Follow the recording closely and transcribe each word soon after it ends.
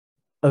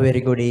A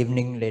very good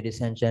evening, ladies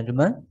and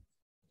gentlemen.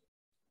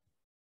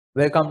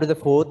 Welcome to the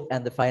fourth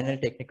and the final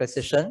technical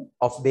session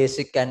of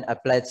Basic and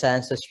Applied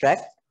Sciences track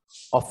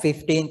of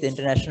 15th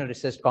International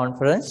Research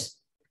Conference.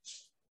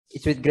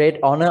 It's with great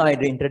honor I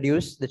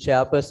introduce the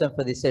chairperson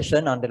for this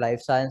session on the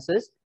life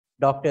sciences,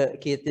 Dr.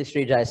 Kirti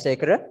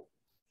Jayasekara.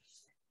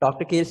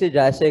 Dr. Kirti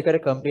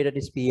Jayasekara completed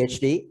his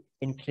PhD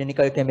in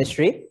clinical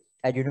chemistry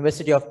at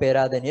University of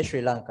Peradeniya, Sri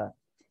Lanka.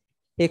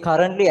 He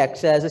currently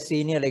acts as a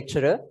senior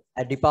lecturer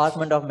at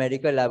Department of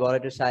Medical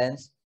Laboratory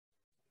Science,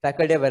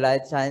 Faculty of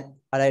Allied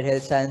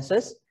Health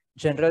Sciences,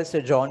 General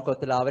Sir John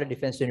Kotelawala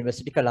Defence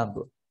University,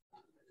 Colombo.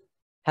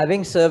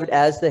 Having served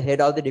as the head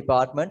of the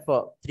department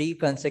for 3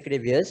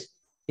 consecutive years,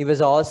 he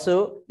was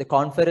also the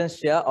conference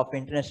chair of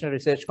International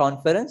Research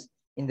Conference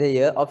in the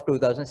year of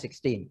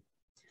 2016.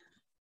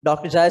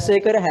 Dr.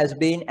 Jayasekara has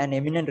been an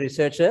eminent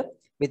researcher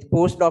with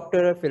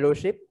postdoctoral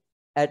fellowship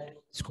at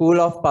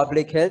School of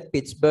Public Health,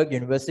 Pittsburgh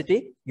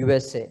University,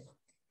 USA.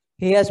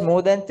 He has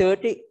more than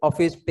 30 of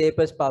his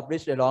papers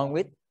published along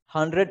with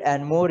 100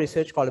 and more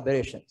research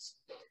collaborations.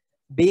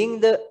 Being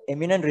the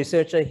eminent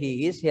researcher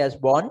he is, he has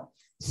won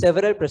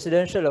several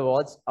presidential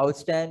awards,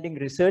 outstanding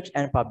research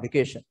and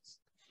publications.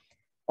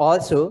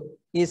 Also,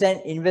 he is an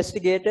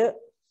investigator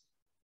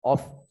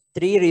of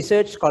 3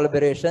 research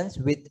collaborations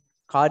with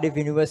Cardiff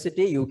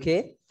University,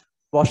 UK,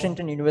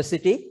 Washington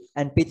University,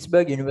 and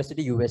Pittsburgh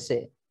University,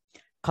 USA.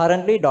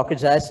 Currently, Dr.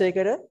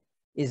 Jayasekara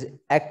is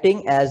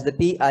acting as the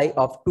PI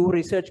of 2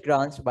 research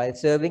grants while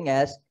serving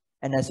as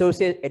an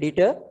associate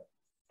editor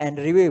and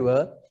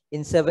reviewer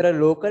in several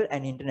local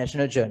and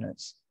international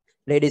journals.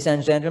 Ladies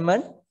and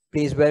gentlemen,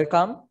 please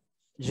welcome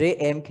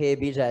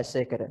JMKB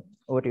Jayasekara.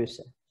 Over to you,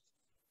 sir.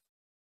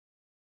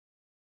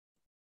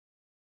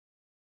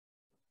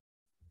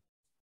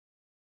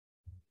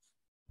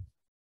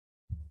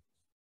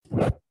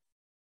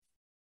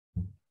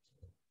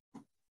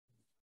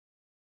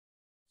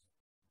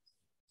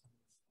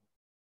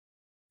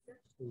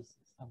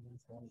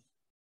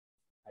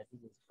 I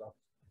think it's dropped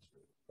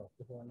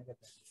the phone again.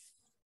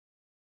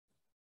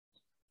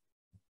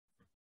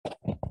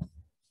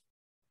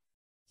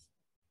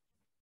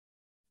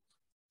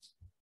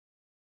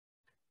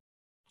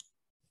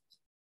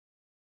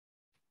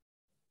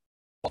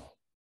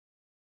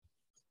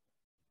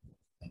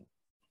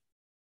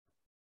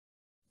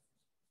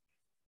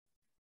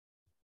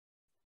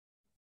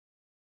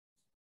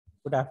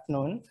 Good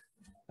afternoon.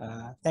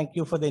 Thank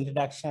you for the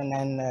introduction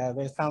and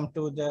welcome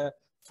to the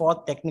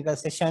 4th technical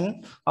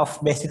session of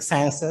Basic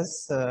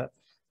Sciences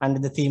under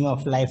the theme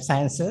of Life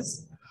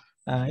Sciences.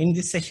 In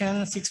this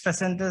session, 6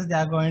 presenters, they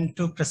are going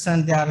to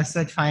present their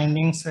research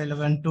findings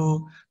relevant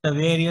to the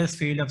various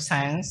fields of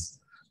science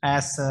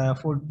as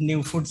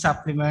new food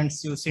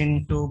supplements used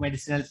into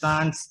medicinal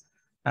plants,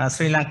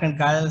 Sri Lankan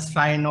gulls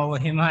flying over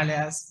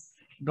Himalayas,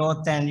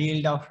 growth and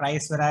yield of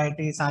rice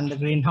varieties under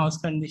greenhouse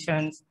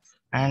conditions,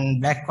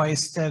 and black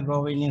oyster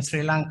growing in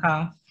Sri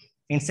Lanka,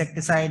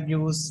 insecticide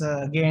use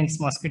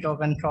against mosquito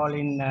control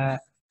in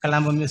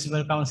Colombo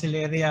Municipal Council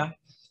area,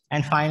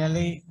 and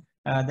finally,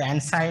 the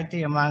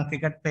anxiety among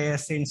cricket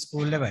players in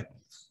school level.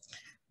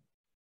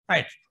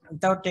 Right,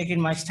 without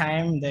taking much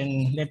time,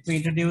 then let me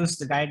introduce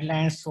the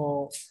guidelines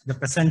for the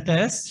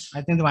presenters.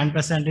 I think the 1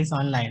 presenter is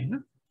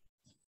online.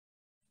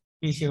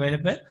 Is she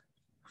available?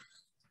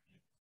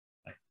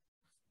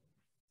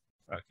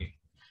 Okay.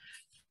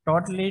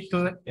 Totally,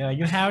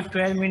 you have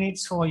 12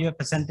 minutes for your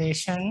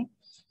presentation.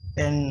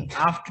 Then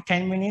after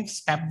 10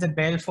 minutes, tap the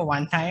bell for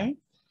 1 time.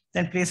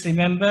 Then please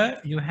remember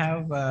you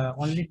have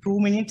only 2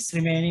 minutes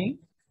remaining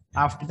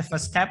after the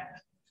first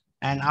tap.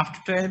 And after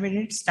 12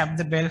 minutes, tap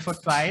the bell for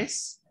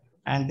twice.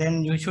 And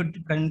then you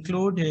should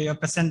conclude your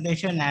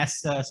presentation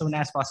as soon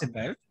as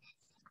possible.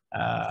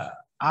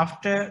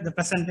 After the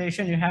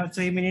presentation, you have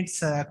 3 minutes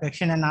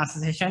question and answer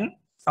session.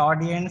 The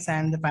audience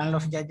and the panel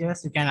of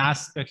judges, you can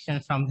ask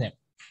questions from them.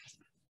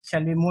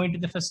 Shall we move into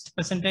the first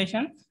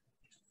presentation?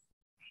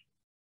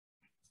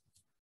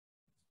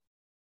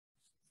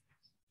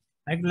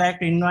 I'd like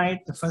to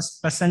invite the first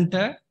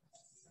presenter.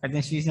 I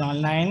think she's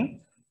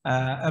online.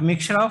 A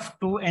mixture of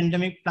 2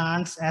 endemic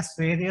plants as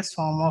various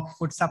forms of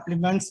food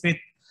supplements with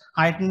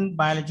heightened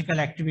biological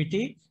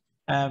activity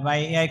by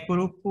A.I.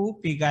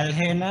 Kuruppu, P.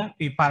 Galhena,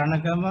 P.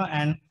 Paranagama,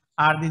 and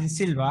R.D.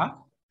 Silva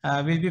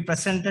will be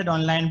presented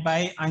online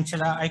by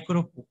Anchala I.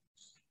 Kuruppu.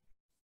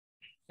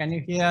 Can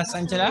you hear us,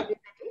 Anchala?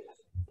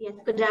 Yes,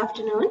 good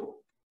afternoon.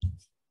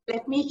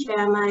 Let me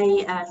share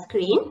my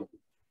screen.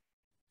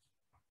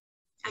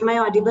 Am I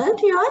audible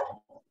to you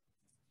all?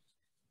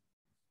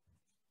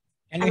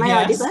 Am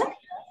I audible?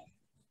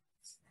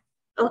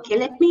 Okay,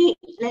 let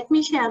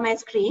me share my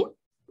screen.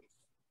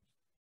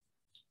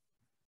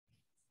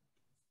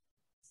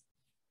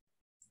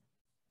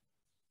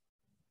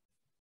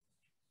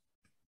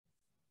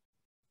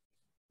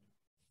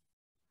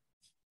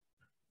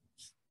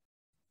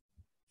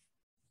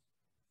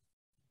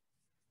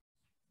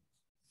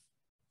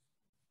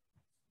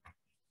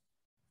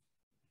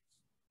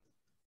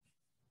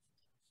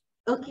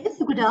 Okay,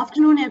 so good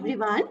afternoon,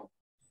 everyone.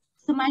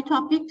 So my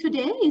topic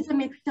today is a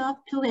mixture of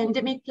two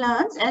endemic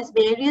plants as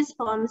various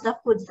forms of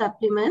food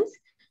supplements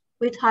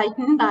with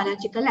heightened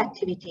biological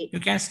activity. You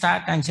can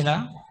start,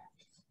 Angela.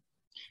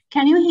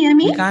 Can you hear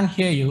me? We can't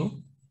hear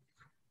you.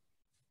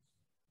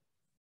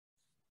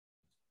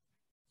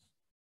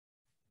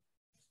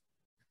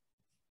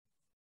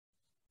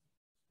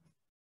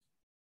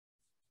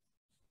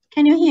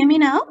 Can you hear me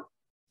now?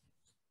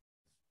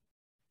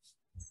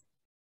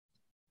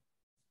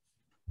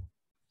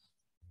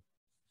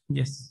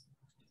 Yes.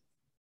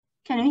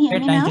 Can you hear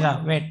Wait, me now?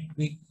 Angela,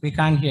 wait, we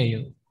can't hear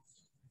you.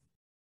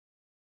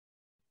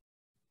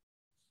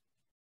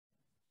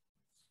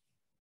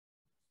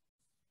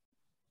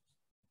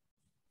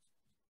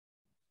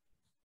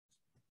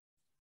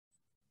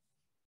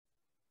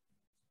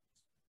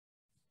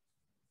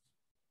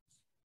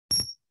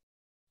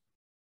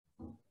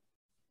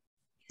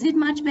 Is it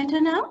much better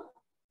now?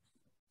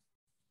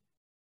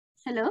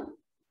 Hello?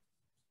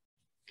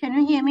 Can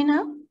you hear me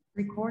now?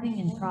 Recording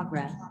in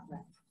progress.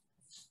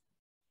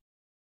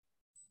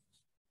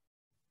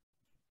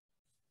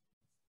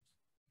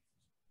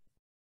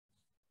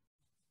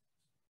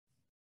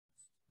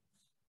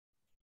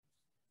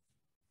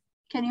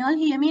 Can you all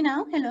hear me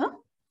now?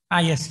 Hello?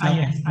 Yes,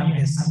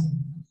 yes.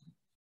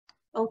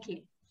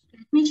 Okay.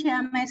 Let me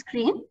share my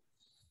screen.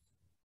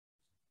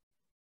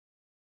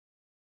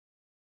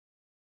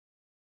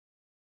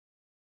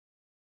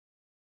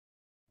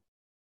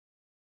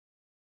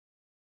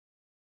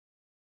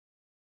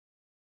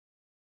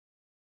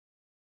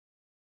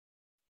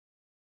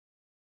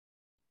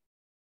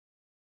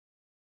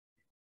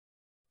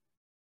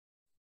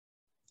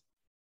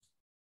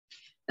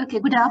 Okay,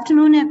 good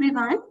afternoon,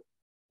 everyone.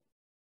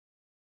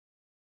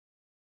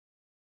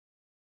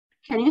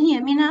 Can you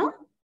hear me now?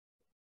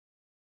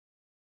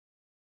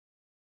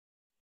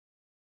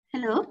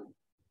 Hello?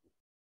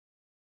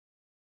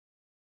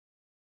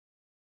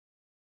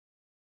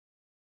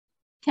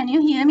 Can you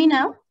hear me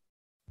now?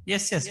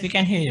 Yes, yes, we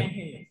can hear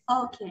you.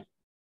 Okay.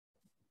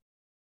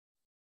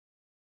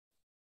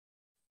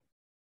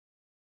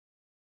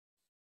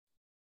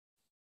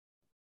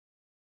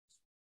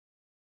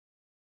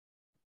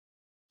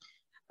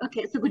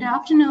 Okay, so good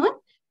afternoon,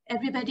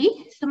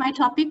 everybody. So my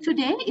topic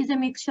today is a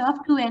mixture of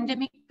two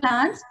endemic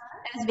plants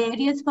as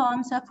various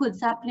forms of food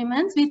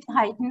supplements with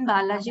heightened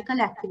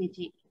biological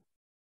activity.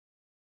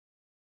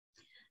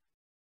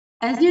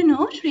 As you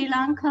know, Sri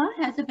Lanka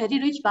has a very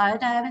rich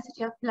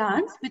biodiversity of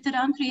plants with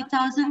around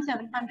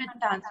 3,700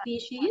 plant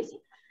species.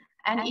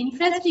 And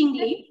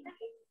interestingly,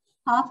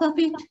 half of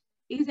it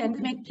is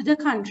endemic to the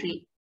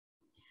country.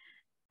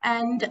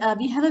 And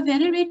we have a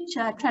very rich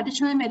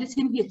traditional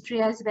medicine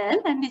history as well,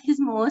 and this is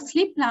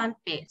mostly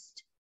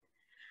plant-based.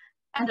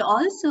 And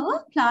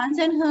also, plants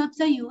and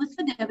herbs are used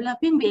for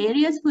developing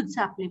various food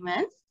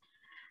supplements.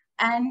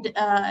 And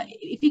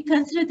if we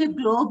consider the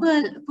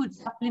global food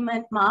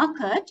supplement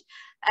market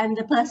and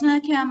the personal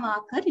care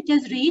market, it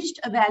has reached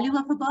a value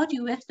of about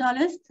US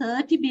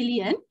 $30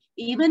 billion,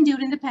 even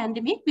during the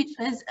pandemic, which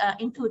was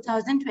in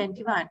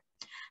 2021.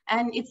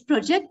 And it's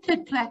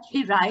projected to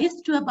actually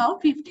rise to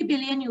about $50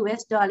 billion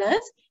US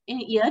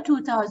in year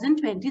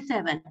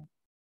 2027.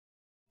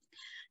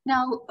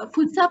 Now,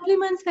 food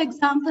supplements, for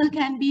example,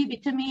 can be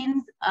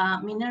vitamins,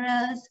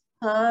 minerals,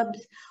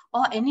 herbs,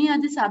 or any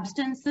other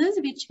substances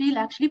which will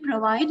actually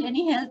provide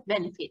any health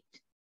benefit.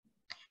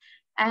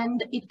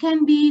 And it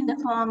can be in the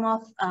form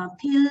of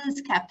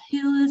pills,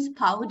 capsules,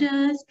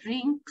 powders,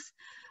 drinks,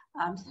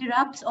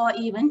 syrups, or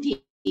even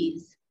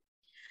teas.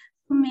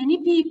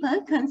 Many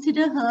people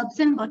consider herbs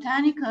and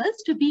botanicals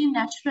to be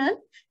natural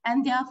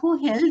and therefore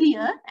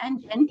healthier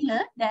and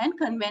gentler than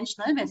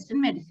conventional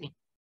Western medicine.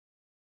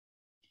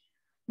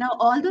 Now,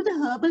 although the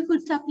herbal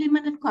food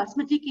supplement and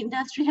cosmetic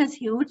industry has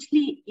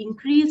hugely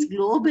increased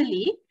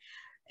globally,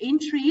 in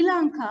Sri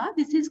Lanka,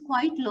 this is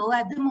quite low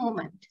at the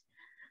moment.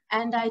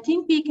 And I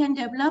think we can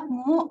develop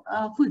more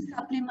food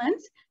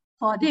supplements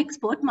for the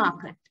export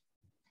market.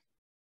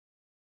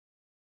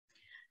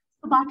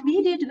 What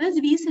we did was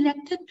we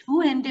selected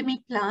two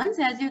endemic plants,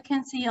 as you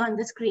can see on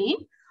the screen,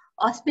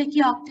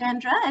 Ospechia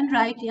octandra and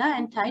Rhytia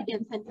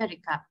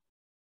antidensenterica.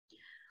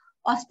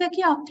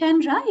 Ospechia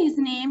octandra is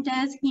named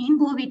as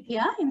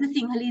Heenbovitia in the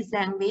Sinhalese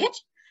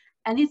language,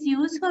 and it's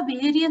used for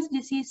various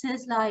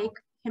diseases like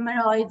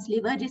hemorrhoids,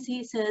 liver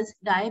diseases,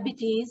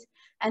 diabetes,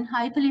 and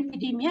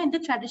hyperlipidemia in the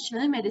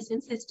traditional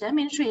medicine system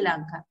in Sri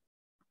Lanka.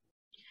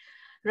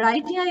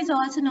 Rhytia is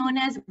also known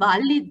as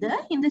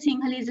Ballidda in the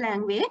Sinhalese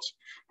language,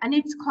 and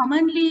it's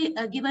commonly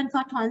given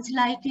for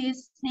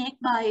tonsillitis, snake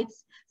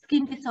bites,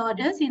 skin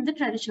disorders in the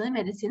traditional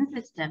medicine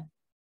system.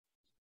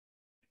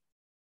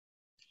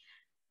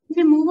 If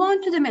we move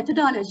on to the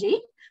methodology,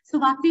 so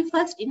what we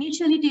first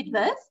initially did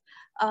was,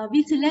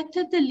 we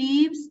selected the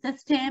leaves, the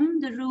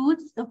stem, the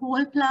roots, the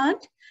whole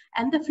plant,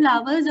 and the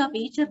flowers of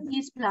each of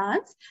these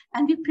plants,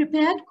 and we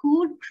prepared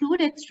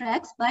crude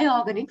extracts by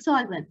organic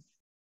solvents.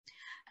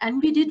 And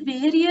we did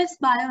various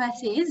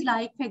bioassays,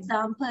 like, for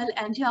example,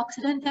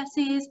 antioxidant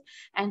assays,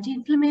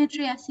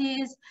 anti-inflammatory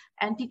assays,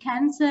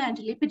 anti-cancer,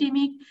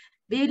 anti-lipidemic,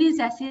 various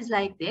assays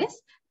like this.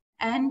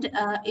 And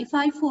if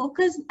I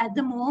focus at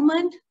the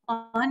moment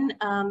on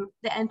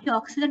the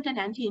antioxidant and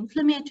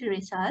anti-inflammatory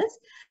results,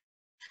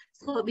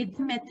 so with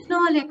the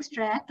methanol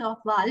extract of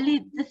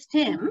Valid, the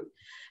stem,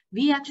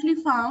 we actually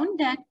found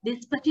that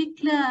this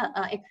particular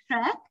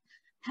extract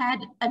had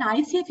an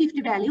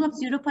ICA50 value of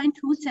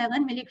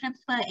 0.27 milligrams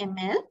per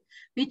ml,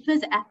 which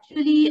was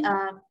actually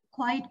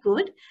quite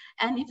good.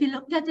 And if you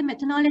looked at the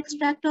methanol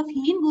extract of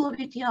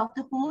Heightened of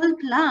the whole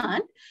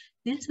plant,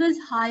 this was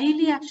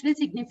highly actually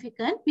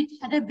significant, which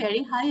had a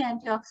very high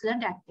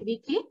antioxidant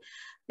activity,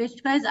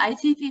 which was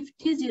IC50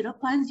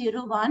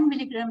 0.01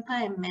 milligram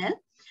per ml.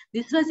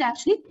 This was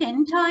actually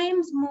 10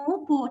 times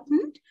more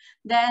potent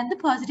than the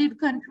positive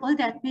control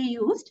that we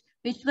used,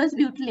 which was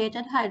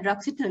butylated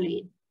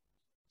hydroxytoluene.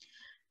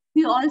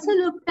 We also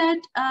looked at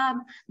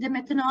the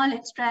methanol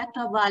extract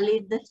of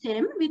Valid, the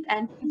stem, with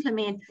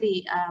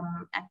anti-inflammatory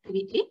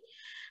activity.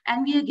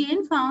 And we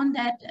again found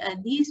that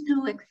these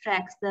two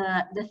extracts,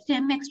 the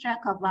stem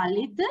extract of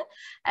Valid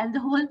and the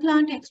whole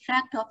plant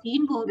extract of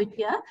Heightened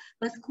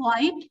was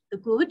quite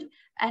good,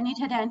 and it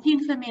had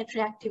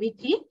anti-inflammatory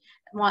activity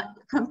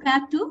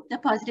compared to the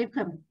positive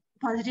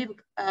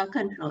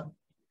control.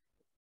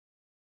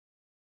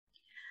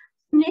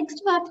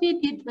 Next, what we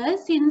did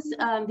was, since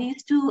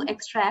these two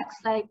extracts,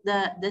 like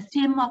the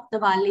stem of the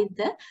Valid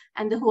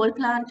and the whole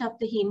plant of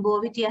the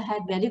Heightened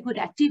had very good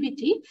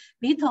activity,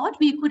 we thought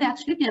we could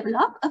actually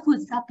develop a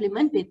food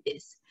supplement with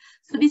this.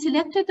 So we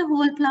selected the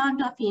whole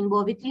plant of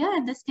Heightened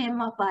and the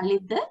stem of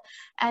Valid,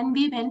 and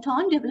we went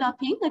on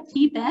developing a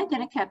tea bag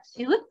and a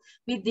capsule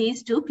with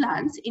these two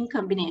plants in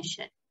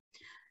combination.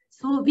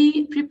 So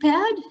we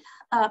prepared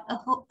a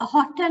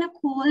hot and a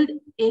cold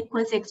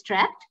aqueous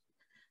extract.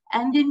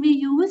 And then we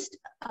used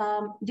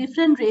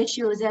different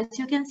ratios. As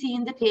you can see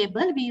in the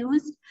table, we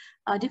used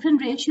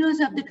different ratios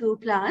of the two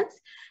plants.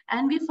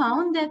 And we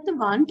found that the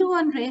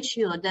 1-to-1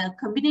 ratio, the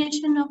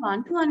combination of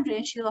 1-to-1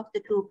 ratio of the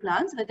two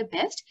plants were the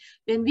best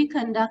when we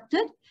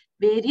conducted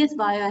various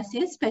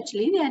bioassays,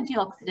 especially the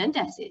antioxidant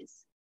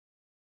assays.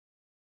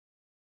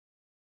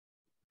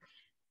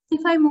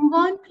 If I move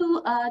on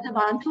to the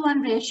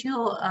 1-to-1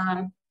 ratio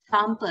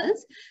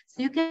samples,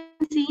 so you can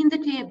see in the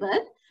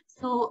table,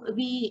 so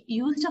we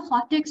used a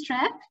hot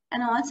extract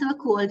and also a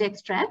cold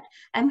extract,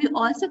 and we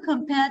also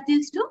compared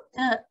this to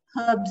the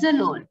herbs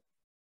alone.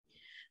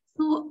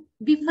 So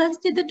we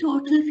first did the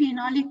total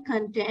phenolic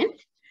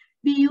content.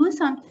 We used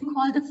something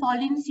called the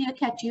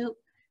Follinsea-Catu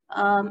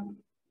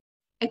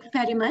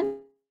experiment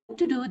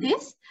to do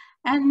this.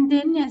 And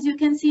then, as you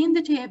can see in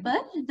the table,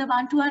 the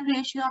 1-to-1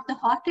 ratio of the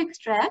hot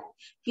extract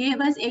gave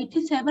us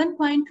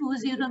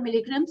 87.20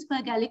 milligrams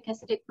per gallic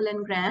acid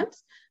equivalent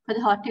grams for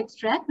the hot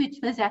extract, which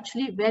was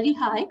actually very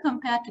high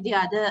compared to the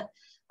other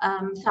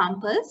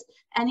samples.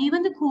 And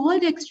even the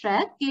cold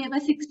extract gave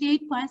us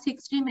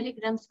 68.63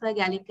 milligrams per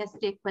gallic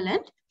acid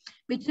equivalent,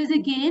 which was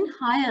again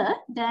higher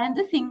than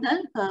the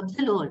single herbs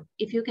alone,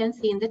 if you can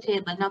see in the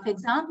table. Now, for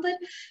example,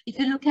 if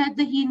you look at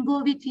the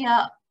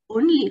Heightened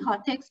only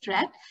hot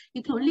extract,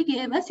 it only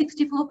gave us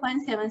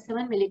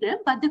 64.77 milligram,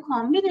 but the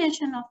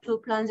combination of two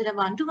plants in a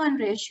 1-to-1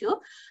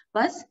 ratio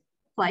was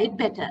quite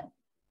better.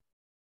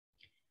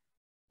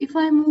 If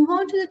I move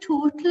on to the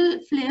total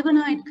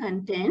flavonoid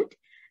content,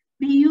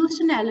 we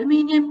used an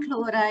aluminium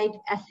chloride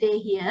assay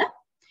here.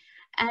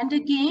 And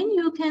again,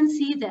 you can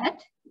see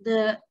that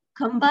the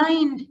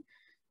combined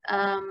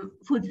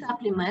food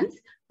supplements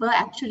were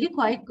actually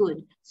quite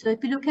good. So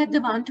if you look at the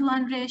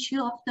 1-to-1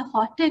 ratio of the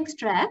hot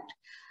extract,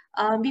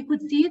 we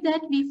could see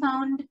that we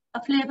found a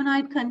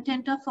flavonoid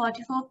content of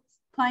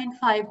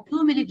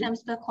 44.52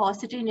 milligrams per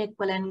quercetin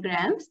equivalent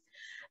grams.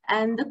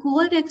 And the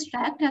cold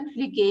extract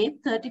actually gave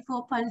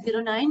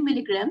 34.09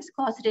 milligrams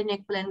quercetin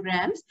equivalent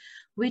grams,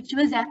 which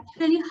was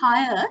actually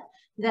higher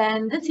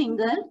than the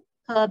single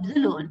herbs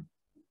alone.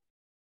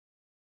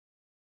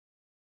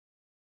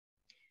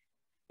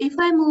 If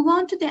I move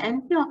on to the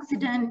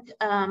antioxidant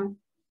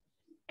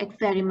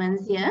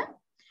experiments here,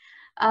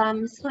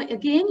 so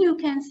again, you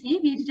can see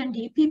we did a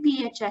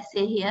DPPH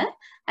assay here,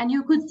 and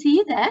you could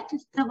see that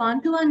the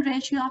 1-to-1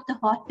 ratio of the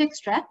hot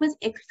extract was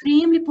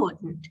extremely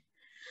potent.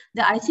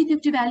 The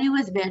IC50 value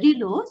was very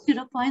low,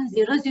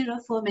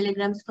 0.004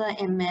 milligrams per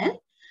ml.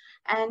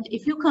 And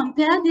if you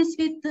compare this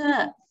with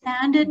the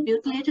standard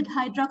butylated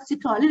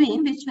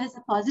hydroxytoluene, which was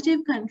a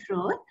positive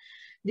control,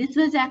 this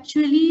was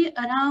actually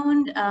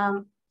around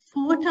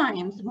 4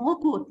 times more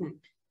potent.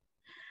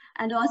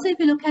 And also, if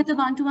you look at the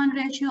 1-to-1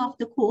 ratio of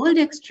the cold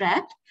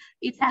extract,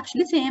 it's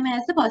actually same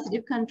as the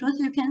positive control.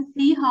 So you can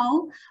see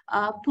how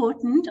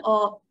potent,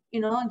 or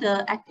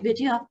the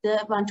activity of the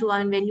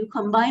 1-to-1 when you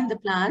combine the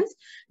plants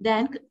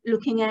than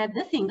looking at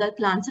the single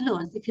plants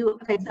alone. If you,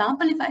 for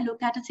example, if I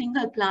look at a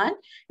single plant,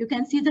 you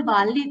can see the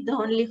barley, the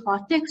only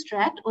hot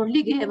extract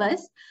only gave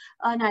us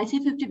an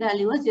IC50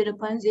 value of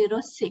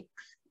 0.06.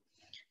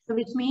 So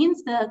which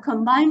means the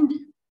combined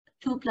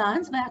two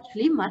plants were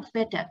actually much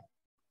better.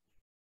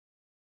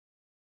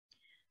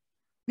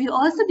 We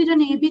also did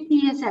an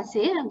ABPS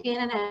assay,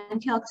 again an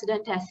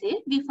antioxidant assay.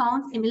 We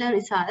found similar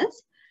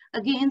results.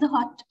 Again, the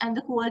hot and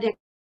the cold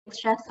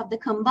extracts of the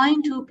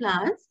combined two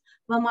plants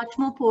were much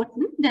more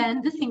potent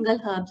than the single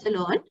herbs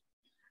alone.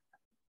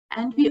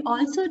 And we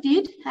also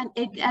did an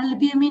egg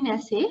albumin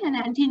assay, an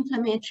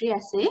anti-inflammatory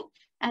assay,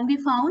 and we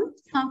found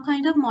some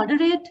kind of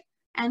moderate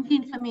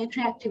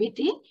anti-inflammatory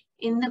activity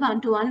in the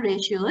 1-to-1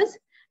 ratios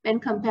when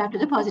compared to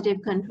the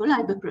positive control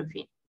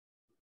ibuprofen.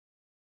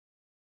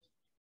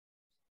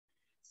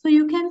 So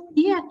you can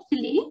see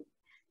actually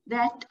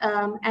that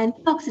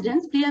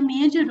antioxidants play a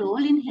major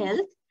role in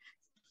health,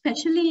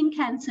 especially in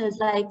cancers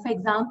like, for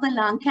example,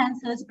 lung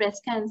cancers,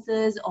 breast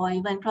cancers, or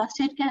even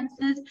prostate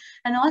cancers,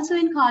 and also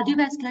in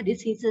cardiovascular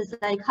diseases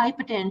like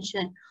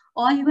hypertension,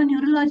 or even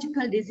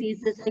neurological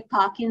diseases like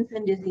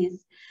Parkinson's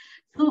disease.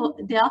 So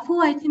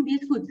therefore, I think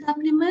these food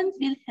supplements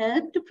will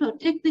help to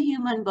protect the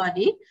human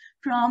body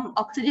from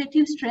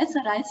oxidative stress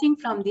arising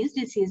from these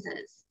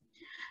diseases.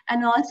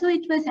 And also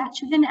it was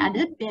actually an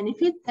added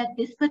benefit that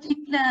this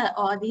particular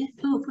or these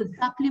two food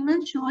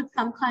supplements showed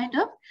some kind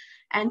of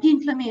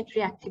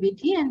anti-inflammatory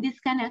activity, and this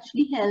can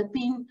actually help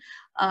in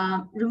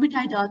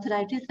rheumatoid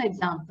arthritis, for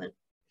example.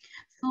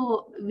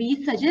 So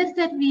we suggest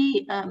that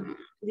these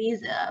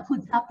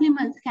food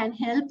supplements can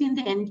help in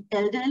the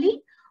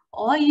elderly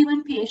or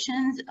even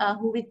patients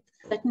who with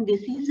certain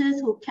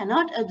diseases who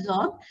cannot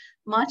absorb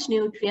much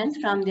nutrients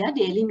from their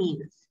daily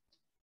meals.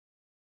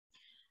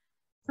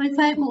 So if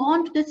I go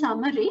on to the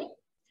summary,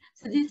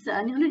 so this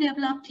newly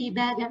developed tea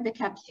bag and the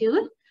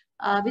capsule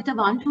with a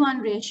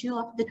 1-to-1 ratio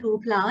of the two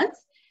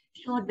plants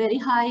showed very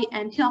high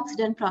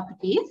antioxidant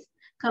properties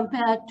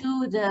compared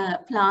to the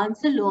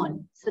plants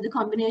alone. So the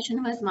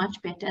combination was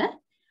much better.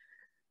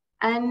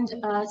 And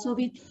so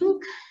we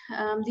think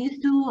these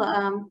two,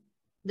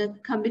 the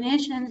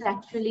combinations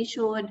actually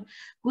showed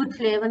good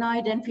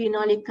flavonoid and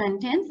phenolic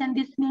contents, and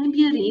this may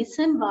be a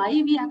reason why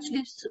we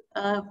actually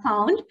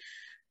found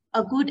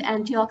a good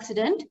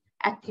antioxidant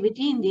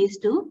activity in these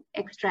two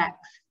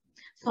extracts.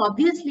 So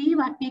obviously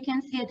what we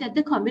can say that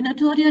the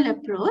combinatorial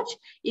approach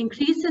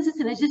increases the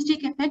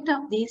synergistic effect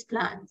of these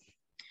plants.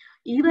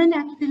 Even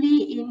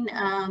actually in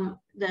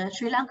the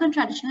Sri Lankan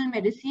traditional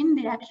medicine,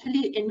 they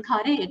actually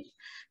encourage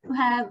to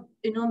have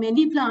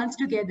many plants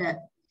together.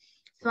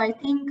 So I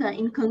think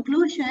in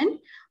conclusion,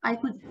 I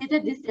could say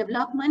that this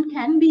development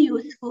can be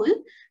useful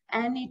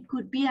and it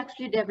could be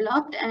actually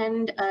developed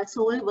and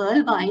sold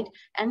worldwide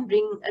and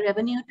bring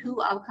revenue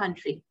to our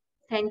country.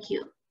 Thank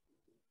you.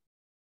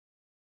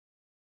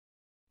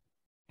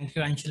 Thank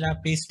you,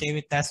 Anshula. Please stay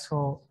with us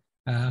for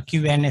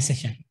Q&A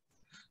session.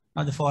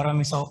 Now the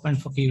forum is open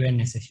for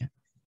Q&A session.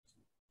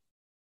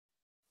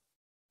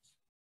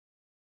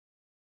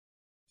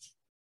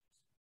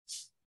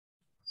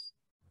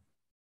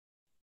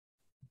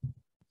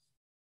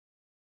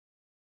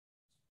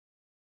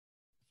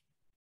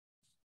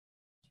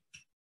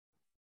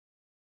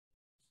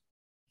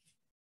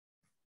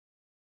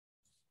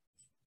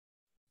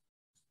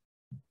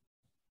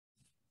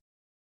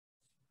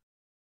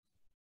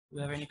 Do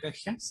you have any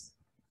questions?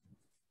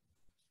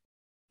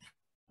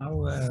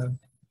 Now,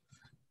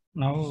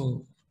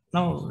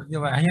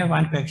 I have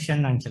one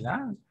question,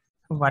 Anshula.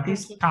 What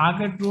is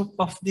target group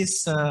of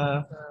this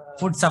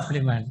food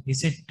supplement?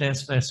 Is it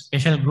a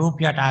special group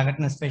you are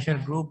targeting, a special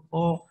group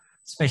or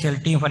special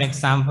team? For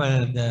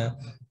example,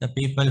 the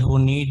people who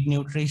need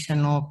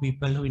nutrition or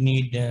people who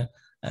need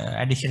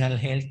additional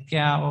health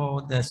care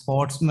or the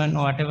sportsmen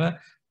or whatever.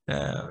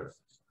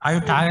 Are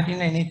you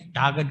targeting any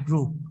target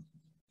group?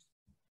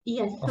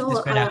 Yes. Of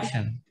this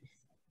production?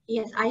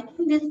 Yes, I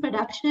think this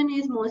production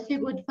is mostly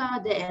good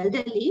for the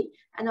elderly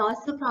and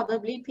also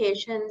probably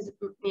patients,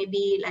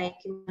 maybe like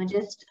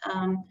just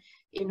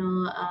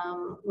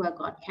who have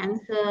got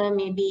cancer,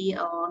 maybe,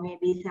 or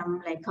maybe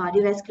some like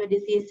cardiovascular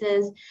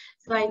diseases.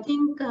 So I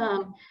think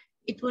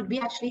it would be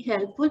actually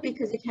helpful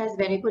because it has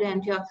very good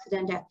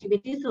antioxidant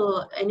activity.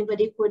 So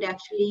anybody could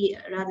actually,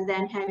 rather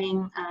than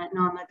having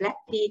normal black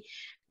tea,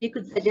 we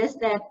could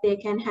suggest that they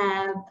can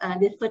have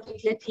this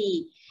particular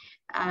tea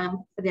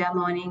for their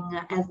morning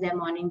as their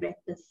morning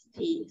breakfast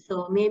tea.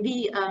 So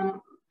maybe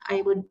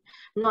I would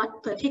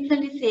not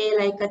particularly say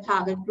like a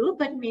target group,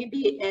 but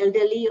maybe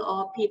elderly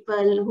or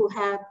people who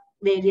have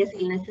various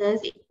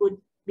illnesses, it would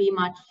be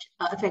much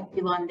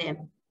effective on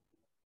them.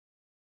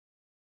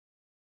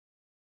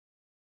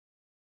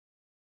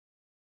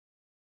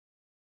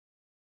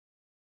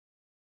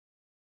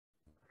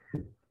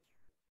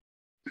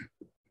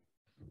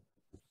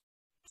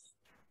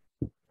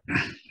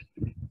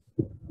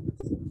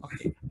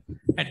 Okay.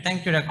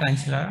 Thank you, Dr.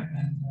 Anshula.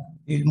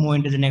 We'll move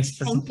into the next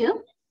person. Thank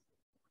you.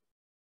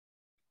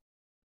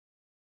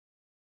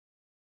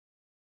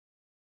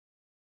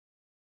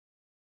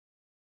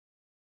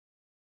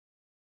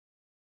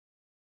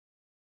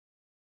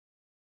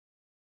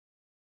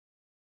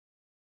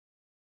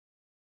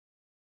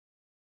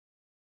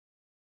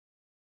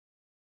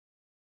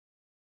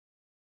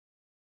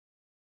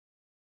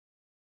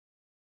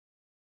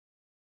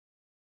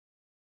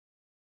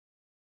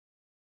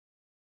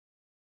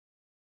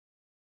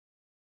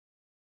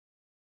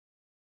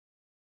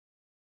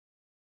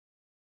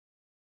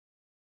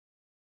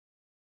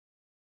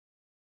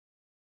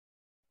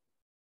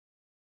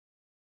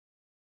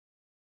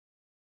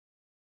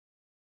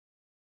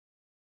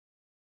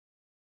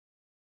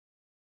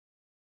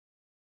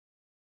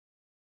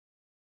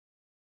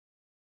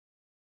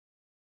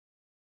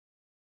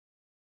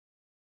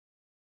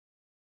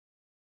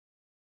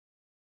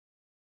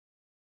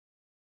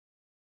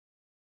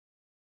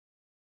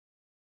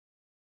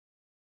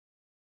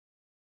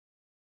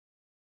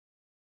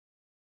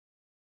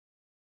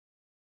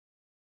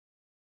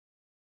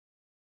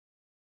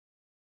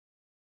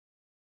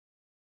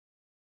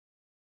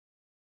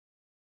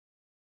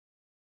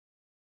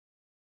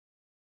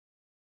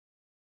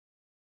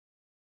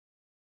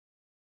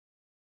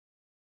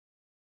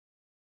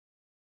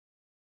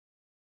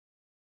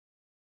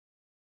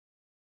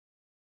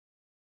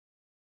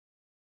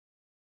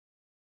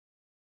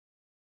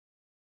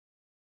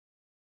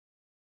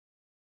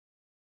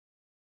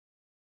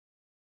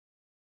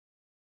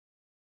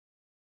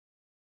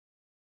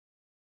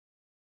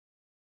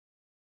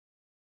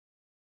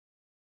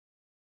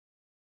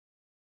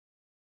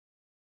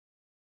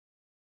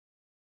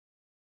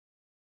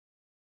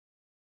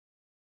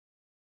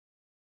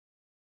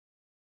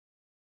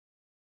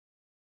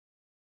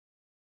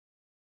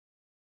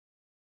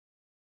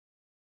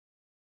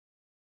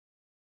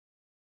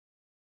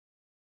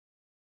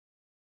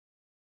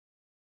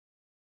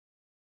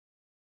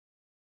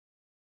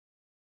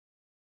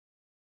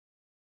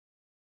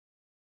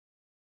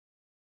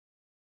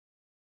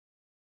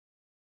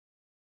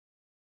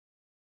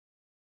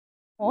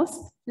 most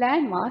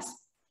landmass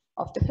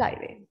of the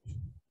flyway.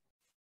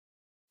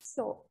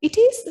 So it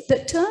is the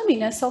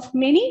terminus of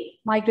many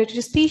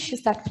migratory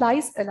species that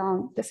flies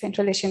along the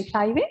Central Asian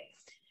flyway.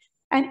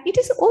 And it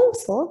is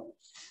also,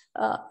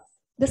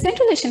 the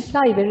Central Asian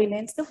flyway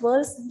remains the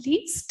world's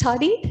least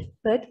studied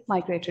bird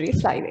migratory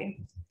flyway.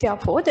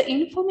 Therefore, the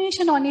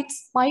information on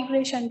its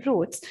migration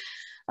routes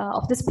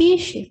of the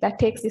species that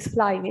takes this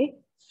flyway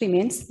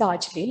remains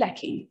largely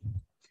lacking.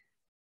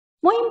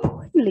 More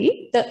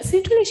importantly, the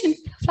Central Asian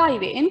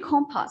flyway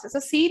encompasses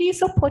a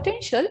series of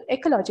potential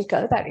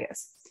ecological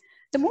barriers.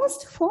 The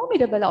most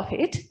formidable of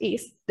it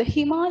is the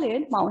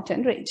Himalayan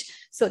mountain range.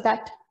 So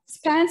that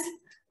spans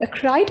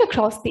right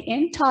across the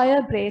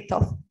entire breadth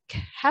of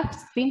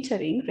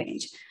Lankan-wintering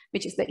range,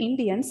 which is the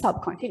Indian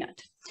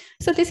subcontinent.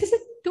 So this is a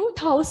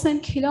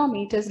 2,000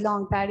 kilometers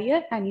long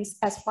barrier and is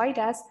as wide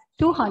as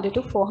 200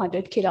 to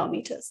 400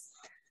 kilometers.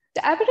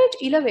 The average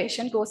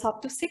elevation goes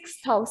up to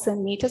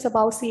 6,000 meters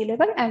above sea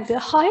level, and the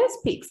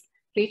highest peaks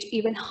reach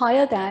even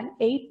higher than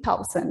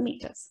 8,000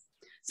 meters.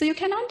 So you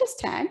can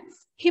understand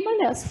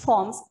Himalayas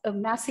forms a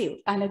massive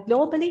and a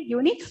globally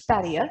unique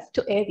barrier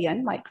to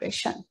avian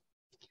migration.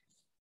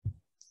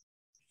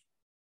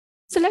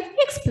 So let me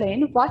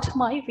explain what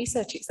my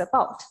research is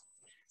about.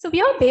 So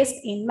we are based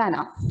in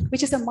Mannar,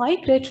 which is a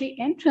migratory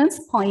entrance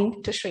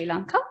point to Sri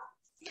Lanka.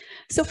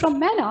 So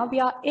from Mannar, we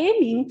are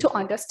aiming to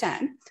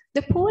understand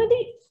the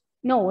poorly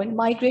known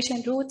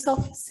migration routes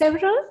of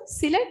several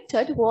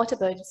selected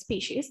waterbird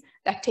species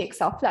that takes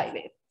our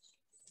flyway.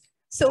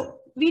 So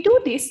we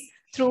do this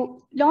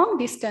through long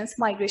distance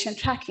migration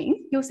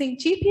tracking using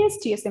GPS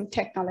GSM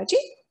technology.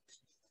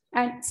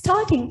 And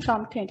starting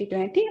from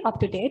 2020 up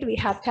to date, we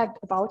have tagged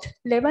about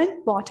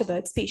 11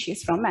 waterbird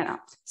species from Mannar.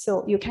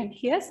 So you can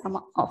hear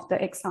some of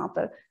the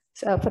examples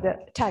for the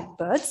tagged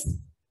birds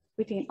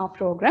within our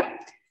program.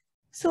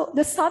 So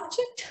the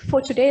subject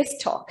for today's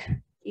talk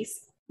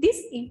is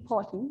this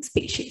important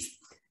species,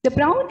 the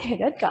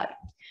brown-headed gull.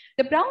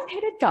 The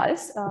brown-headed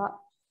gulls,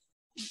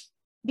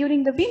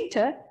 during the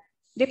winter,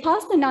 they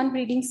pass the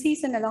non-breeding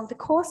season along the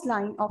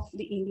coastline of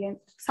the Indian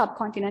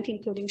subcontinent,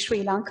 including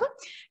Sri Lanka,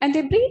 and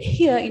they breed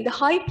here in the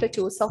high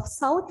plateaus of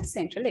South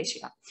Central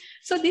Asia.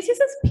 So this is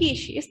a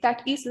species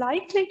that is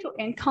likely to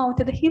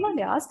encounter the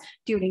Himalayas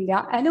during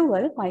their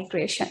annual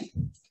migration.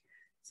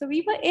 So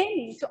we were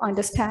aiming to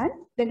understand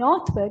the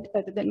northward,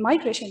 the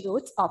migration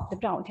routes of the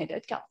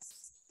brown-headed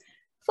gulls.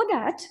 For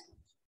that,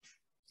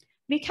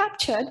 we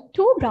captured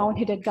 2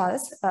 brown-headed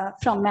gulls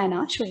from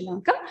Mannar, Sri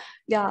Lanka.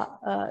 They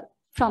are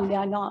from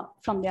their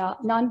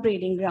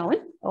non-breeding ground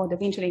or the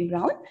wintering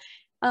ground.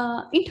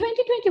 In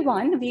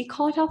 2021, we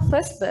caught our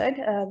first bird,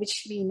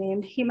 which we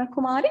named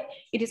Himakumari.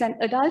 It is an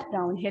adult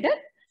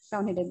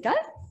brown-headed gull.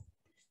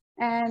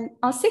 And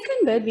our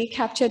second bird we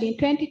captured in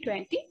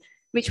 2020,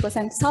 which was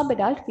an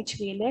sub-adult, which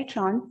we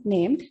later on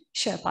named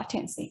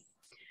Chairperson.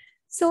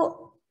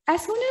 So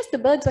as soon as the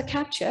birds were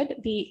captured,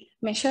 we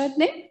measured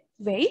them,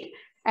 weighed,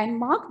 and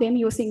marked them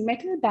using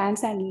metal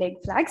bands and leg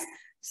flags.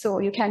 So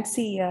you can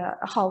see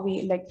how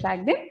we leg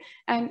flag them.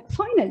 And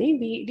finally,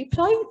 we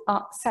deployed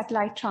a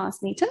satellite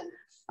transmitter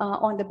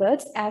on the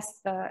birds as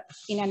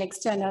in an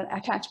external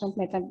attachment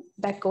method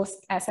that goes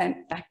as a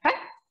backpack,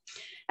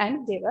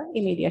 and they were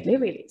immediately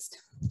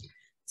released.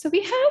 So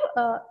we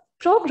have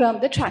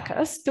programmed the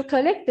trackers to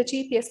collect the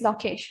GPS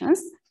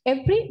locations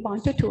every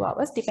 1 to 2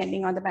 hours,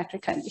 depending on the battery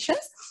conditions.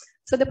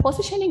 So the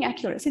positioning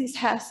accuracy, this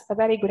has a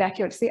very good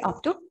accuracy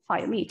up to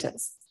 5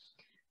 meters.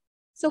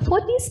 So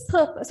for this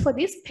purpose, for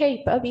this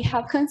paper, we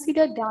have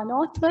considered the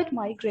northward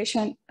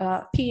migration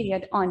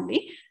period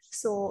only.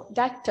 So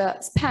that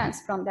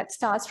starts from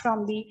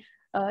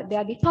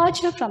their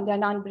departure from their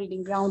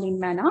non-breeding ground in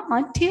Mannar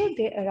until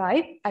they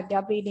arrive at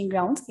their breeding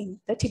grounds in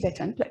the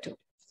Tibetan Plateau.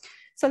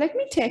 So let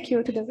me take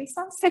you to the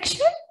results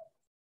section.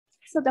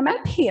 So the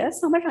map here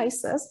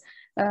summarizes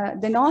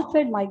the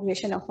northward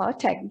migration of our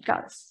tagged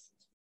gulls.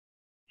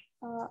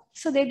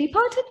 So they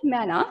departed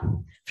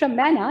Mannar. From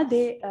Mannar,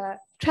 they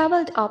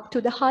traveled up to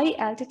the high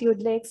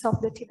altitude lakes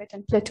of the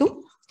Tibetan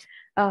Plateau.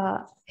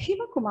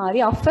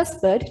 Himakumari, our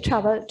first bird,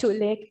 traveled to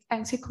Lake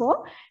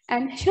Angsikor,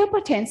 and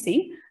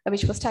Chairperson,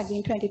 which was tagged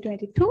in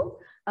 2022,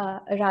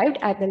 arrived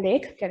at the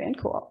Lake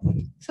Kerenkor.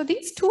 So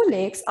these 2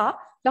 lakes are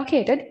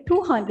located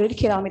 200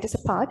 kilometers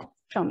apart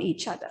from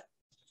each other.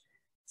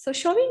 So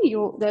showing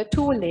you the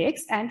 2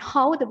 lakes and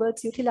how the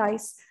birds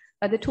utilize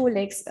the 2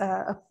 lakes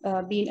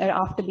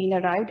after being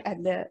arrived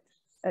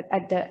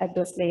at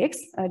those lakes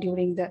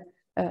during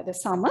the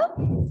summer,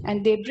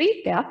 and they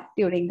breed there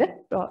during the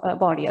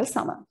boreal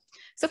summer.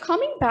 So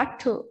coming back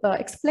to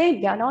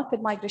explain their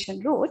northward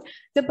migration route,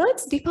 the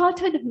birds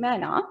departed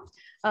Mannar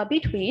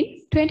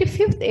between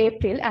 25th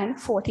April and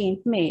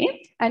 14th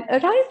May and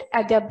arrived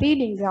at their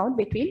breeding ground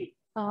between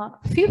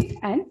 5th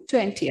and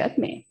 20th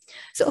May.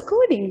 So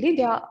accordingly,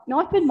 their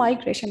northward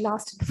migration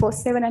lasted for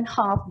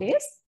 7.5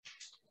 days,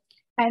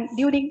 and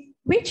during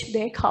which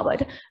they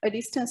covered a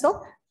distance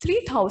of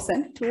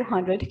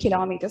 3,200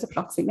 kilometers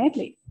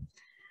approximately.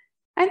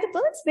 And the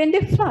birds, when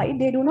they fly,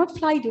 they do not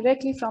fly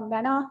directly from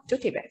Mannar to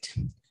Tibet.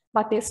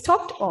 but they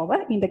stopped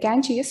over in the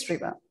Ganges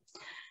River.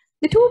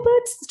 The two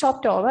birds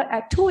stopped over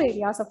at two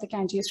areas of the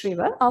Ganges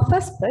River. Our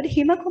first bird,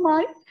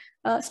 Himakumari,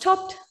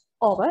 stopped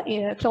over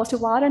close to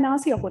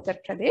Varanasi of Uttar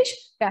Pradesh,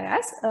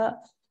 whereas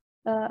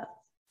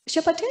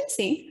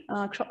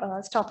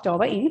Chairperson stopped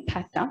over in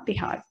Patna,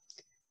 Bihar.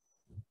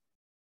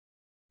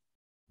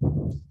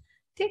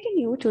 Taking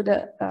you to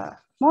the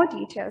more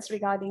details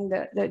regarding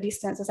the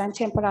distances and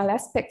temporal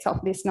aspects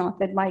of this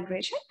northward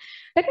migration,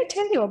 let me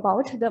tell you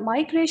about the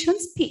migration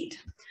speed.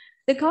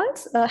 The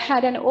gulls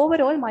had an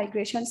overall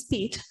migration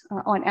speed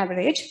on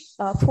average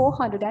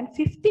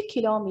 450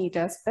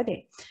 kilometers per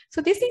day.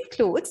 So this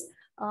includes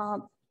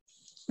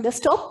the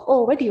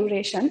stopover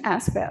duration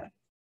as well.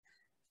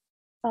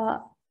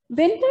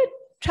 When the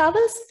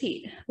travel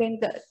speed, when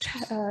the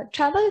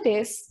travel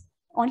days,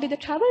 only the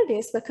travel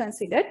days were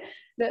considered,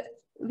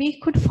 we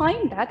could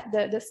find that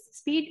the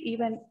speed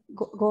even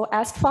go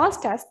as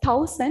fast as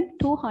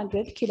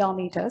 1,200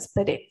 kilometers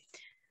per day.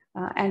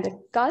 And the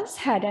gulls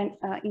had an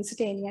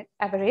instantaneous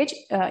average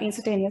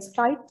instantaneous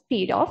flight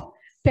speed of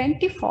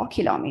 24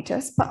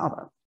 kilometers per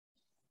hour.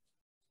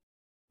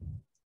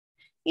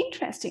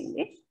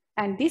 Interestingly,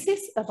 and this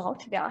is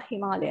about their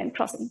Himalayan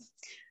crossing.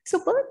 So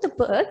both the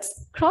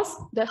birds cross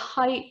the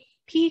high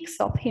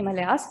peaks of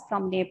Himalayas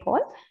from Nepal.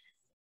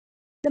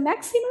 The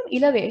maximum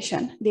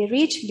elevation they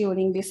reach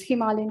during this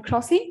Himalayan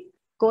crossing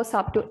goes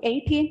up to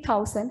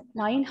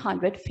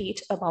 18,900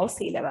 feet above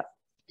sea level.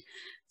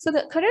 So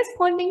the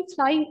corresponding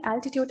flying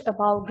altitude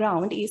above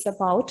ground is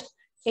about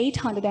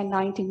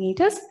 890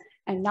 meters.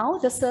 And now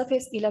the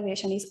surface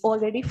elevation is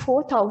already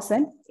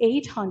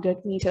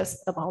 4,800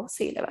 meters above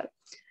sea level.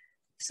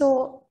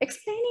 So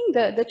explaining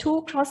the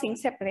two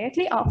crossings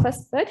separately, our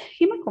first bird,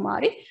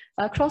 Himakumari,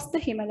 crossed the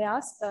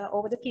Himalayas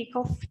over the peak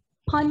of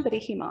Panbari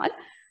Himal.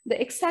 The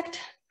exact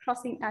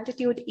crossing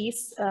altitude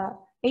is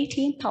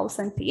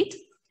 18,000 feet.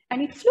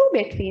 And it flew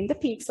between the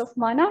peaks of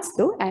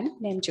Manaslu and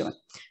Nemjun.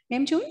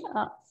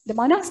 The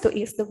Manaslu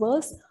is the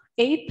world's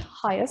 8th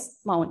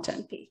highest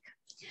mountain peak.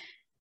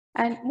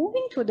 And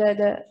moving to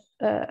the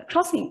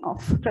crossing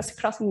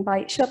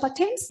by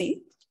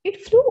Chairperson,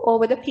 it flew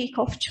over the peak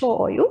of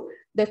Choyu.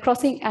 The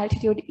crossing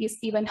altitude is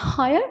even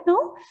higher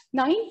now,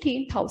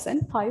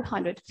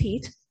 19,500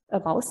 feet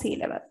above sea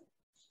level.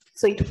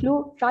 So it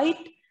flew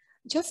right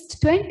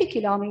just 20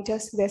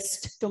 kilometers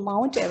west to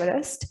Mount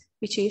Everest,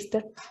 which is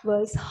the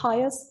world's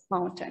highest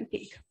mountain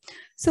peak.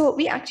 So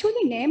we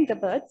actually named the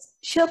birds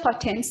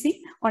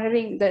Chairperson,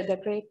 honoring the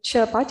great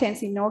Sherpa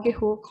Tenzing Norgay,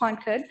 who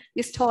conquered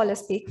this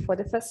tallest peak for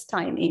the first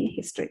time in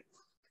history.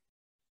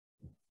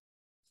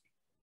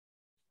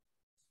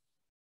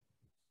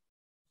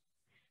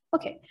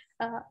 Okay,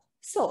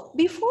 so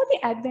before the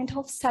advent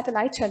of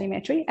satellite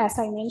telemetry, as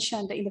I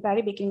mentioned in the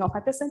very beginning of my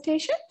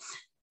presentation,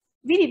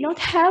 we did not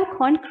have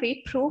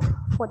concrete proof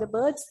for the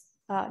birds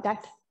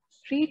that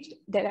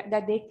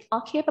they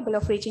are capable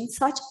of reaching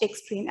such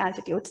extreme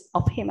altitudes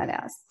of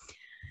Himalayas.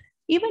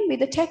 Even with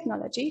the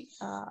technology,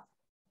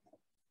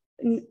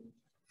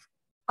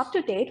 up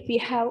to date, we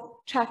have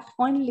tracked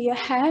only a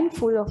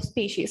handful of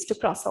species to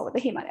cross over the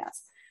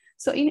Himalayas.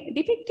 So in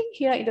depicting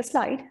here in the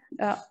slide,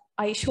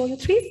 I show you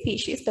three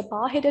species: the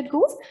bar-headed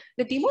goose,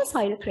 the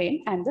democidal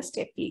crane, and the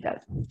steppe eagle.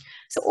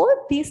 So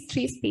all these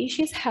three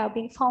species have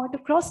been found to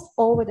cross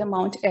over the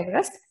Mount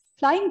Everest,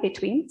 flying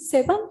between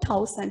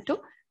 7,000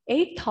 to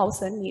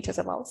 8,000 meters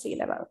above sea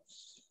level.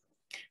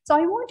 So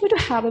I want you to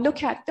have a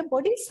look at the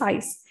body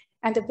size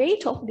and the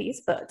weight of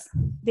these birds.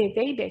 They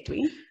weigh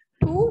between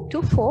 2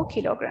 to 4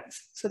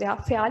 kilograms. So they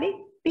are fairly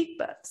big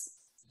birds.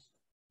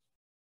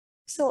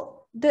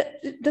 So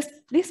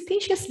this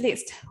species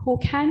list who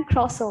can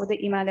cross over the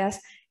Himalayas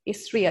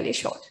is really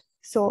short.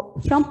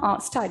 So from our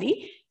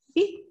study,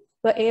 we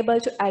were able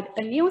to add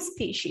a new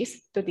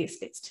species to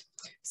this list.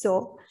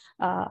 So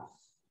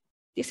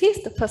this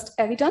is the first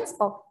evidence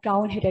of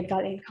brown-headed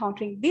gull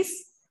encountering this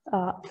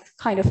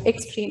kind of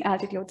extreme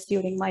altitudes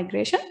during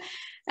migration.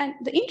 And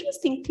the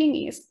interesting thing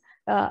is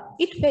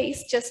it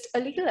weighs just a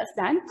little less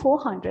than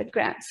 400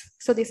 grams.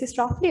 So this is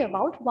roughly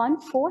about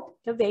 1/4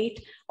 the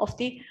weight of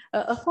the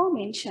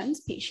aforementioned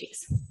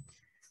species.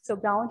 So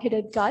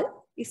brown-headed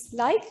gull is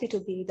likely to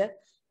be the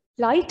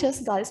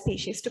lightest gull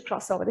species to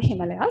cross over the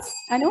Himalayas,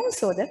 and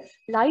also the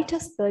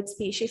lightest bird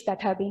species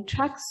that have been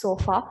tracked so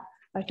far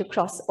to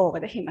cross over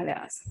the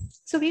Himalayas.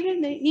 So we will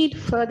need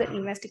further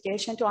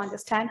investigation to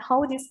understand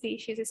how this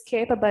species is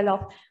capable of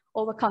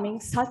overcoming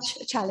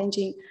such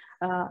challenging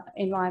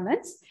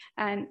environments.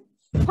 And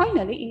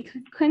finally, in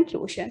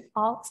conclusion,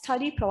 our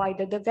study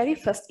provided the very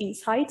first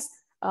insights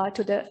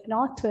to the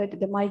northward,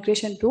 the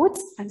migration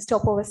routes and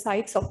stopover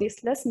sites of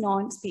these less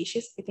known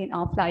species within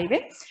our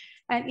flyway.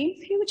 And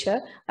in future,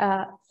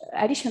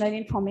 additional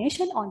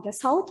information on the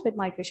southward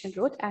migration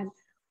route, and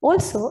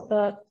also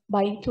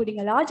by including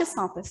a larger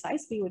sample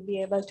size, we would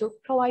be able to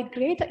provide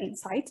greater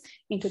insights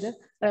into the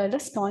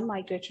less known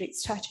migratory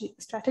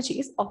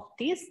strategies of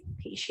these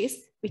species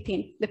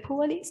within the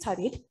poorly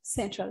studied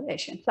Central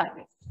Asian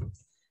flyway.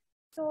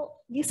 So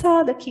these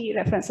are the key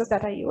references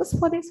that I use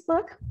for this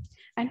work.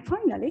 And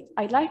finally,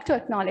 I'd like to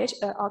acknowledge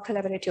our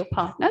collaborative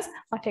partners,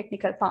 our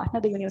technical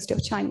partner, the University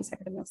of Chinese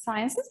Academy of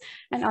Sciences,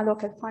 and our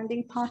local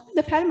funding partner,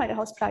 the Paramount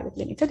House Private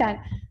Limited, and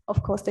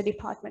of course, the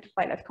Department of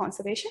Wildlife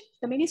Conservation,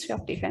 the Ministry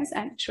of Defense,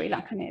 and Sri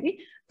Lankan Navy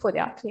for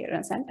their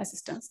clearance and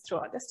assistance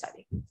throughout the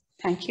study.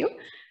 Thank you.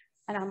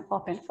 And I'm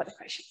open for the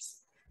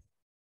questions.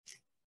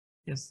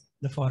 Yes,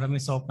 the forum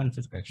is open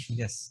for questions.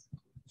 Yes.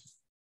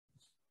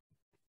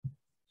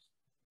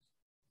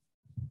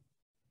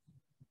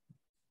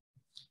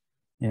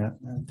 Yeah,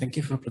 thank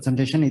you for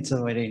presentation. It's a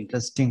very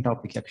interesting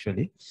topic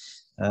actually.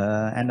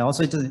 And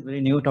also it's a very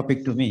new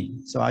topic to me.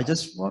 So I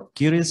just was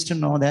curious to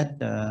know that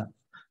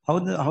how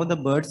the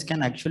birds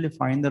can actually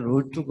find the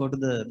route to go to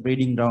the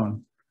breeding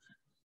ground.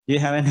 Do you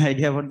have any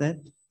idea about that?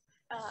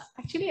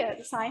 Actually,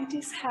 the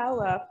scientists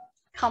have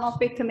come up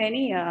with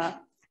many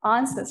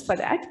answers for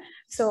that.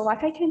 So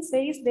what I can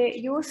say is they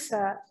use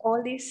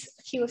all these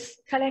cues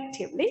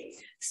collectively.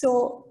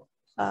 So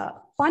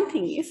one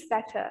thing is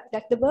that,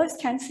 that the birds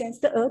can sense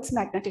the Earth's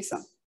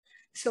magnetism.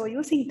 So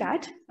using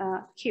that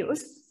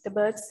cues, the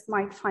birds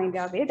might find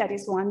their way. That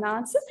is one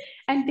answer.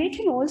 And they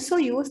can also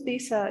use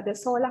this, the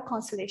solar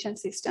constellation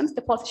systems,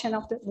 the position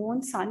of the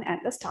moon, sun, and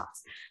the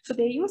stars. So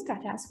they use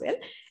that as well.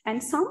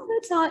 And some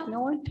birds are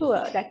known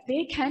to that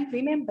they can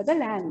remember the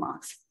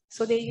landmarks.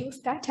 So they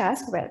use that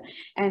as well.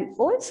 And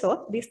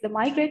also the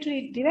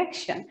migratory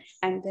direction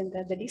and then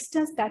the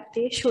distance that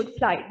they should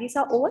fly. These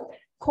are all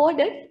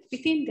coded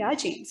within their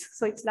genes.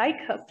 So it's like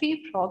a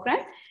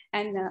pre-programmed.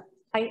 And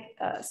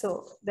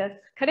so the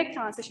correct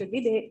answer should be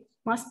they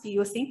must be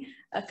using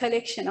a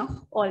collection of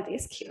all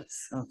these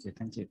cues. Okay,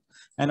 thank you.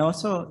 And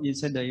also you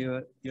said that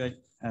you're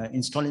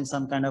installing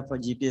some kind of a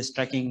GPS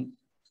tracking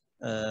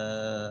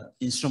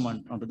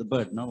instrument onto the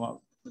bird.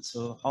 No?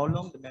 So how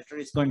long the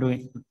battery is going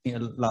to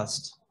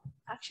last?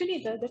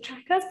 Actually, the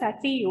trackers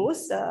that we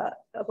use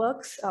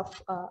works of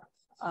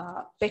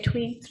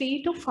between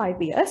 3 to 5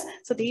 years.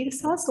 So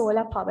these are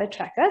solar power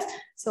trackers.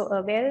 So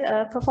a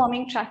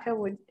well-performing tracker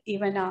would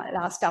even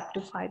last up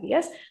to 5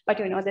 years. But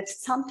you know that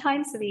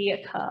sometimes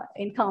we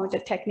encounter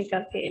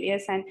technical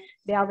failures, and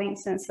there are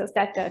instances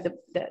that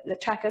the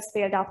trackers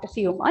failed after a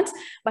few months.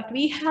 But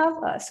we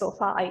have so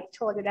far, I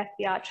told you that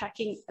we are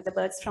tracking the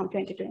birds from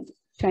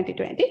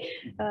 2020.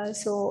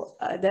 So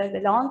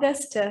the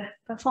longest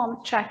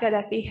performed tracker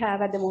that we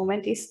have at the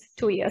moment is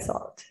 2 years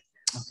old.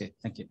 Okay,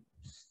 thank you.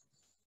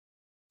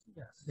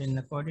 Yeah. Then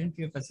according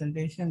to your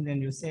presentation,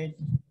 then you said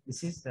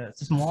this is the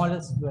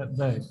smallest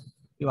bird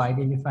you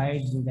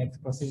identified that's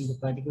crossing the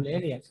particular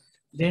area.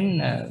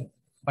 Then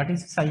what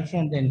is the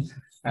suggestion then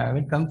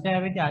when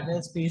compared with the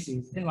other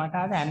species? Then what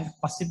are the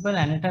possible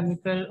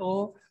anatomical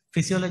or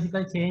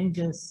physiological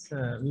changes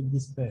with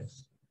this bird?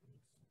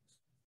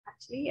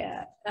 Actually,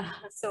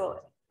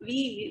 so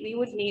we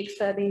would need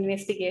further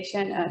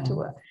investigation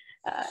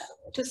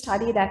to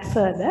study that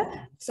further.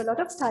 So a lot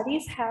of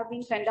studies have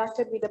been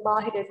conducted with the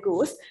bar-headed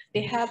goose.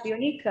 They have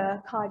unique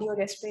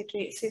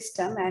cardiorespiratory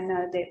system,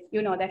 and they,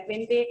 you know that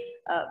when they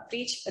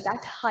reach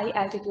that high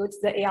altitudes,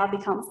 the air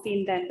becomes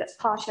thin, then the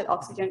partial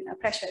oxygen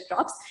pressure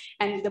drops,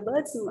 and the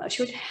birds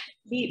should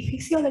be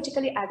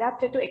physiologically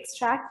adapted to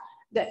extract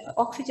the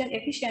oxygen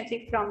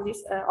efficiently from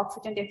this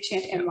oxygen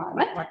deficient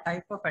environment. What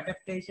type of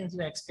adaptations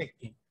you are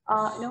expecting?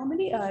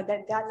 Normally,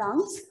 that their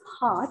lungs,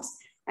 hearts,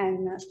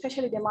 and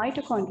especially the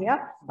mitochondria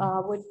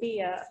would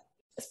be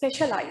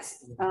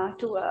specialized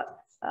to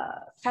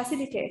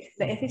facilitate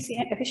the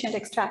efficient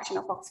extraction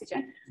of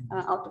oxygen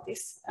out of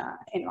this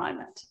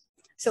environment.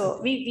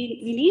 So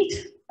we need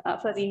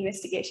further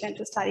investigation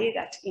to study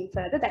that in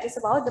further. That is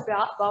about the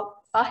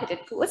bar-headed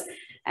goose,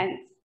 and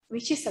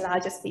which is the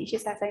largest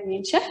species, as I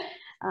mentioned.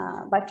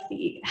 But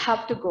we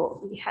have to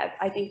go. We have,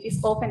 I think, this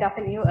opened up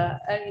a new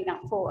arena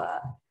for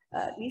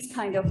these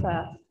kind of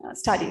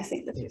studies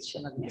in the future.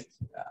 Yeah.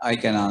 I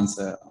can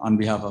answer on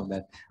behalf of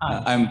that.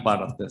 I'm part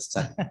of the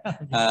study.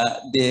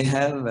 They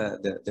have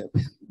the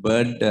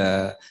bird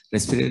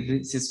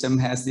respiratory system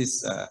has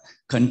this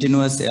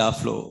continuous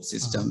airflow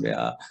system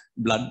where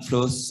blood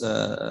flows,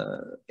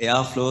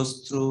 air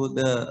flows through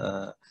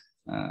the,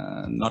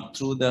 not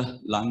through the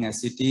lung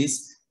as it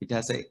is. It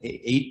has a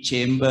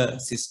 8-chamber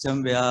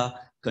system where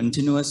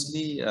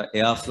continuously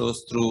air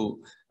flows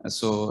through.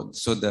 So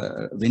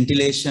the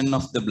ventilation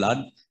of the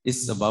blood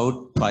is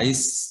about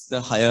twice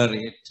the higher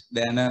rate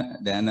than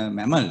a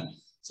mammal.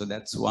 So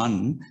that's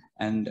one,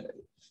 and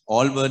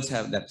all birds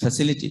have that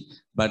facility.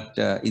 But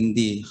in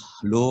the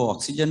low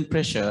oxygen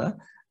pressure,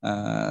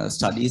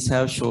 studies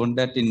have shown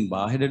that in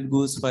bar-headed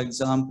goose, for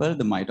example,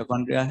 the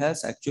mitochondria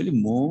has actually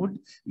moved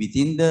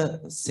within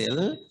the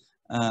cell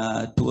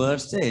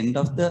towards the end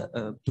of the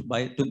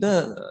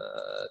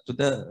to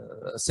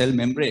the cell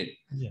membrane.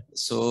 Yeah.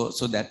 So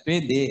that way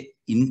they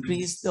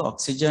increase the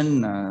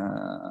oxygen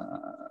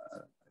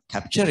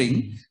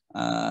capturing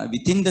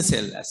within the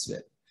cell as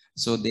well.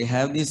 So they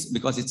have this,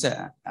 because it's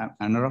an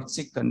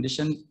anaerobic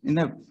condition in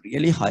a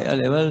really higher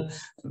level,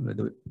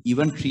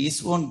 even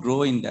trees won't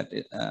grow in that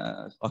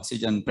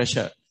oxygen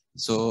pressure.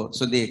 So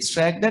they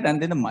extract that,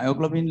 and then the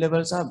myoglobin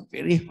levels are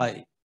very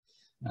high.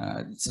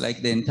 It's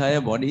like the entire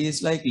body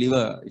is like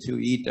liver if you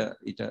eat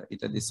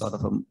this sort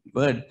of a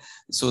bird.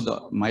 So the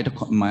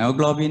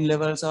myoglobin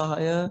levels are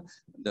higher.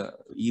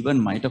 Even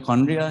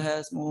mitochondria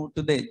has moved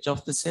to the edge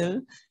of the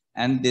cell,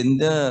 and then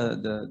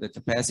the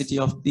capacity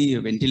of the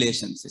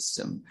ventilation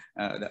system,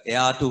 the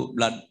air to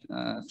blood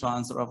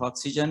transfer of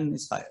oxygen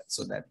is higher.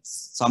 So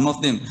that's some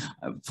of them.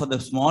 For the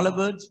smaller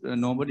birds,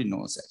 nobody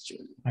knows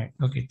actually. Right.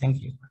 Okay.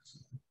 Thank you.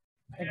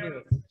 Thank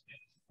you.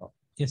 Oh,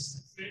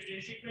 yes.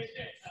 Basic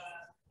question.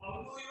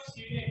 How do you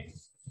select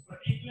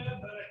particular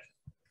bird?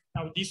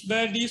 Now, this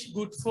bird is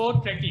good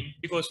for tracking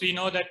because we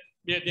know that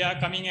they are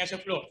coming as a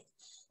flock.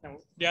 Now,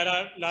 there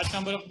are large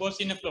number of birds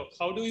in a flock.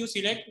 How do you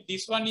select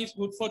this one is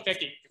good for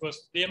tracking?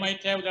 Because they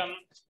might have some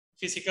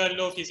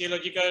physical or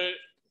physiological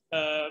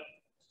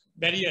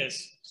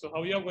barriers. So,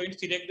 how you are going to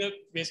select the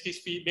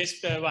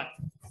best one?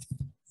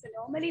 So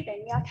normally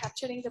when we are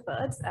capturing the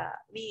birds,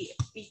 we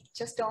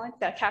just don't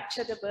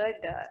capture the bird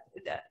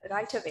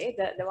right away,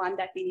 the one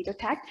that we need to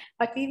tag,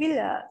 but we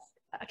will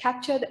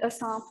capture a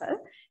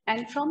sample,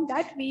 and from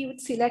that we would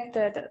select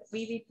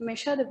we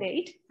measure the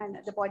weight and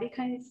the body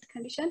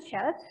condition,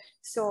 health.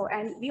 So,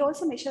 and we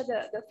also measure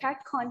the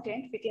fat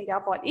content within their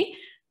body.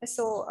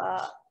 So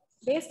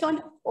based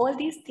on all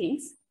these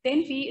things, then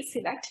we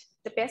select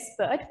the best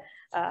bird.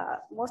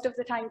 Most of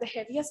the time the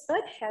heaviest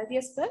bird,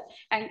 healthiest bird,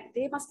 and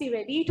they must be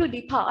ready to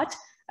depart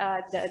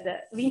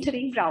the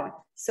wintering ground.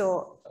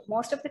 So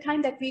most of the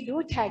time that we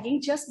do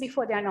tagging just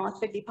before their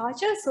northward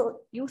departure.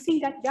 So using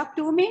that their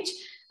plumage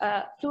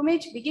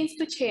begins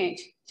to change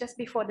just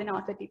before the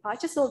northward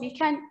departure. So we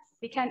can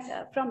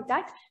from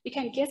that we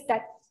can guess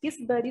that this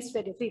bird is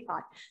ready to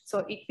depart.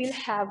 So it will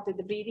have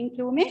the breeding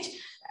plumage,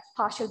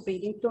 partial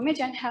breeding plumage,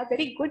 and have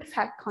very good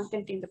fat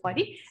content in the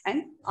body,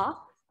 and are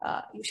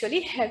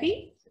usually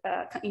heavy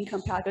in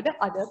compared to the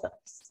other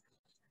birds.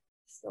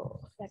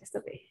 So that is the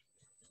way.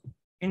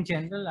 In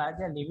general, are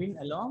they living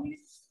along?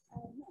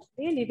 No,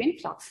 they live in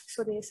flocks.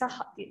 So they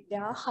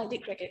are highly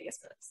gregarious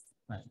birds.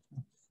 Right.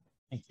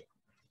 Thank you.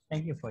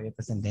 Thank you for your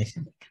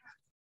presentation.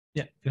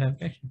 Yeah, you have a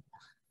question?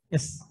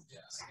 Yes.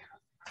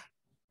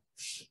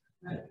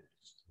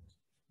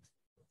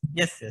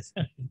 Yes.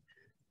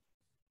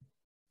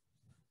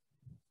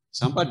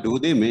 Sampa, do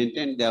they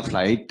maintain their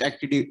flight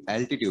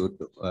altitude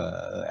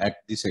at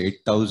this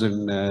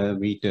 8,000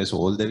 meters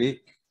all the way?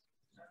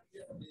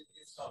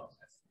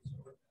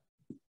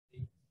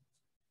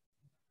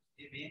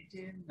 They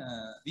maintain.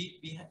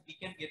 We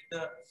can get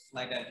the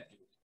flight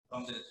altitude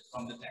from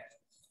the tracker.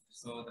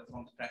 So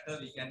from the tracker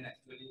we can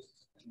actually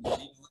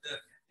do the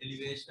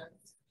elevation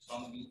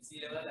from the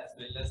sea level as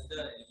well as the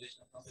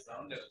elevation from the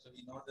ground level. So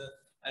we know the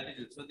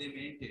altitude. So they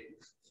maintain,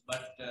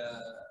 but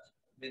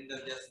when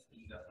they're just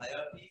in the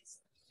higher peaks,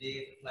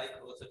 they fly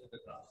closer to the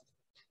ground,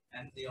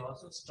 and they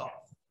also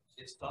stop.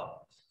 They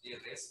stop, they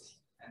rest,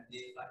 and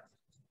they fly.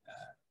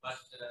 But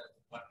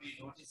what we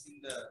notice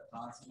in the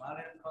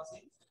Trans-Himalayan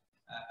crossing,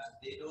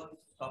 they don't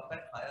stop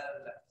at higher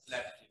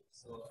latitude.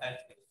 So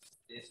altitude,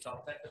 they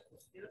stop at the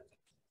foothill,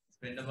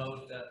 spend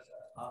about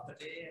half a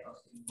day,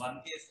 or in one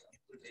case, a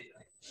full day,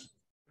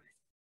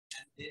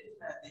 and then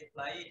they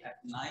fly at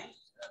night.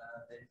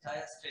 The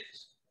entire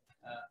stretch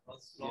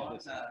was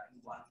flown in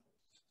one.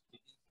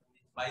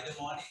 By the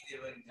morning, they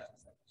were in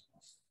Jayasinghe.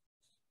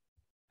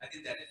 I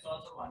think that is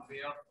also one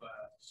way of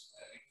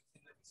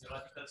reducing the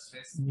physiological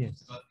stress.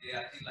 Yes. Because they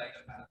are like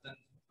a marathon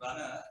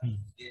runner.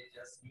 They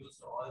just use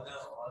all the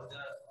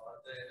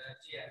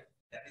energy, and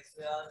that is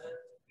where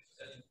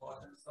the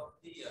importance of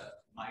the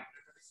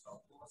migratory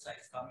stopovers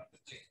come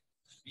into play.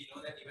 We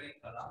know that even in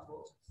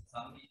Colombo,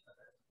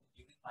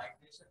 during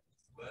migration,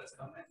 birds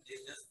come and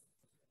they just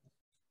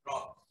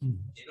drop.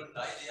 They don't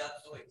die; they are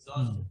so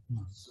exhausted.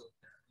 So,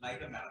 like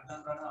a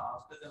marathon runner,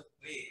 after the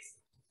race,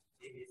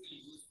 they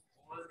basically use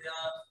all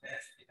their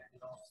best,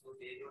 so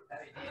they don't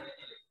have any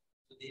energy left.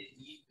 So they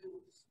need to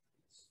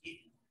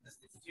eat the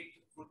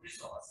specific food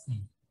resource,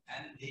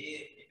 and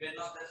they depend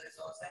on that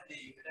resource and they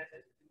utilize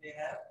everything they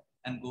have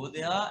and go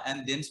there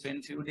and then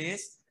spend few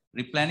days,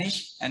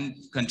 replenish and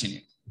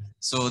continue.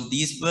 So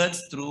these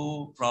birds,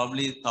 through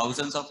probably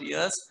thousands of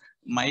years,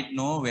 might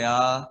know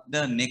where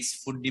the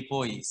next food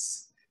depot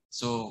is.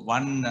 So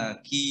one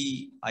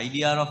key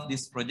idea of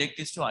this project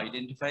is to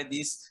identify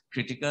these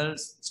critical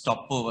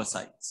stopover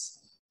sites.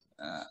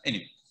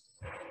 Anyway.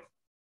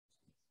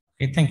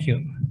 Okay, thank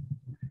you.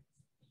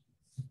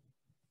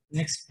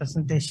 Next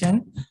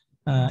presentation,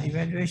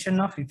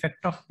 evaluation of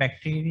effect of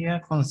bacteria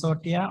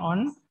consortia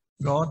on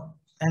growth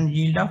and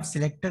yield of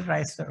selected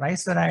rice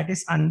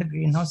varieties under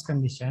greenhouse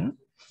condition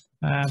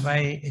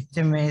by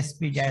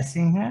HMASB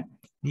Jayasinghe,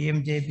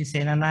 DMJB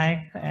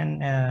Senanayake,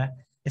 and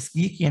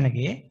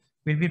Geekiyange.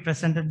 Will be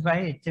presented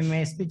by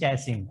HMASB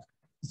Jayasinghe.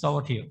 So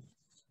over to you.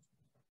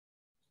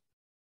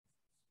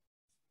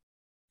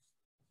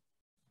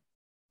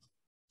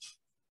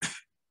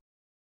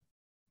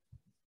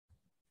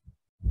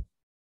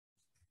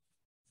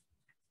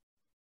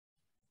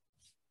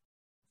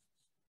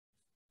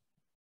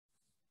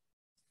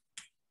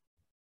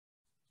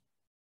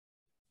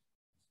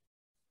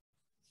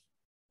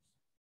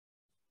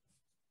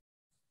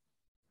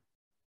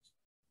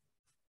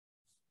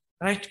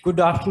 Right, good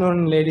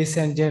afternoon, ladies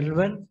and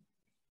gentlemen.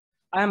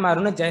 I am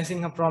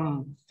Jayasinghe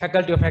from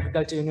Faculty of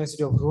Agriculture,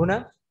 University of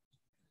Runa.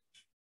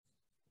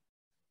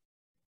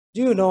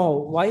 Do you know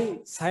why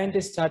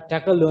scientists are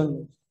tackled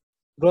on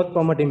growth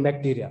promoting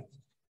bacteria?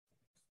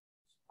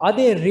 Are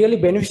they really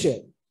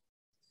beneficial?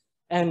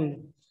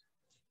 And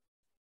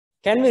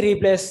can we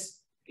replace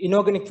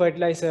inorganic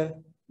fertilizer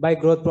by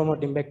growth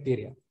promoting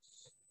bacteria?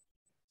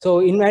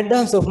 So in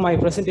advance of my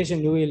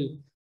presentation, you will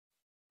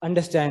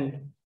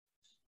understand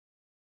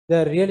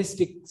the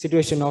realistic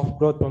situation of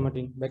growth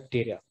promoting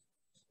bacteria.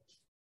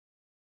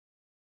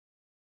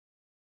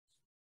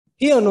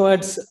 Here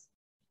onwards,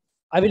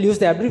 I will use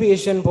the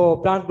abbreviation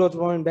for plant growth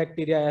promoting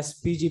bacteria as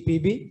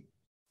PGPB.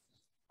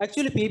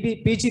 Actually,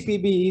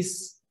 PGPB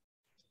is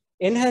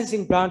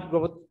enhancing plant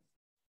growth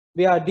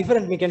via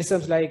different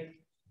mechanisms like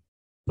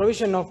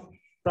provision of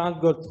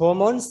plant growth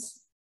hormones,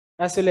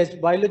 as well as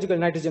biological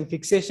nitrogen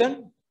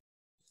fixation,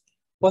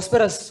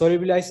 phosphorus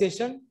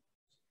solubilization,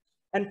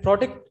 and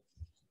protect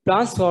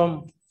plants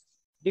from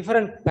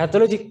different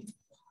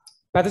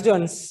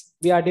pathogens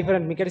via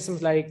different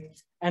mechanisms like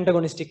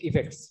antagonistic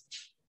effects.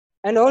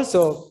 And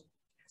also,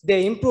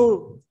 they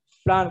improve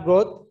plant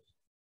growth,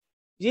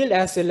 yield,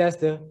 as well as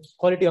the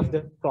quality of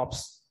the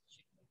crops.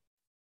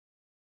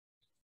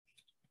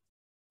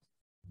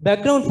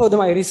 Background for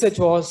my research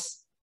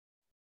was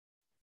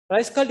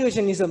rice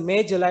cultivation is a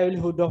major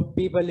livelihood of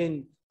people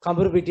in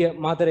Kuruppu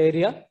mother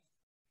area,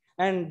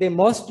 and they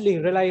mostly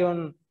rely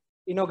on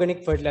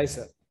inorganic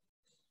fertilizer.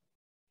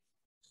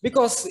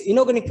 Because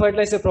inorganic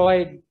fertilizer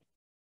provide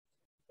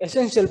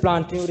essential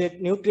plant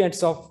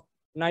nutrients of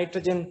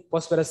nitrogen,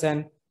 phosphorus,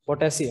 and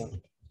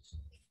potassium.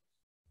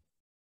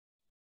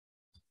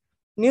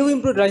 New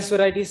improved rice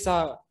varieties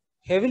are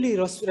heavily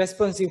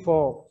responsive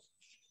for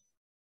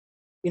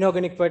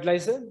inorganic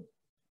fertilizer.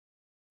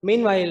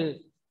 Meanwhile,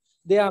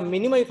 they are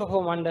minimally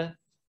perform under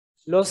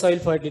low soil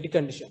fertility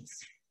conditions.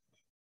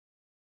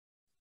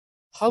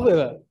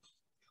 However,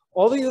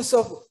 overuse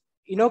of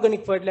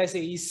inorganic fertilizer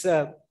is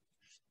a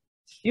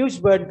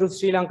huge burden to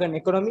Sri Lankan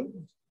economy,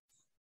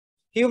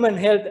 human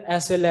health,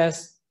 as well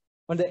as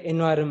on the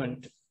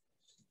environment.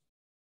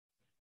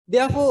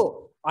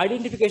 Therefore,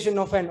 identification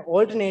of an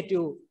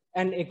alternative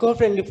and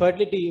eco-friendly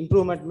fertility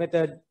improvement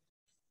method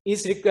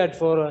is required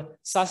for a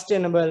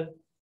sustainable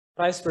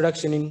rice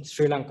production in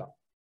Sri Lanka.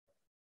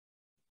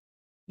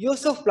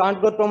 Use of plant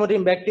growth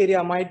promoting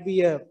bacteria might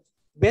be a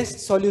best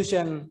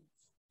solution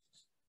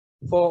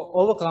for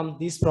overcome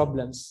these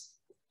problems.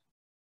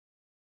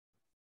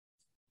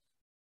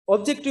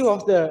 Objective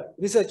of the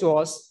research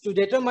was to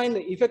determine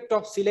the effect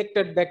of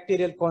selected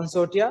bacterial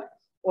consortia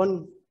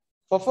on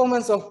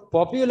performance of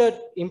popular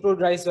improved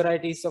rice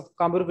varieties of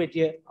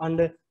Kuruppu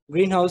under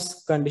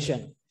greenhouse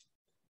condition.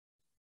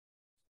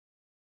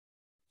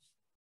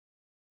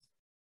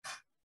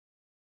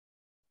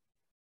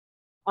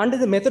 Under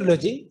the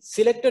methodology,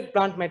 selected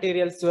plant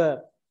materials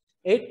were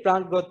 8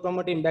 plant growth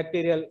promoting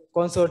bacterial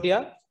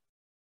consortia,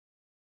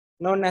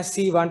 known as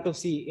C1 to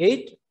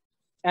C8,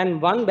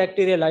 and 1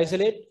 bacterial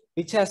isolate,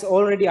 which has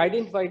already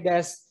identified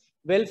as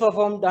well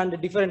performed under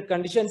different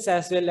conditions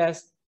as well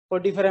as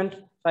for different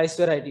rice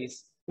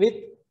varieties with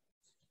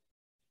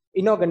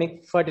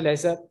inorganic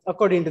fertilizer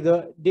according to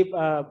the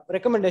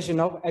recommendation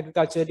of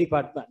Agriculture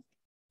Department.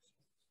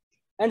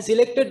 And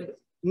selected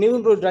new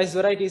improved rice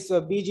varieties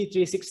were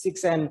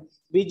BG366 and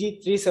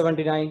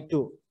BG379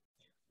 too.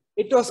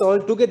 It was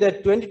altogether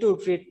 22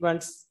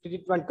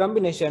 treatment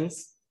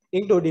combinations,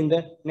 including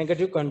the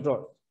negative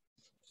control.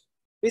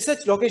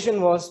 Research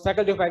location was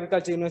Faculty of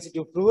Agriculture, University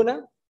of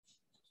Runa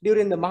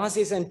during the Maha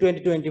season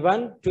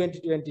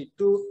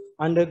 2021-2022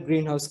 under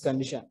greenhouse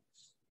condition.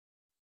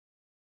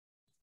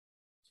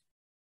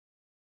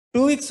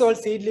 2 weeks old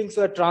seedlings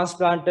were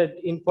transplanted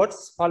in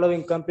pots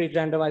following complete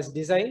randomized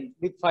design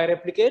with 5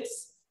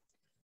 replicates.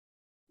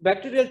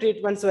 Bacterial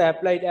treatments were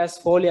applied as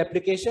foliar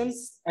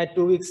applications at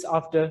 2 weeks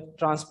after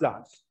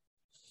transplant.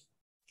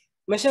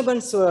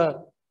 Measurements were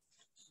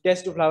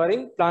test to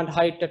flowering, plant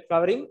height at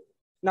flowering,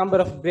 number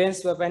of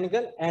grains per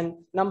panicle, and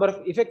number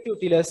of effective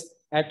tillers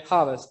at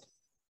harvest.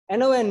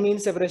 ANOVA and mean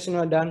separation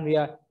were done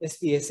via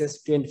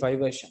SPSS 25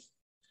 version.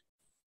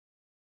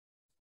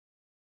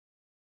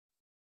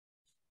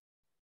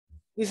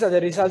 These are the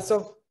results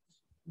of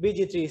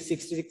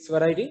BG366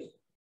 variety.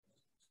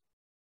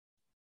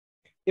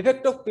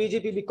 Effect of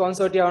PGPB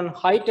consortia on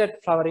height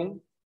at flowering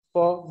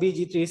for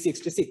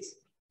BG366.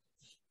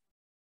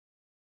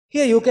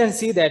 Here you can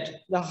see that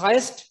the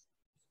highest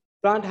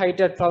plant height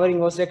at flowering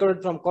was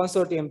recorded from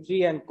Consortium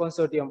 3 and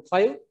Consortium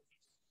 5,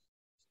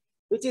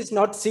 which is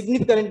not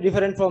significantly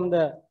different from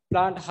the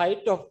plant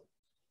height of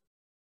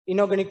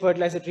inorganic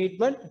fertilizer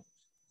treatment.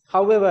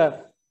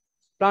 However,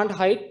 plant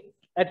height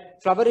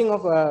at flowering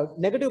of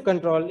negative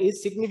control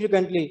is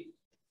significantly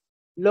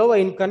lower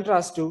in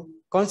contrast to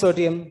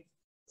Consortium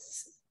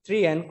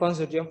 3 and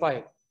Consortium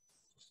 5.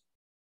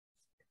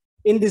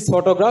 In this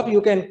photograph,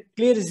 you can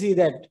clearly see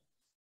that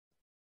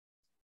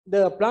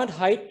the plant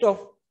height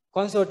of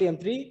Consortium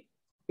 3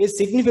 is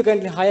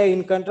significantly higher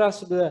in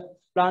contrast to the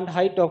plant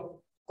height of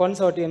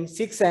Consortium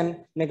 6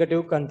 and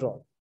negative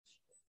control.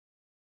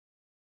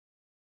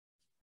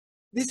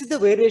 This is the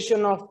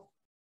variation of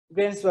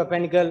grains per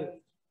panicle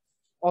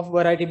of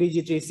variety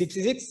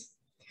BG366,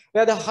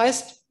 where the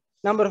highest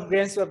number of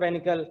grains per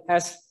panicle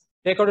has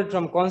recorded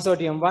from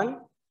Consortium 1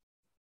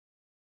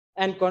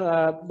 and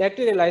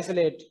bacterial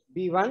isolate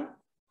B1,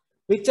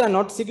 which are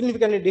not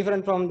significantly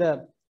different from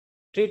the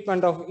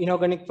treatment of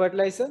inorganic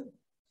fertilizer.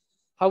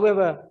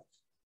 However,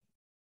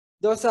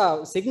 those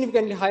are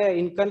significantly higher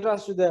in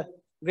contrast to the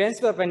grains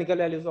per panicle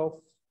values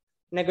of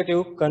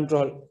negative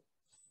control.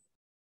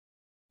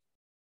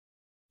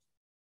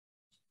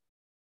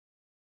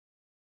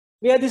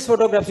 Via this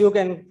photograph, you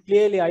can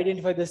clearly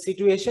identify the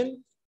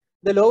situation.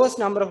 The lowest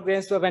number of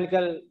grains per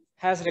panicle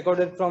has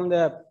recorded from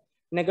the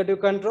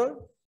negative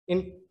control.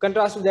 In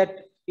contrast to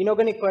that,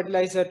 inorganic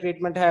fertilizer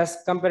treatment has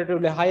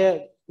comparatively higher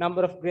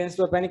number of grains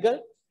per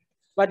panicle,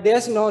 but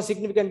there's no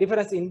significant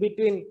difference in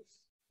between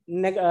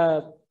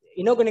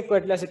inorganic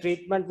fertilizer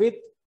treatment with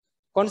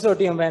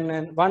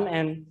Consortium 1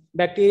 and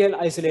bacterial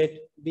isolate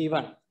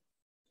B1.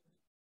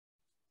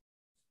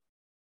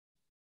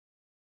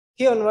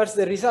 Here onwards,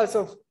 the results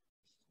of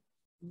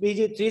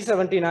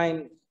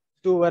BG379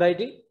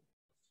 variety.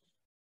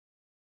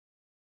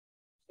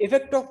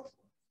 Effect of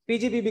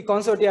PGBB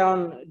consortia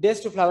on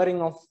days to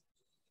flowering of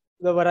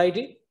the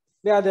variety,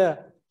 where the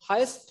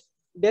highest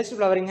days to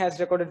flowering has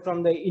recorded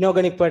from the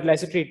inorganic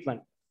fertilizer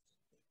treatment,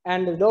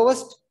 and the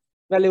lowest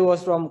value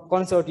was from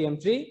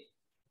Consortium 3.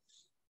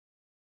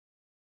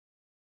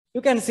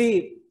 You can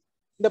see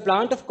the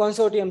plant of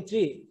Consortium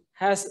 3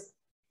 has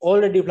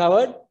already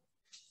flowered,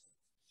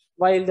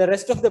 while the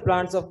rest of the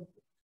plants of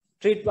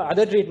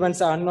other treatments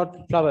are not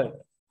flowered.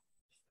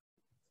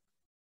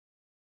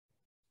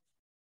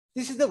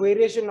 This is the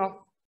variation of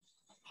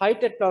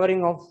height at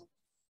flowering of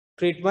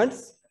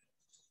treatments,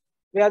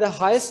 where the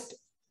highest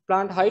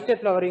plant height at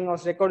flowering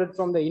was recorded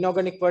from the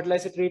inorganic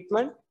fertilizer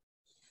treatment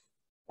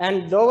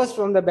and lowest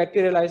from the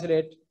bacterial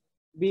isolate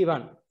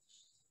B1.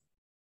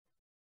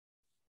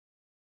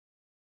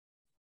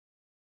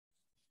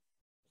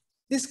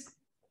 This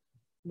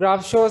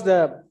graph shows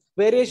the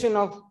variation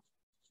of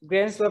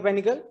grains per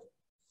panicle,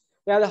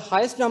 where the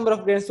highest number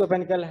of grains per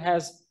panicle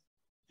has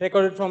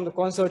recorded from the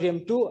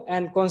Consortium 2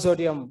 and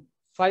Consortium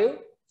 5,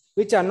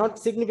 which are not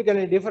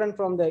significantly different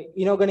from the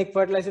inorganic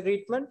fertilizer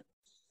treatment,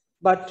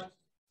 but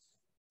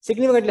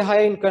significantly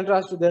higher in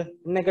contrast to the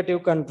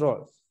negative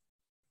control.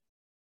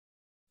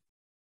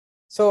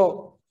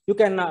 So you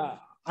can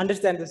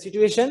understand the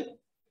situation.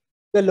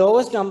 The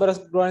lowest number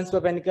of grains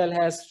per panicle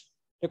has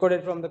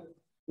recorded from the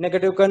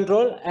negative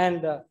control,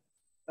 and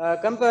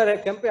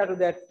compared to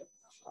that,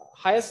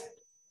 highest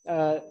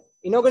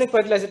inorganic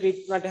fertilizer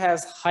treatment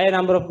has higher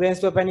number of grains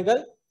per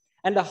panicle,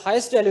 and the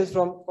highest values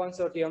from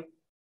Consortium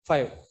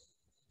 5.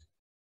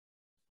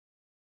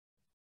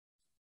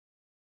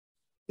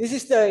 This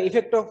is the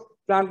effect of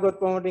plant growth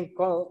promoting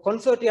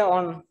consortia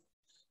on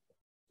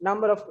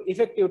number of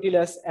effective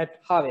tillers at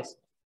harvest.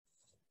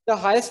 The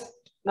highest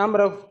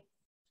number of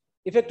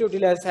effective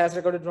tillers has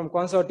recorded from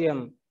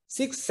Consortium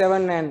 6,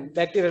 7 and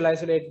bacterial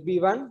isolate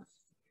B1,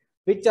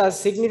 which are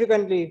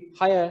significantly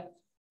higher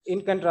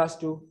in contrast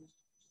to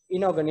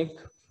inorganic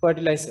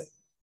fertilizer.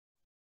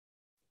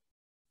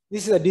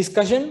 This is a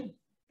discussion.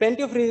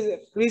 Plenty of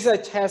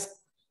research has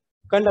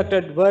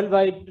conducted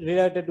worldwide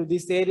related to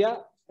this area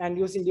and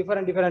using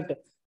different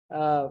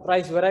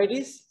rice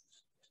varieties.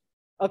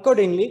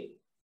 Accordingly,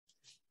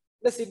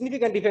 the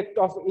significant effect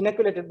of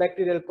inoculated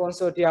bacterial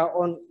consortia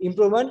on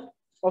improvement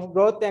of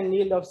growth and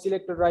yield of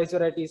selected rice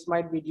varieties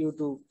might be due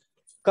to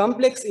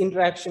complex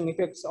interaction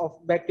effects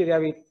of bacteria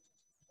with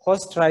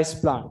host rice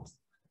plants.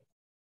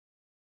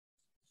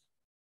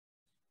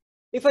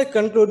 If I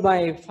conclude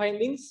my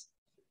findings,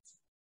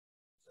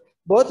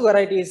 both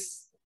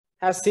varieties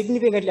have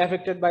significantly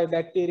affected by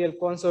bacterial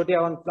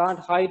consortia on plant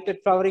height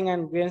at flowering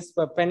and grains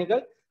per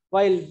panicle,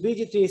 while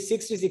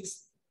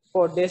BG366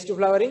 for days to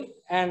flowering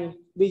and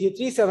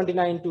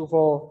BG379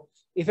 for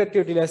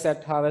effective tillers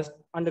at harvest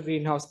under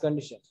greenhouse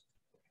conditions.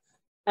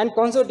 And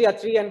consortia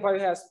 3 and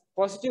 5 has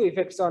positive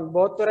effects on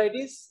both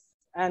varieties,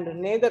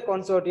 and neither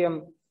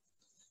consortium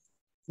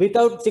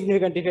without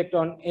significant effect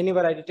on any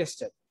variety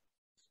tested.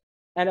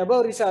 And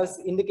above results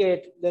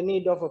indicate the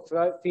need of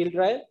a field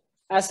trial,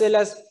 as well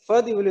as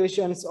further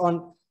evaluations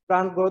on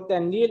plant growth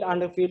and yield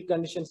under field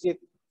conditions with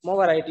more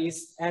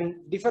varieties and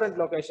different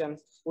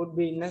locations would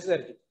be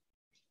necessary.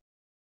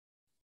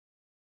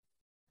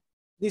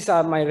 These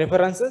are my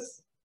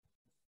references.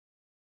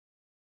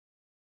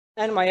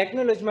 And my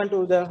acknowledgement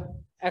to the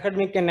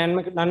academic and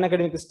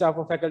non-academic staff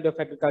of Faculty of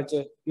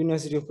Agriculture,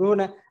 University of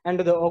Pune, and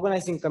to the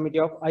organizing committee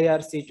of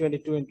IRC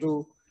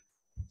 2022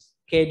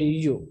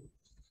 KDU.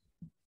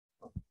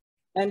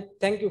 And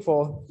thank you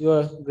for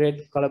your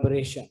great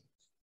collaboration.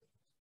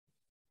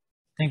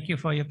 Thank you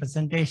for your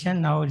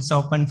presentation. Now it's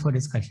open for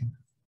discussion.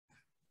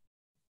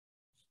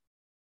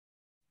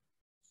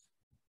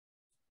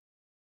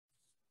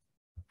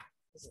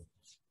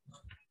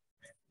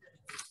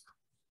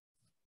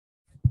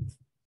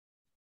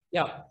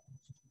 Yeah,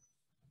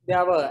 they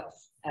have a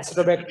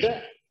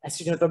Astrobacter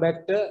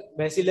Acinetobacter,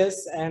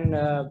 Bacillus, and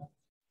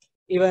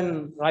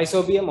even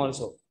Rhizobium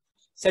also.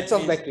 Sets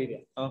of bacteria.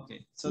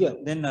 Okay. So Yeah.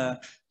 then,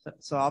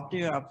 so after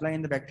you apply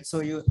in the bacteria,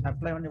 so you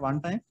apply only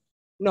one time?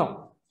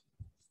 No.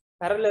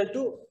 Parallel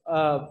to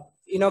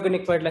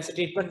inorganic fertilizer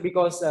treatment,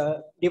 because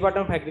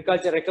Department of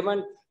Agriculture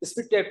recommend the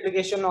split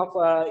application of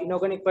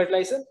inorganic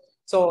fertilizer.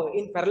 So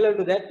in parallel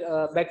to that,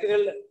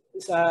 bacterial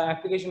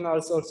application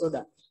also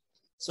done.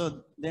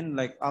 So then,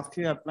 like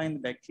after you apply in the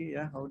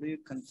bacteria, how do you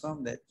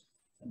confirm that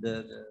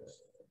the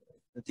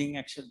thing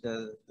actually,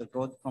 the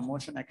growth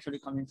promotion actually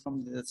coming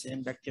from the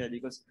same bacteria?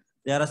 Because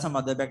there are some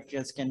other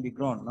bacteria can be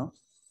grown, no?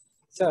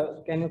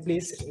 So can you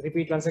please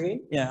repeat once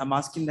again? Yeah, I'm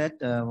asking that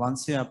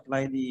once you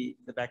apply the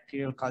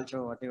bacterial culture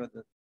or whatever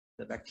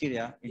the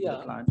bacteria into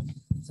the plant,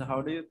 so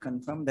how do you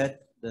confirm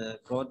that the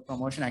growth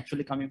promotion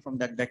actually coming from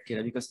that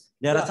bacteria? Because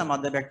there are some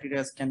other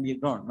bacteria can be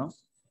grown, no?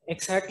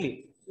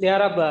 Exactly.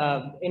 There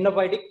are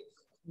endophytic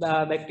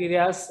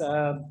bacteria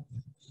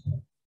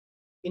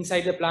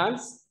inside the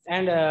plants,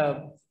 and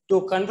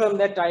to confirm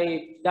that,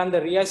 I done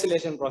the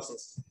reisolation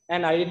process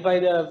and identify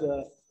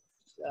the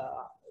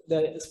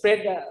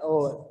spread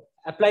or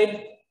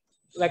applied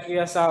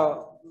bacteria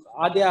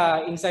are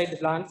there inside the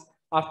plants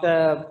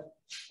after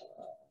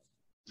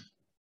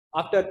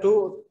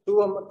two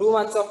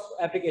months of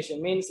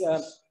application, means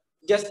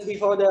just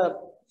before the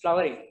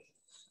flowering.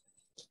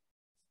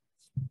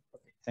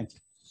 Okay, thank you.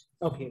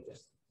 Okay.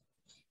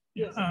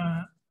 Yes.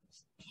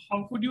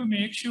 How could you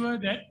make sure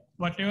that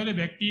whatever the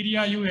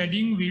bacteria you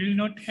adding will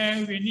not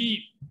have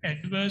any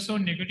adverse or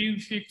negative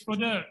effects for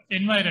the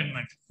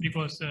environment?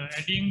 Because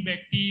adding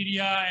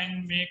bacteria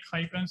and make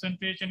high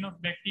concentration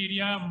of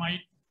bacteria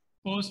might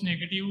cause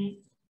negative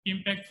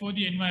impact for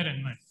the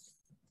environment.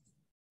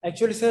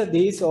 Actually, sir,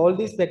 all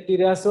these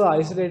bacteria are so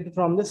isolated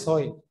from the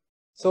soil,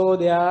 so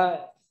they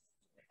are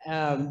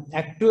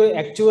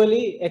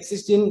actually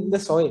exist in the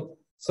soil.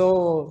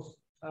 So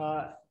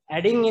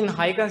adding in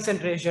high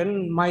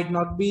concentration might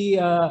not be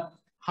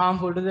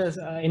harmful to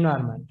the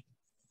environment.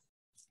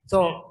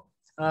 So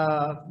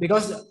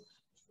because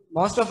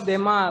most of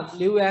them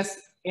live as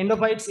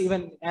endophytes,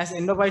 even as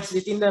endophytes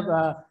within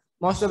the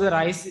most of the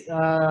rice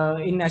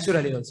in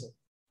naturally also.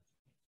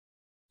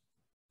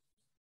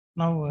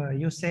 Now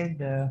you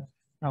said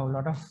now a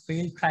lot of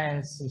field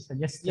trials is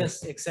suggested.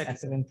 Yes, exactly.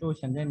 As a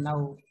conclusion, then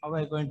now how are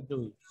you going to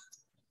do it?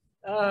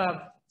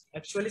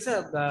 Actually,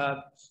 sir,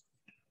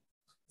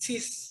 this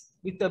is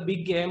with the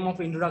big aim of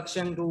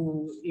introduction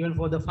to even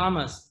for the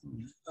farmers.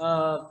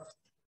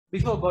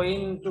 Before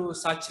going to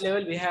such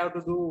level, we have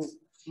to do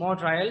more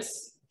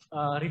trials,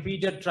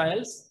 repeated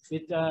trials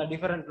with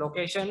different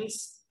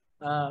locations.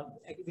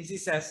 This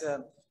is as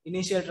a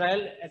initial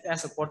trial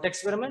as a pot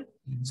experiment.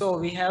 So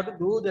we have to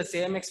do the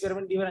same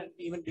experiment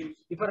even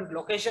different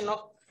location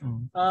of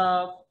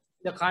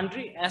the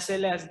country, as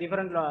well as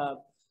different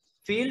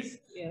fields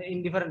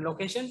in different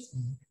locations.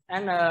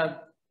 And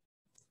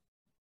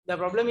the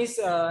problem is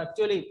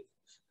actually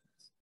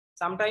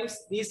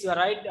sometimes these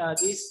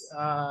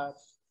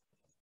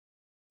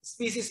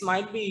species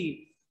might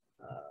be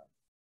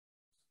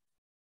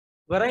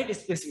variety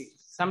specific.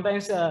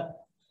 Sometimes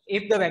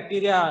if the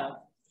bacteria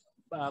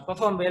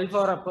perform well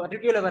for a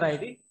particular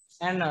variety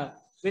and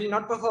will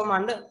not perform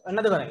under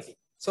another variety.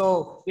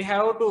 So we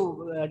have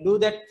to do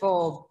that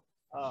for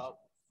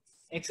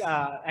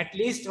at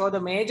least for the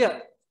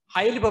major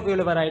highly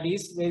popular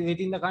varieties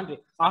within the country.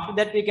 After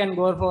that, we can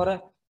go for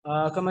a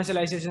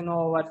commercialization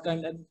or what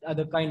kind of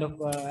other kind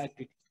of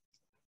activity.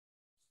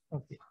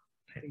 Okay.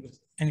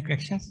 Any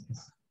questions?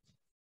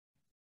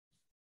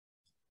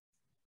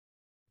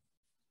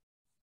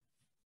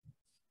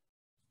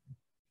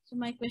 So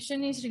my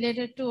question is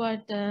related to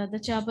what the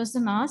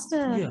chairperson asked.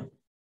 Yeah.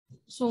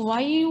 So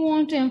why you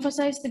want to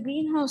emphasize the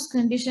greenhouse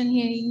condition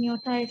here in your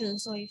title?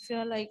 So if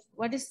you're like,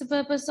 what is the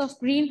purpose of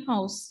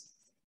greenhouse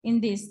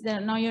in this?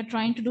 Now you're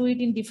trying to do it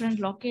in different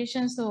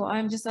locations. So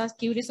I'm just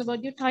curious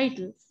about your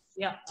title.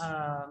 Yeah,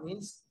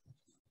 means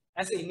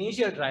as an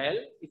initial trial,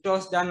 it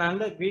was done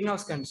under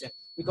greenhouse condition,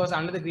 because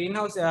under the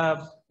greenhouse,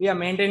 we are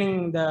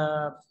maintaining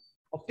the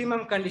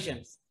optimum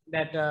conditions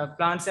that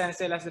plants as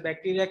well as the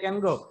bacteria can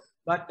grow.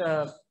 But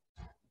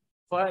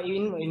for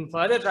in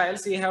further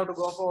trials, we have to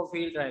go for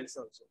field trials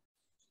also.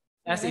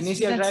 As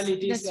initial trial,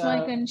 it is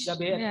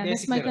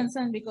that's my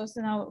concern, because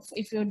now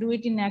if you do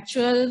it in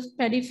actual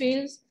paddy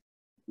fields,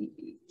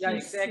 yeah,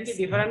 exactly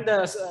different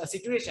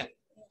situation.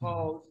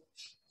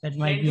 That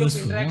might be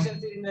useful,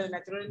 interactions in the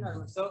natural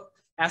environment. So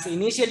as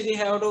initially, we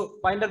have to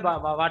find out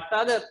what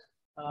are the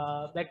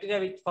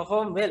bacteria which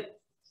perform well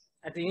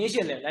at the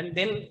initial level, and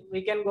then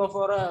we can go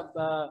for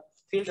a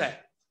field trial.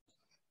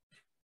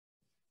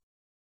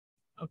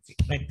 Okay,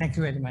 right. Thank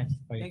you very much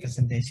for your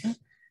presentation.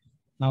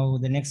 Now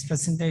the next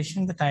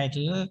presentation, the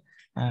title,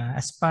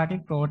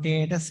 Aspartic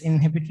Proteatus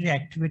Inhibitory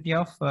Activity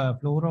of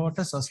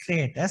Pleurotus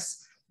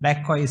austratus,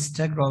 Black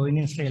Oyster growing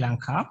in Sri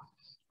Lanka.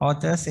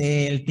 Authors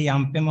ALT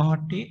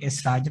Ampemohotti,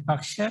 S.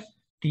 Rajapaksha,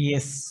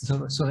 T.S.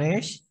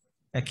 Suresh,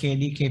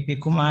 KD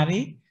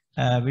Kumari,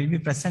 will be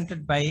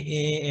presented by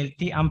ALT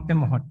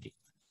Ampemohotti.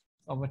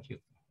 Over to you.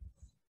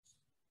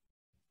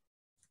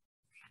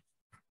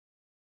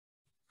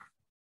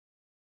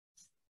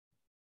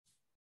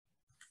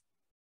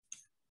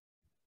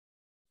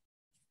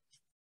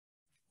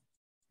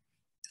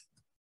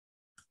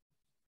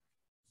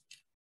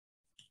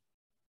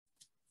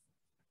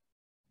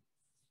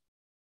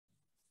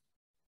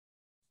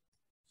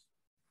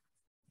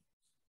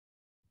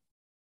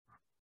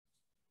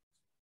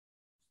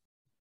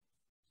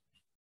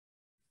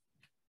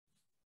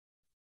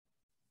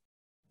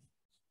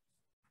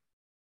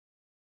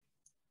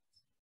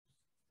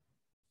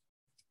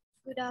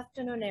 Good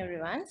afternoon,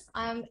 everyone.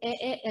 I am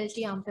AALT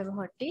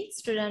Ampemahotti,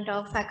 student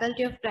of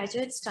Faculty of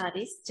Graduate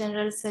Studies,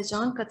 General Sir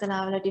John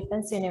Kotelawala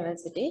Defense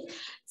University.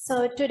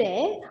 So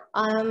today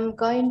I am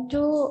going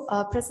to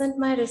present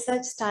my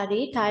research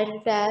study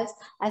titled as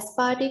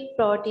Aspartic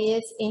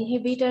Protease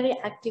Inhibitory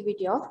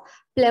Activity of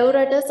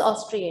Pleurotus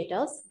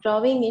austriatus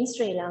growing in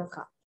Sri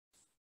Lanka.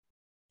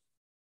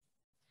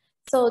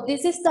 So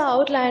this is the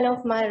outline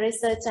of my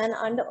research, and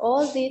under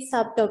all these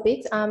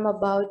subtopics, I'm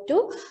about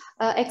to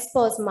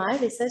expose my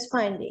research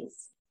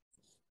findings.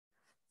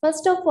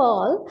 First of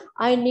all,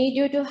 I need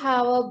you to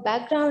have a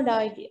background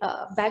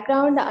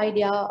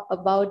idea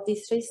about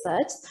this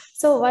research.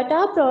 So what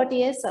are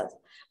proteases?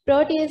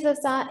 Proteases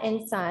are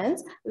enzymes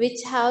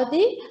which have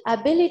the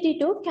ability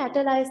to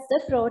catalyze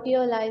the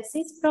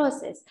proteolysis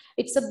process.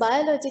 It's a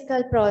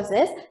biological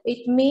process.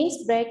 It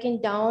means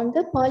breaking down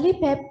the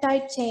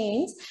polypeptide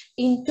chains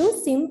into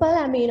simple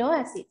amino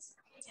acids.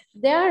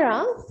 There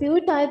are few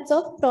types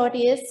of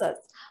proteases.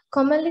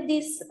 Commonly,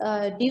 this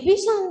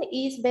division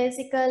is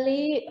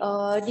basically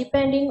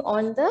depending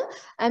on the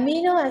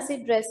amino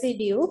acid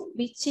residue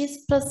which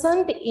is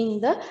present in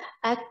the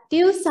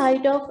active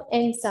site of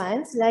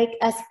enzymes like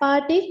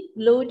aspartic,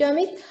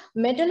 glutamic,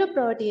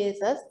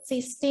 metalloproteases,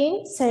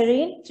 cysteine,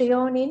 serine,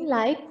 threonine,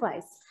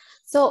 likewise.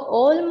 So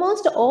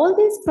almost all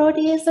these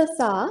proteases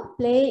are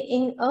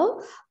playing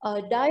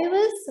a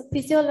diverse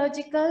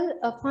physiological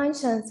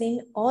functions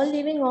in all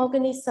living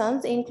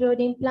organisms,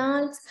 including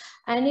plants,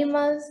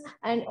 animals,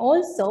 and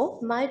also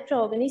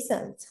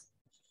microorganisms.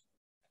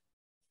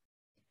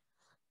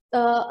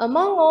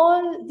 Among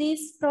all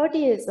these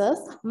proteases,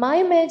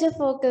 my major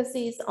focus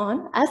is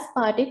on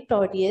aspartic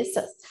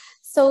proteases.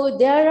 So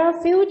there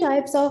are few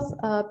types of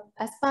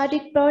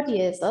aspartic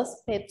proteases,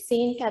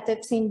 pepsin,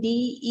 cathepsin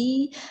D,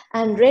 E,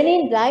 and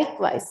renin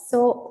likewise.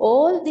 So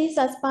all these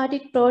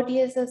aspartic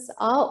proteases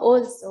are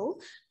also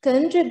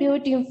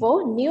contributing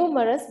for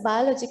numerous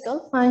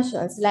biological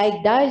functions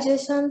like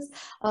digestion,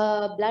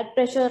 blood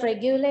pressure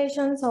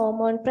regulations,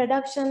 hormone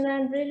production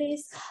and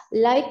release,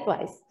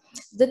 likewise.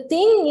 The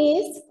thing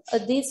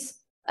is, these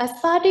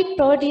aspartic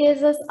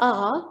proteases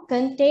are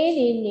contained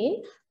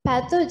in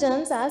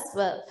pathogens as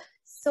well.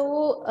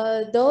 So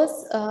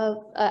those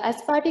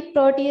aspartic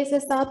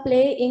proteases are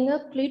playing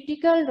a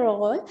critical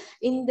role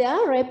in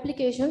their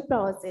replication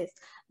process.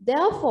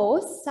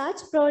 Therefore, such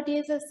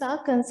proteases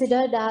are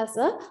considered as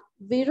a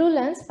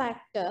virulence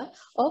factor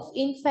of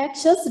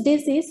infectious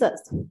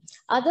diseases.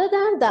 Other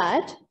than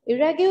that,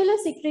 irregular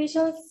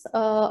secretions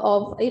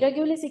of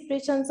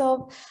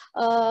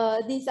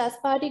these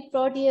aspartic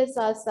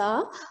proteases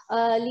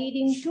are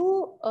leading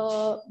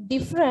to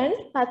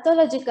different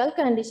pathological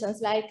conditions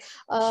like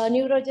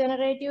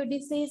neurodegenerative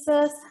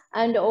diseases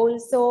and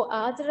also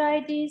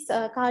arthritis,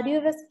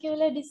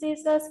 cardiovascular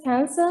diseases,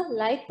 cancer,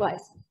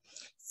 likewise.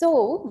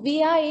 So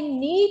we are in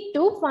need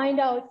to find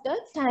out a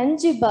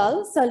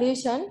tangible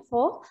solution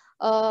for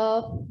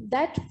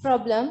that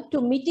problem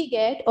to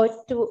mitigate or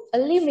to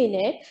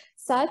eliminate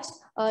such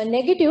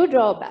negative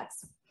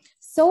drawbacks.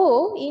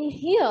 So in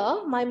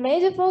here, my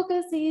major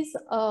focus is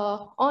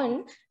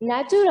on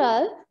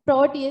natural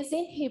protease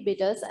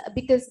inhibitors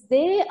because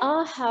they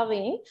are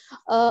having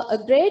a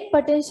great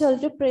potential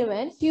to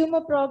prevent tumor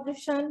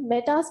progression,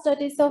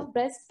 metastasis of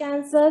breast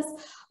cancers,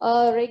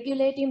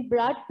 regulating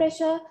blood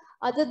pressure.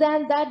 Other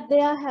than that, they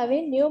are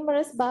having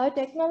numerous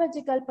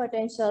biotechnological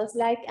potentials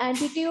like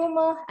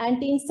anti-tumor,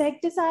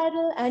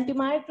 anti-insecticidal,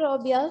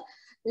 antimicrobial,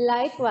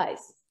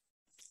 likewise.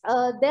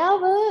 There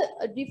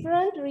were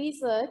different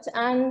research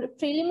and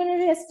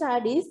preliminary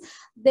studies.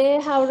 They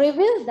have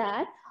revealed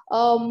that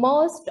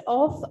most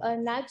of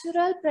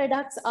natural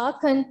products are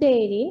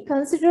containing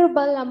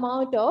considerable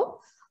amount of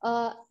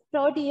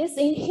protease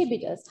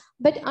inhibitors.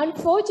 But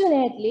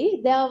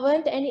unfortunately, there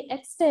weren't any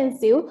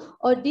extensive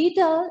or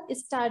detailed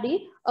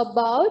study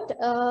about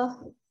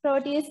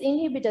protease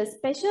inhibitors,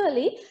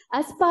 especially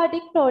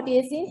aspartic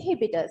protease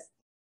inhibitors.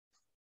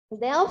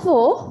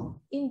 Therefore,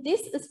 in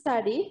this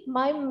study,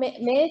 my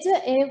major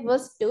aim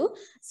was to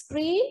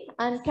screen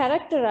and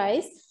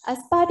characterize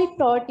aspartic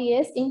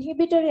protease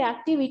inhibitory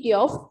activity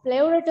of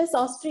Pleurotus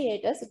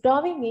austriatus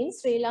growing in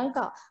Sri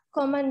Lanka.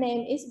 Common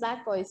name is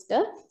black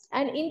oyster.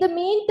 And in the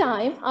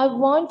meantime, I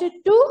wanted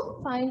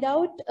to find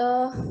out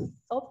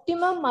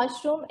optimum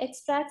mushroom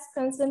extracts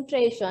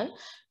concentration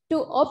to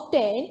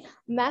obtain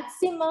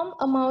maximum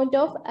amount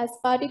of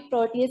aspartic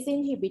protease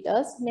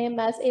inhibitors named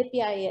as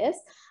APIs.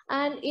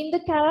 And in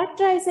the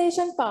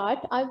characterization part,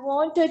 I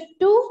wanted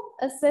to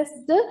assess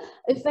the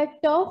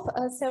effect of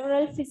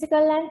several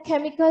physical and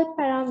chemical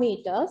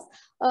parameters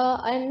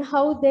and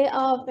how they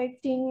are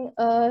affecting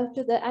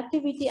to the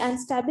activity and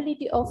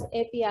stability of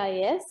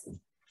APIs.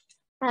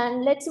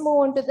 And let's move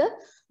on to the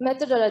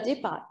methodology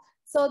part.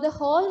 So the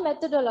whole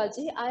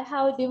methodology I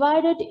have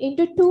divided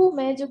into two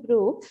major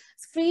groups,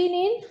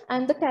 screening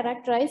and the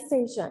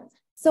characterization.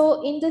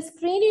 So in the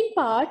screening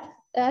part,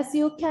 as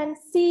you can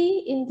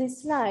see in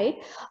this slide,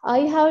 I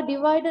have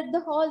divided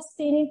the whole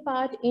screening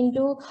part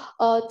into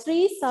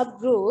 3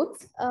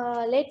 subgroups.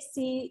 Let's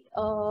see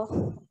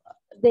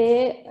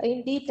they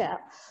in detail.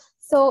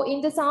 So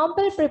in the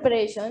sample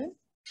preparation,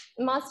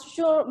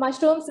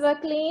 mushrooms were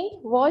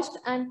cleaned, washed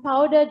and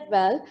powdered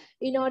well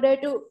in order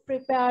to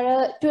prepare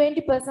a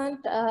 20%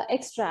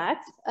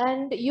 extract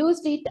and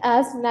used it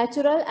as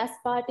natural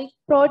aspartic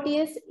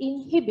protease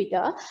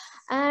inhibitor.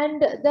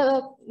 And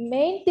the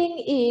main thing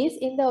is,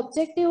 in the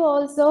objective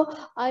also,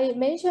 I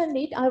mentioned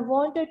it, I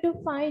wanted to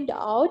find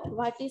out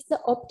what is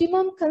the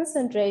optimum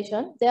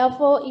concentration.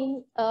 Therefore,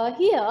 in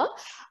here,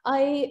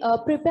 I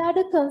prepared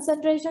a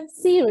concentration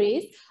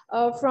series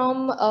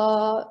from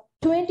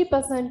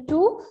 20%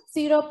 to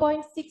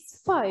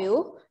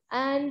 0.65,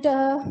 and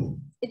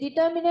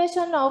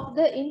determination of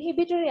the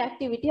inhibitory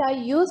activity, I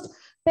used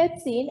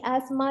pepsin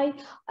as my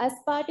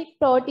aspartic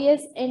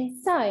protease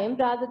enzyme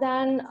rather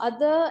than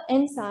other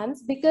enzymes,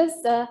 because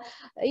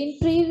in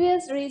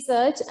previous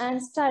research and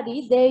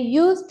study they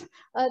used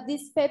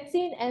this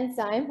pepsin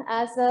enzyme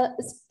as a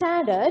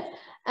standard,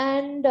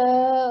 and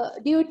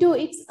due to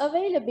its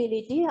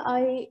availability,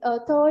 I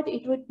thought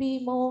it would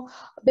be more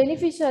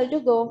beneficial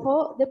to go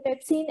for the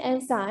pepsin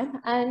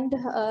enzyme, and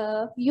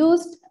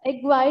used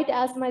egg white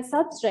as my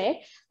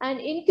substrate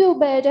and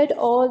incubated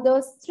all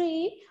those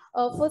three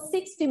for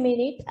 60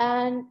 minutes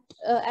and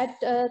at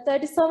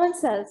 37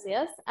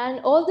 Celsius, and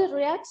all the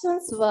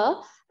reactions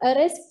were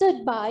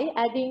arrested by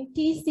adding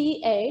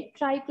TCA,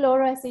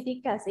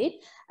 trichloroacetic acid,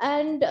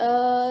 and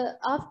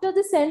after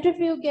the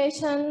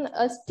centrifugation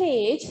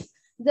stage,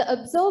 the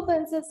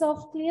absorbances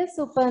of clear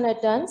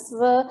supernatants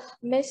were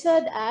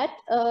measured at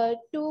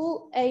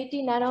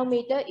 280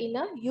 nanometer in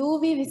a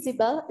UV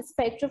visible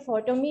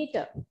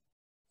spectrophotometer.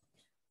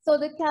 So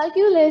the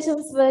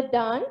calculations were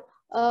done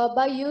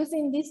by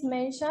using this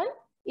mentioned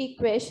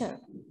equation.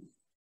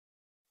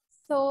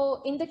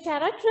 So in the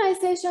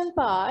characterization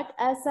part,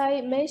 as I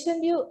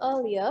mentioned you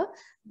earlier,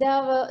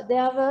 there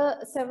were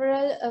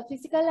several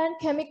physical and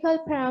chemical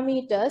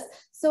parameters.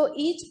 So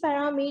each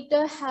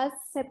parameter has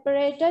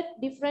separated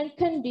different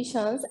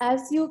conditions,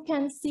 as you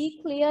can see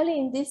clearly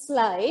in this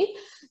slide.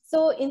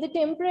 So in the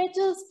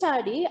temperature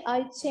study,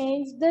 I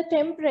changed the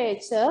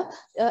temperature,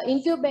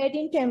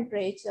 incubating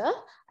temperature,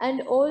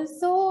 and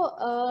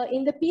also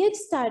in the pH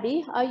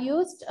study, I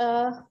used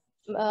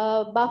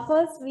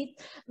buffers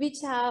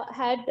which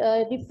had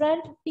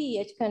different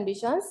pH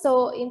conditions.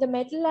 So in the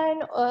metal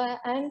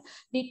and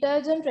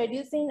detergent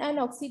reducing and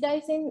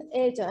oxidizing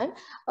agent,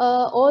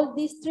 all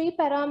these three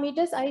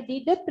parameters I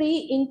did a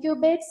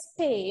pre-incubate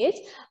stage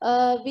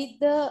with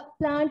the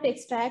plant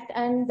extract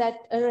and that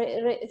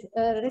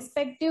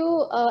respective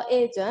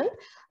agent,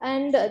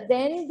 and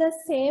then the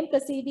same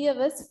procedure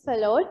was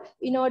followed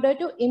in order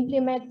to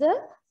implement the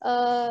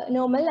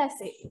normal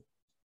assay.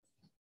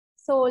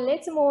 So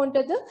let's move on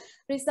to the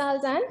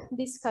results and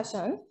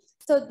discussion.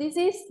 So this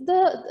is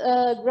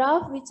the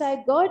graph which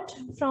I got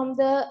from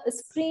the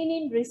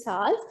screening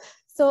results.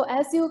 So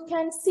as you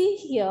can see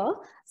here,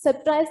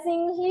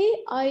 surprisingly,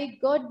 I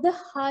got the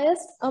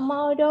highest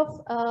amount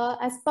of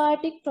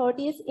aspartic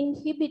protease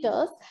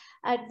inhibitors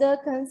at the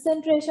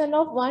concentration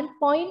of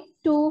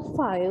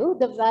 1.25.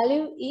 The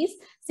value is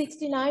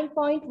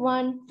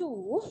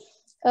 69.12.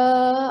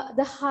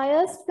 The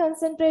highest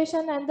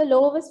concentration and the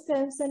lowest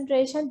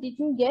concentration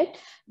didn't give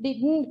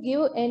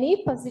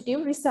any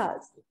positive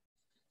results.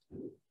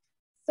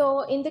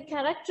 So in the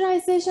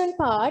characterization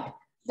part,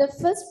 the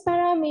first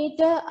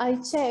parameter I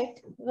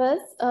checked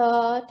was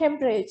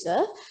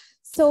temperature.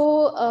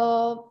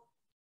 So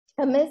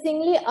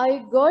amazingly,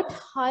 I got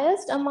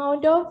highest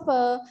amount of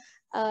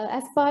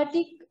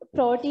aspartic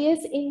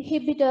protease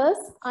inhibitors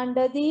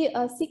under the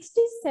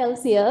 60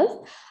 Celsius.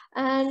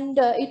 And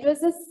it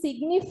was a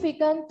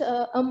significant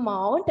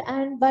amount,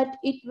 but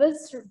it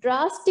was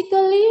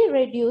drastically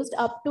reduced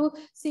up to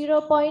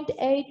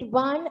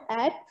 0.81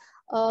 at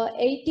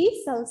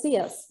 80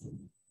 Celsius.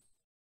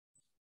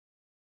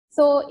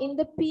 So in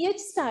the pH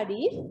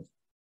study,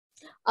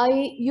 I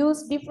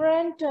used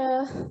different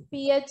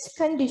pH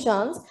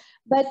conditions,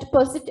 but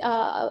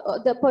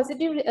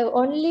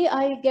only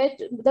I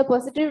get the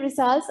positive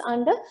results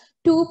under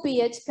 2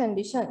 pH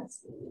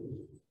conditions.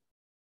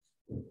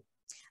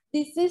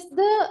 This is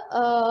the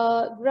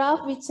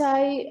graph which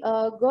I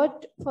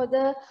got for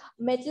the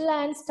metal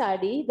ion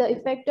study, the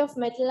effect of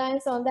metal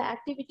ions on the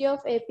activity of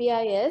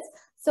APIs.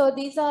 So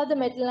these are the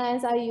metal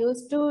ions I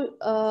used to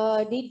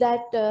did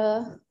that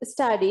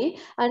study,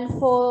 and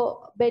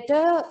for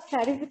better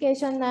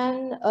clarification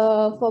and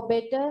for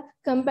better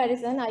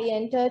comparison, I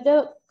entered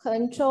a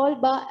control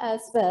bar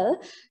as well.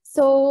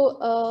 So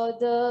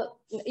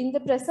in the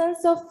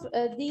presence of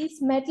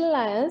these metal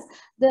ions,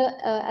 the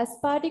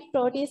aspartic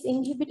protease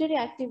inhibitory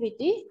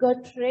activity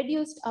got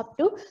reduced up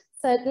to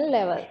certain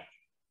level.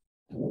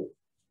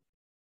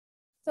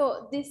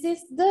 So this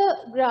is the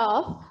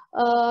graph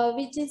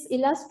which is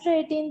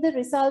illustrating the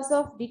results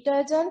of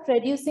detergent,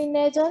 reducing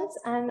agents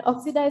and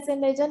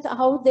oxidizing agent,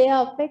 how they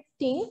are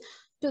affecting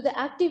to the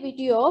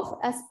activity of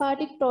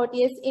aspartic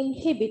protease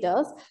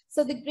inhibitors.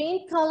 So the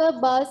green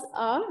color bars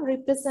are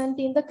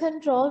representing the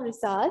control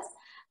results,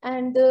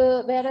 and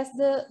whereas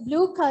the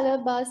blue color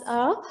bars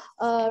are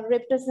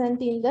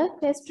representing the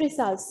test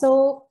results.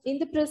 So in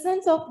the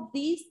presence of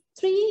these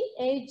three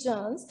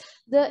agents,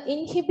 the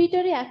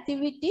inhibitory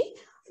activity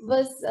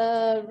was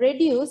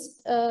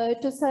reduced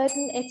to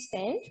certain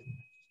extent.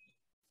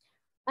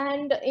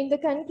 And in the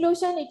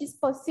conclusion, it is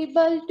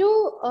possible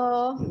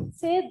to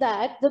say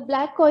that the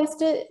black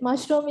oyster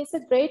mushroom is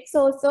a great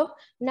source of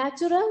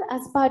natural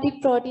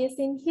aspartic protease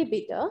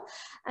inhibitor,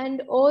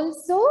 and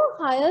also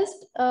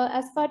highest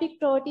aspartic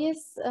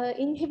protease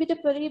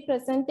inhibitory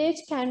percentage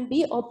can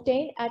be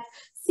obtained at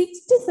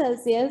 60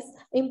 Celsius,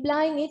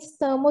 implying its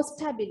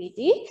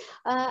thermostability.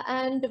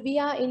 And we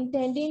are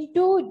intending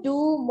to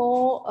do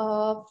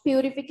more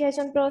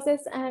purification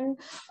process and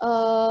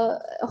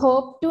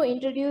hope to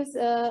introduce,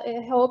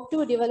 hope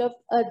to develop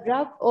a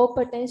drug or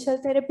potential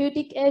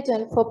therapeutic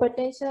agent for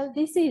potential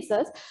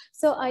diseases.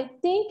 So I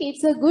think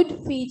it's a good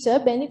feature,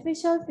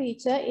 beneficial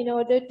feature in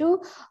order to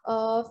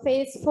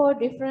face for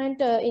different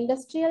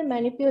industrial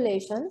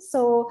manipulations.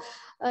 So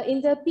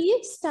in the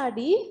pH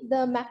study,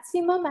 the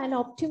maximum and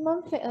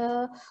optimum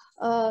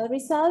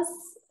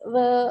results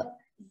were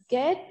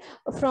get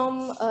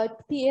from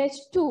pH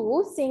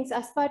 2, since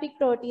aspartic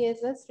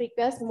proteases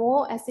requires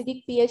more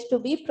acidic pH to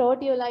be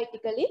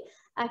proteolytically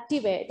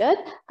activated,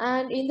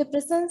 and in the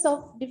presence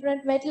of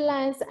different metal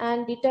ions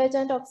and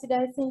detergent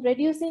oxidizing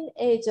reducing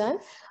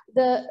agent,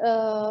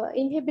 the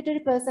inhibitory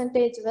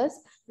percentage was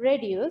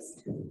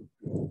reduced.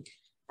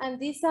 And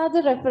these are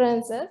the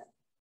references.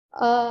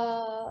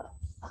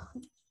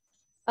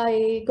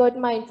 I got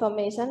my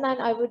information, and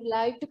I would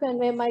like to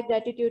convey my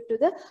gratitude to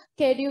the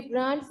KDU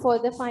grant for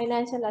the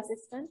financial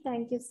assistance.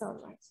 Thank you so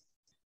much.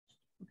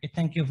 Okay,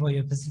 thank you for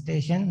your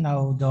presentation.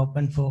 Now the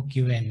open for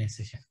Q&A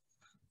session.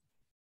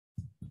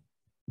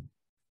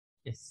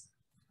 Yes.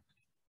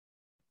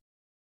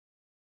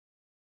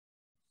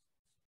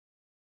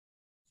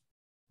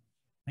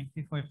 Thank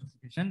you for your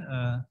presentation.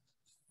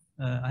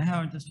 I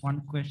have just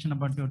one question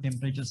about your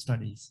temperature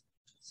studies.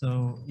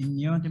 So in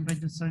your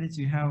temperature studies,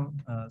 you have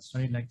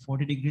studied like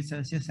 40 degrees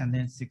Celsius and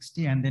then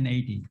 60 and then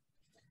 80.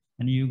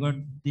 And you got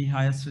the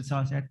highest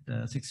results at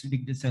 60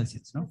 degrees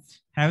Celsius, no?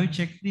 Have you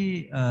checked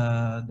the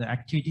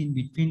activity in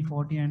between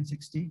 40 and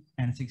 60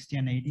 and 60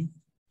 and 80?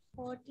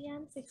 40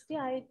 and 60,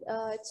 I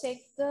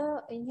checked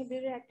the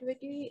inhibitory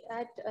activity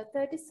at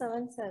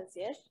 37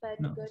 Celsius. But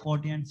no,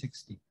 40 and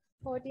 60.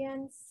 40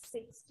 and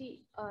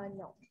 60,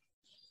 no.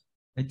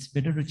 It's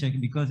better to check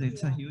because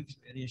it's a huge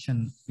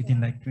variation within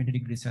like 20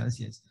 degrees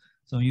Celsius.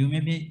 So you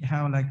maybe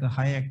have like a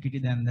higher activity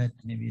than that,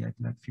 maybe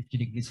like 50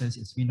 degrees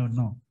Celsius. We don't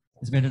know.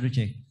 It's better to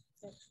check.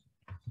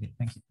 Okay,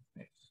 thank you.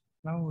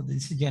 Now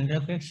this is a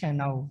general question.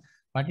 Now,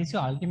 what is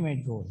your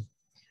ultimate goal?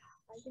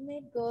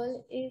 Ultimate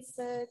goal is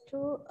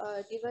to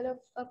develop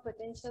a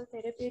potential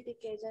therapeutic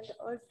agent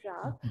or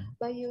drug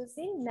by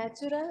using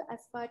natural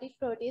aspartic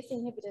protease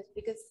inhibitors,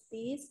 because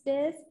these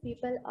days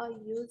people are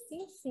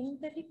using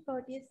synthetic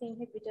protease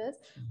inhibitors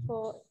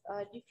for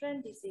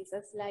different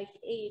diseases like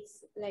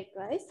AIDS,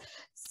 likewise.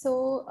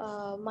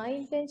 So my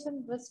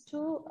intention was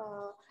to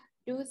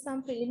do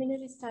some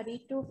preliminary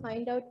study to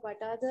find out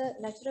what are the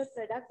natural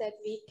products that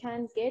we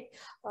can get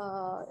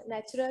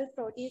natural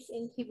protease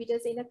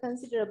inhibitors in a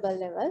considerable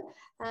level,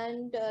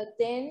 and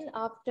then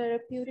after a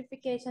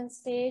purification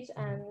stage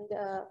and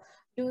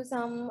do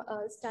some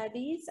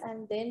studies,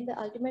 and then the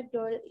ultimate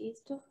goal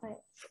is to find.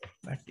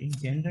 But in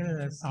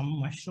general,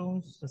 some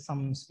mushrooms,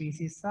 some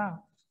species are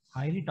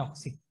highly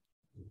toxic.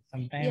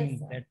 Sometimes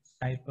that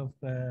type of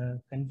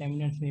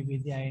contaminants may be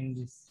there in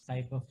this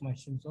type of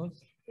mushrooms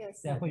also.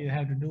 Yes, therefore, you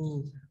have to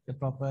do the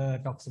proper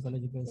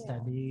toxicological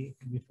study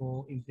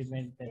before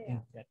implement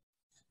that.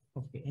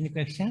 Okay, any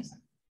questions?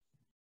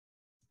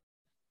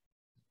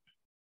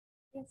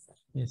 Yes, sir.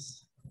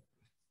 Yes.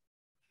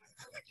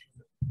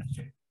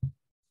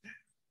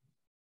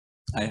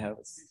 I have.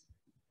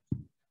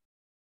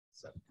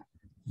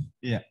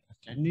 Yeah,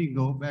 can we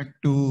go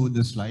back to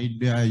the slide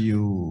where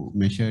you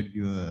measured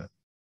your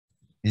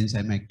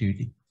enzyme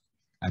activity?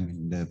 I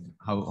mean,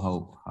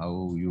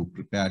 how you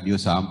prepared your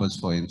samples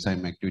for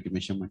enzyme activity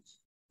measurement?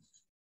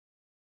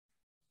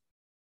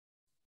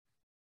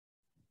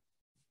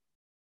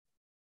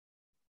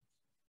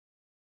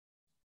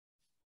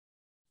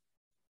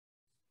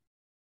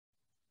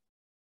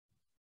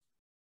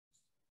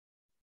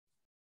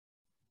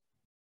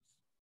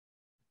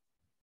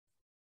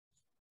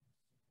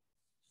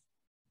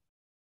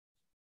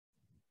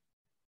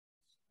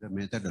 The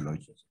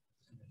methodology.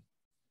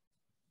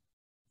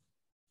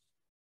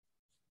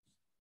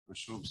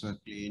 Mushrooms are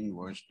clean,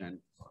 washed, and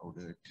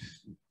powdered.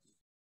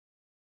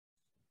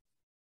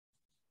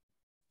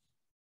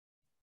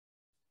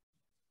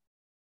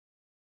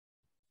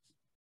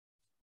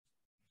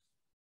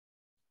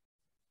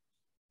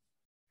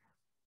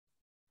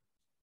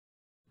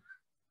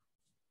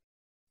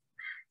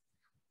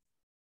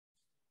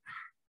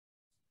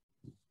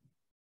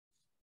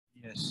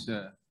 Yes,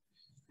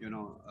 you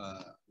know,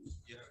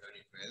 you have done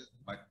it well,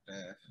 but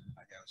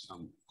I have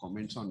some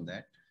comments on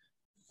that.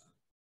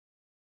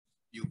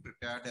 You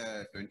prepared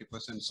a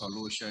 20%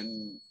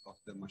 solution of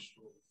the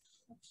mushroom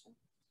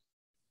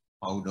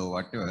powder,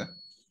 whatever,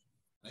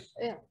 right?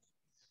 Yeah.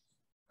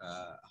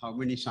 How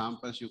many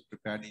samples you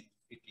prepared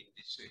it in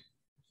this way?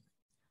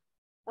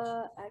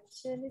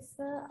 Actually,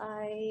 sir,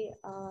 I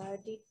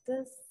did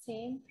the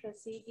same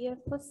procedure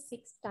for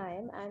 6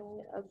 times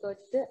and got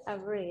the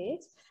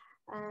average.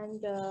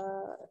 And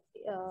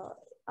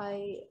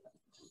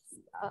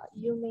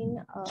you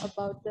mean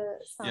about the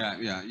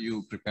sample? Yeah,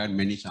 you prepared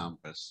many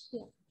samples.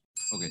 Yeah.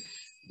 Okay.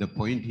 The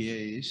point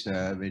here is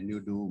when you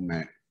do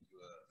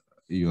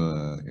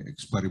your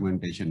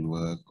experimentation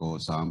work or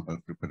sample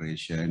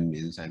preparation,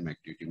 enzyme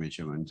activity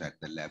measurements at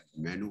the lab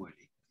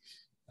manually,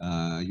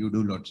 you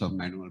do lots of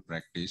manual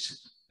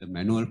practice. The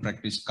manual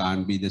practice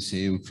can't be the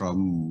same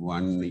from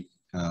one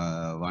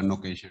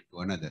occasion to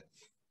another,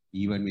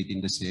 even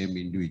within the same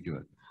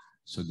individual.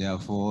 So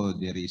therefore,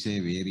 there is a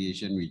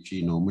variation which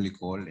we normally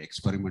call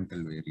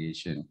experimental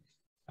variation.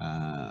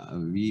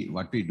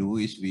 What we do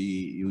is we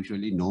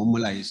usually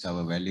normalize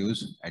our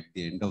values at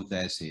the end of the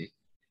assay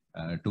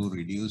to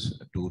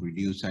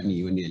reduce and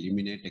even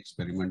eliminate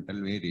experimental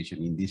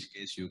variation. In this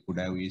case, you could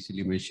have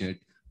easily measured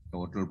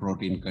total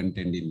protein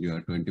content in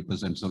your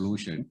 20%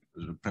 solution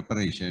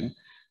preparation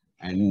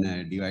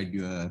and divide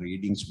your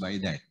readings by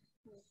that.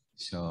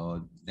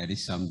 So that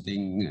is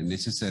something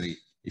necessary.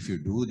 If you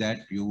do that,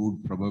 you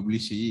would probably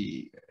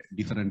see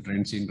different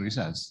trends in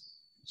results.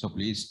 So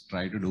please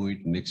try to do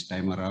it next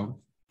time around.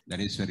 That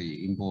is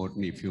very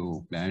important if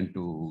you plan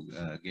to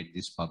get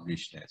this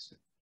published as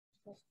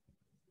well.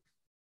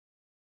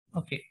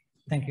 Okay,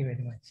 thank you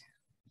very much.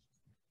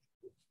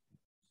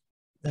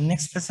 The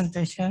next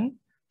presentation,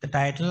 the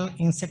title,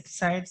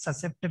 Insecticide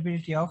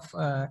Susceptibility of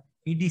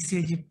Aedes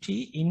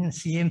aegypti in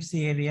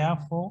CMC Area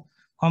for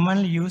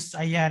Commonly Used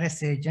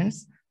IRS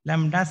Agents,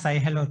 Lambda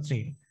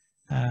Cyhalothrin.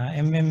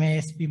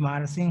 MMASP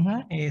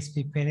Marasinghe,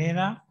 ASP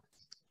Pereira,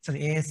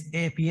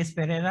 PS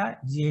Pereira,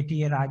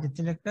 GATA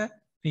Rajatilaka,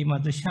 P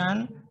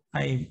Madhushan,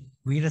 I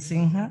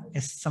Veerasinghe,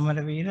 S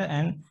Samaravira,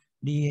 and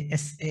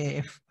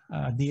DSAF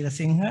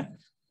Dheerasinghe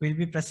will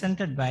be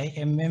presented by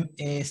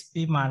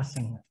MMASP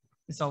Marasinghe.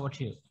 It's over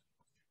to you.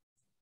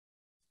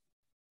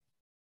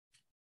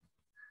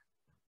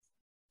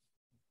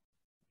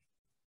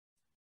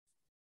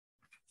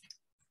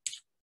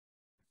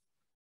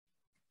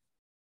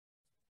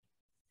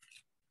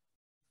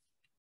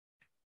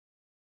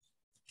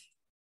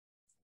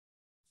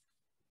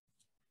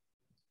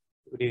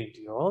 Good evening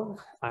to you all.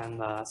 I'm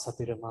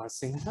Satira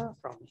Marasinghe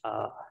from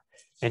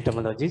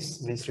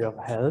Entomologist, Ministry of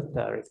Health,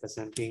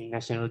 representing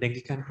National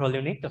Dengue Control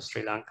Unit of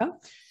Sri Lanka.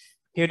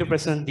 Here to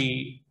present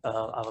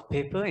our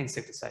paper,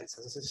 Insecticide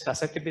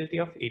Susceptibility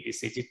of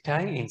Aedes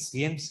aegypti in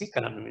CMC,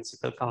 Colombo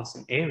Municipal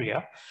Council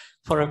area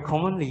for a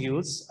commonly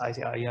used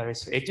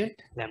IRS agent,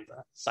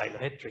 Lambda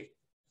Cyhalothrin.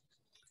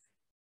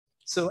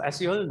 So as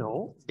you all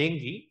know,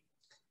 dengue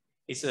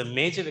is a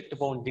major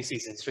vector-borne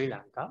disease in Sri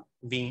Lanka,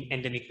 being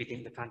endemic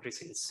within the country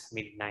since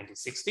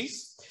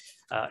mid-1960s.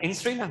 In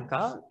Sri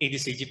Lanka,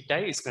 Aedes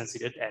aegypti is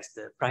considered as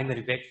the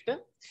primary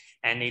vector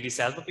and Aedes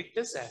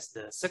albopictus as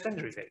the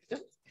secondary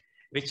vector,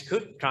 which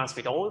could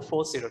transmit all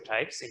 4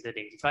 serotypes in the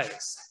dengue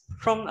virus.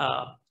 From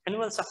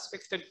annual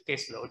suspected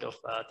caseload of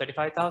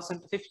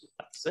 35,000 to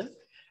 50,000,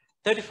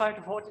 35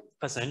 to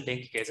 40%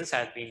 dengue cases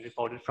have been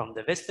reported from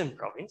the Western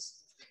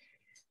province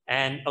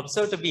and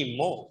observed to be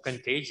more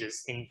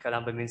contagious in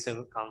Colombo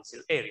Municipal Council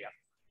area.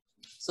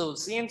 So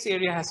CMC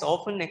area has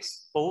often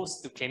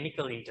exposed to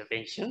chemical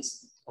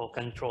interventions or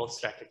control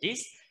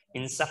strategies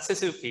in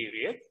successive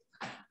period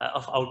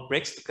of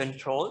outbreaks to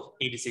control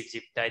Aedes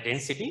aegypti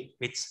density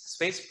with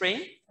space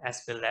spraying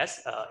as well as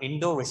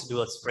indoor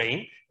residual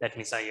spraying, that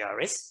means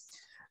IRS,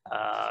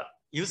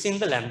 using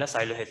the Lambda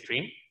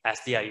Cyhalothrin as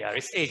the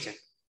IRS agent.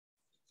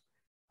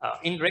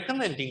 In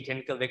recommending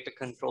chemical vector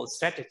control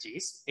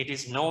strategies, it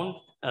is known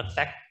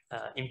fact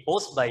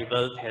imposed by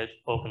World Health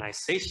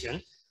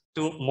Organization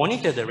to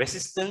monitor the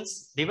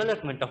resistance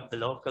development of the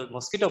local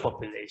mosquito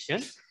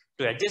population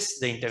to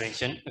adjust the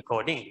intervention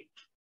accordingly.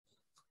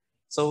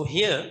 So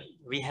here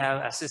we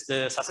have assessed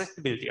the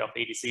susceptibility of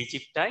Aedes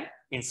aegypti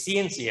in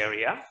CMC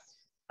area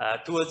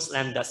towards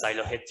Lambda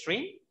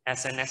Cyhalothrin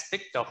as an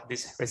aspect of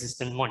this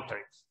resistant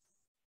monitoring.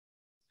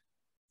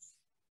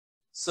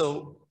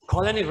 So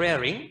colony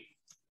rearing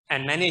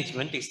and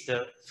management is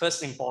the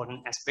first important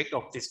aspect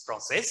of this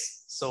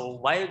process. So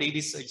while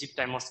Aedes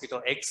aegypti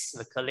mosquito eggs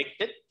were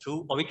collected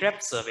through ovitrap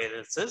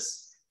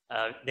surveillances,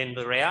 then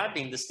were reared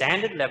in the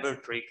standard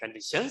laboratory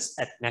conditions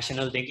at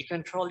National Dengue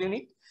Control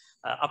Unit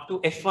up to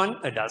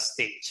F1 adult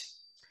stage.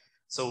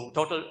 So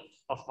total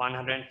of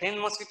 110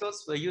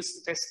 mosquitoes were used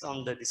to test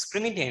on the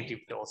discriminative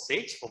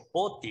dosage for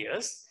both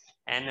years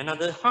and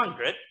another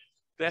 100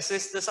 to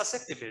assess the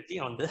susceptibility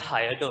on the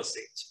higher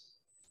dosage.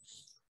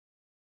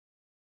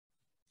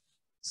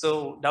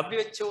 So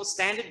WHO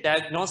standard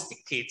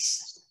diagnostic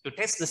kits to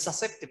test the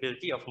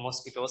susceptibility of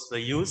mosquitoes were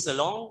used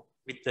along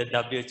with the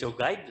WHO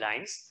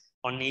guidelines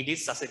on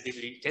Aedes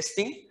susceptibility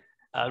testing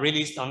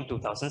released on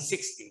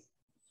 2016.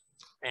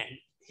 And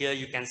here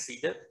you can see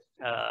the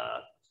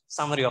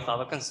summary of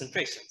our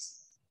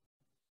concentrations.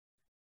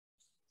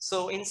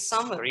 So in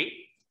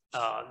summary,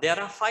 there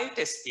are 5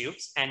 test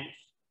tubes and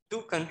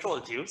 2 control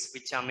tubes,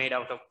 which are made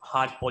out of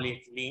hard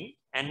polyethylene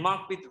and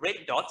marked with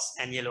red dots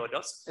and yellow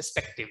dots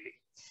respectively.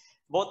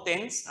 Both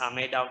ends are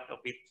made out of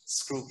with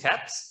screw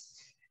caps,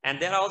 and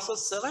there are also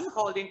 7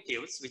 holding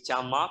tubes which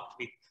are marked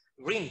with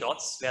green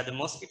dots where the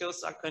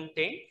mosquitoes are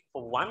contained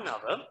for 1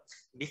 hour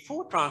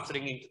before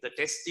transferring into the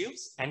test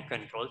tubes and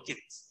control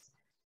tubes.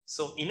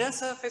 So inner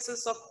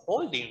surfaces of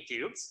holding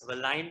tubes were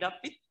lined up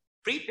with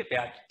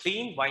pre-prepared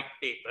clean white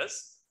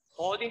papers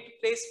held into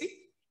place with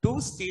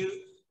 2 steel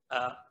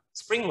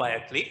spring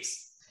wire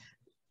clips,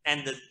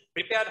 and the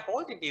prepared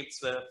holding tubes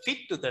were fit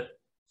to the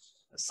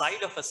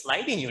side of a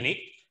sliding unit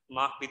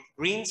marked with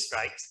green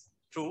stripes,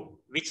 through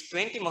which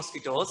 20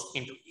 mosquitoes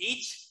into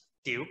each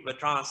tube were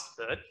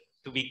transferred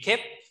to be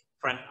kept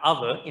for an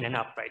hour in an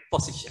upright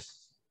position.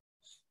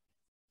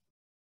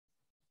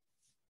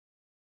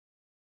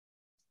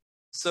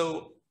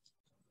 So,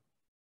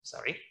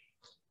 sorry.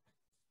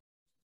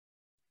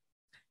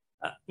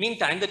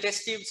 Meantime, the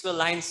test tubes were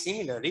lined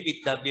similarly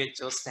with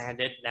WHO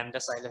standard lambda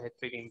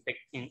cylohydride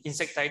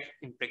insectide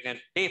impregnant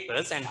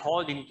papers and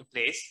hauled into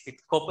place with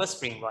copper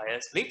spring wire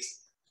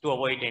clips to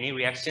avoid any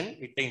reaction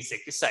with the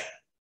insecticide.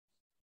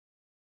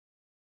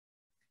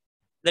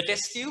 The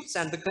test tubes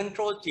and the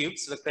control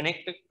tubes were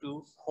connected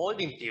to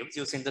holding tubes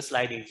using the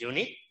sliding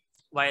unit,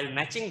 while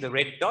matching the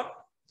red dot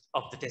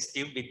of the test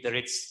tube with the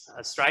red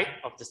stripe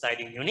of the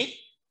sliding unit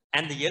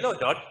and the yellow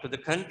dot to the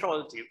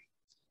control tube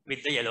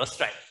with the yellow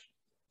stripe.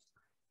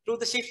 Through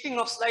the shifting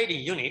of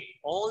sliding unit,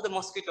 all the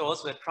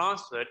mosquitoes were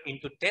transferred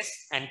into test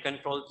and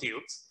control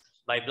tubes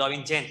by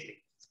blowing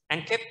gently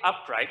and kept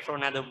upright for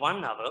another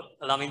 1 hour,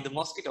 allowing the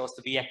mosquitoes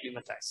to be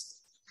acclimatized.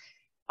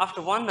 After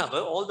 1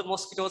 hour, all the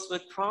mosquitoes were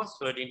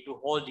transferred into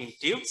holding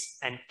tubes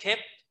and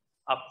kept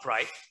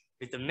upright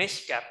with the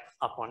mesh cap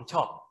up on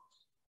top.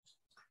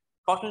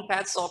 Cotton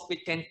pads soaked with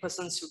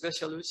 10% sugar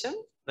solution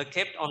were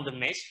kept on the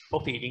mesh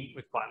for feeding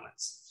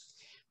requirements.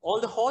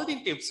 All the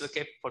holding tubes were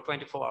kept for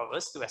 24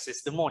 hours to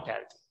assess the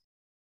mortality.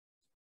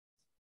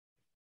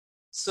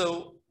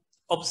 So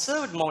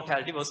observed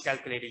mortality was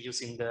calculated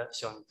using the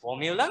shown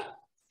formula.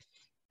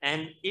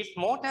 And if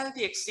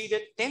mortality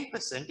exceeded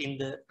 10% in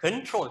the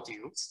control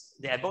tubes,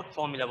 the above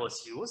formula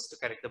was used to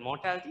correct the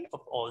mortality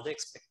of all the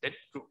expected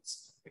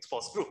groups,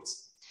 exposed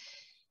groups.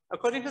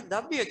 According to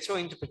WHO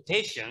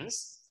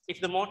interpretations,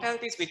 if the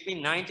mortality is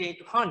between 98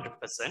 to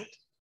 100%,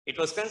 it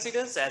was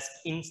considered as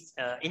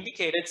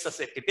indicated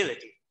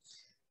susceptibility.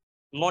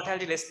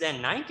 Mortality less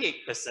than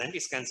 98%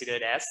 is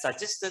considered as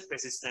suggested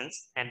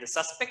resistance, and the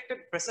suspected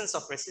presence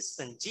of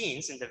resistant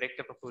genes in the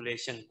vector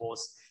population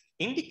was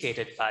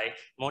indicated by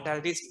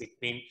mortalities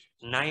between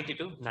 90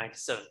 to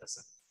 97%.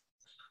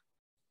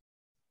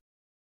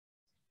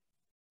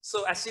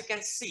 So as you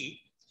can see,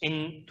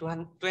 in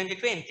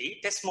 2020,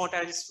 test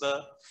mortalities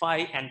were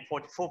 5 and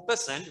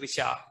 44%, which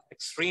are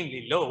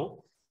extremely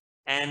low.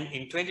 And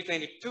in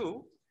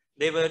 2022,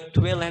 they were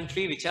 12 and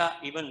 3, which are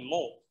even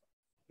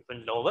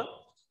lower.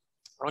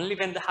 Only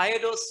when the higher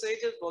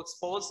dosages were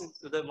exposed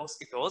to the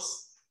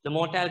mosquitoes, the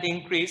mortality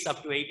increased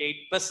up to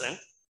 88%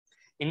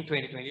 in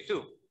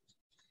 2022.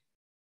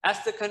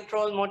 As the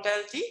control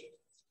mortality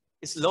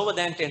is lower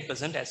than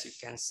 10%, as you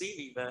can see,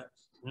 we were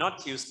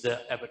not used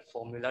the Abbott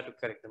formula to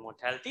correct the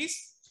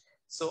mortalities.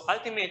 So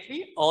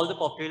ultimately, all the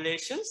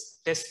populations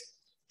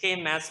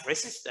came as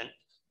resistant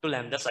to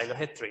lambda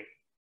cylohydride.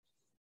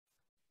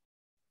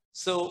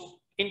 So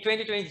in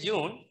 2020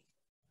 June,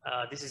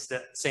 this is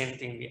the same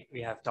thing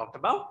we have talked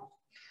about.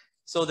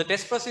 So the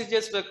test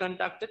procedures were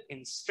conducted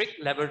in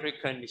strict laboratory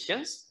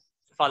conditions,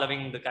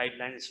 following the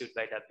guidelines issued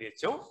by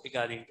WHO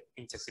regarding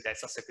insecticide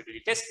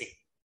susceptibility testing.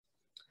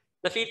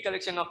 The feed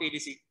collection of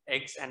EDC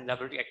eggs and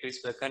laboratory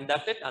activities were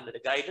conducted under the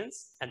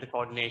guidance and the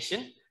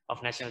coordination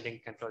of National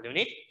Dengue Control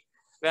Unit,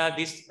 where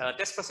these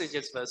test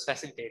procedures were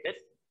facilitated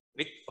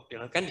with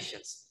optimal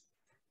conditions.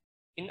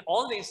 In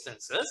all the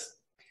instances,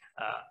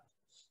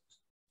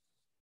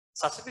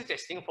 susceptibility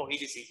testing for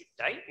EDC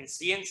Egypti in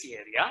CNC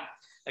area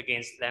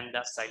against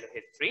lambda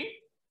cylohydride,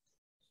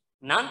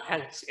 none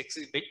has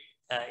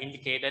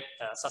indicated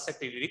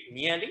susceptibility with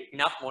nearly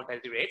enough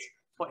mortality rates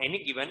for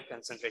any given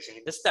concentration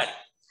in the study.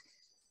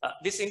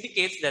 This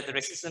indicates that the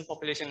resistant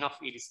population of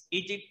Aedes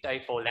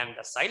aegypti for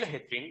lambda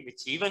cylohydride,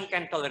 which even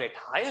can tolerate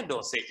higher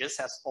dosages,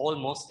 has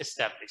almost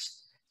established.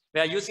 We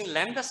are using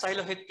lambda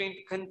cylohydride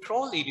to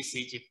control Aedes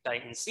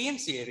aegypti in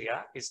CMC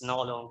area is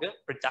no longer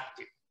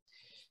productive.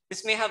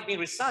 This may have been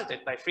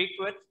resulted by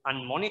frequent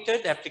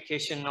unmonitored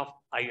application of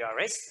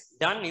IRS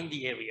done in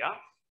the area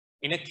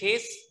in a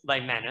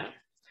case-by manner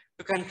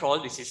to control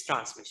disease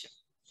transmission.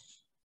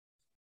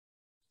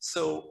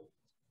 So,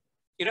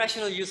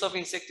 irrational use of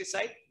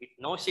insecticide with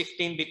no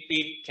shifting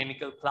between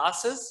chemical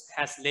classes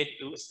has led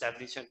to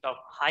establishment of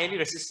highly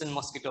resistant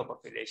mosquito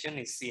population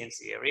in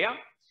CNC area.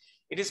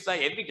 It is by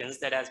evidence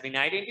that has been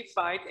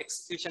identified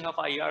execution of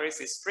IRS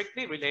is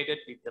strictly related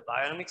with the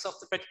biodynamics of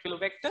the particular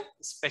vector,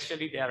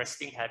 especially their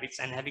resting habits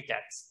and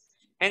habitats.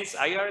 Hence,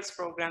 IRS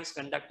programs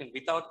conducted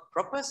without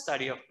proper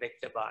study of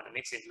vector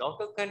biodynamics in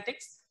local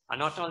context are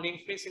not only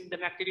increasing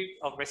the activity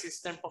of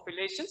resistant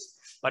populations,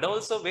 but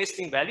also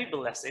wasting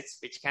valuable assets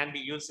which can be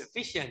used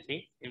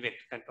efficiently in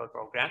vector control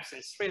programs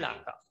in Sri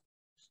Lanka.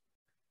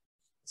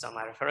 some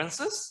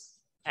references.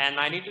 And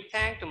I need to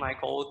thank to my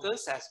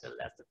co-authors as well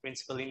as the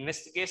principal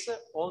investigator,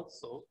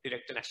 also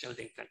Director National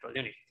Dengue Control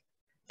Unit.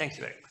 Thank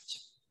you very much.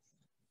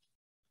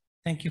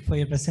 Thank you for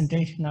your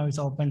presentation. Now it's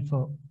open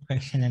for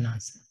question and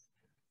answer.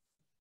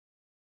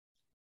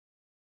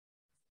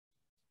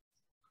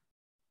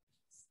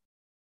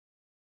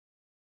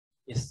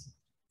 Yes.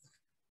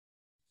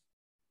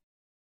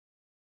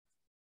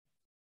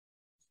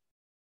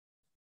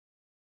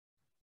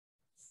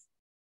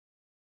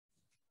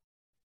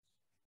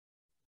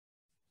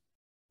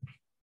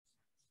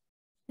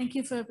 Thank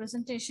you for your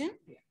presentation.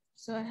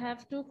 So I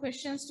have two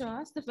questions to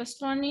ask. The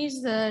first one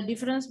is the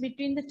difference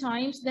between the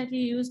times that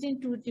you used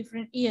in 2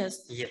 different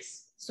years.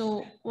 Yes.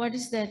 So what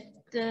is that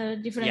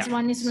difference? Yeah.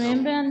 One is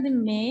November and the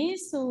May.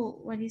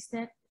 So what is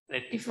that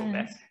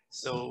difference?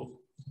 So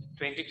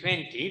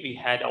 2020, we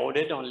had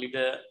ordered only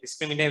the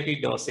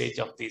discriminatory dosage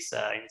of these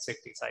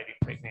insecticide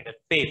impregnated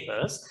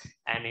papers.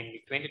 And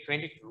in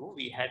 2022,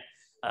 we had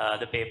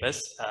the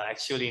papers.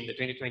 Actually, in the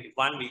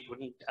 2021, we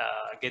couldn't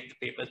get the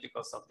papers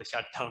because of the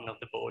shutdown of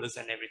the borders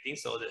and everything.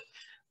 So the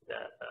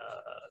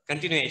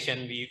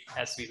continuation,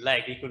 as we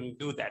like, we couldn't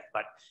do that.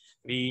 But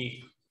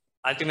we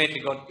ultimately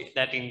got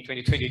that in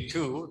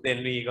 2022.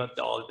 Then we got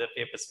all the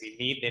papers we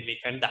need. Then we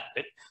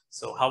conducted.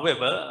 So,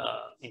 however,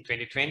 in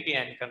 2020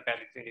 and compared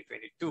to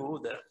 2022,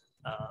 the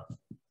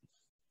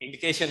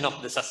indication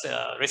of the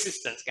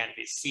resistance can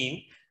be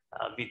seen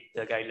with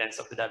the guidelines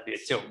of the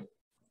WHO.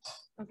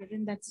 Okay,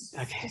 then that's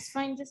just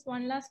fine. Just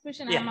one last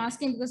question. Yeah. I'm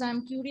asking because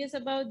I'm curious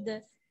about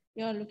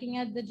you're looking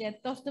at the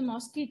depth of the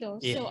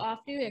mosquitoes. Yeah. So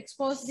after you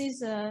expose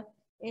this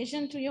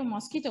agent to your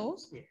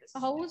mosquitoes, yes,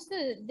 how is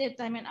the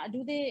depth? I mean,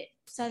 do they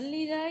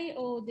suddenly die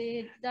or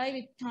they die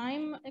with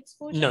time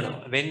exposure? No,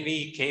 no. When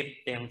we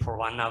keep them for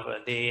 1 hour,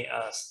 they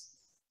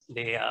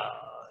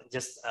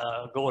just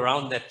go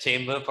around that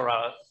chamber for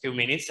a few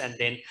minutes, and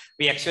then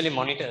we actually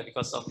monitor,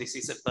 because of this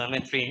is a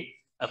permethrin,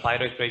 a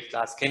pyrethroid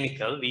class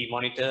chemical. We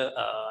monitor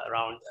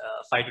around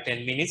 5 to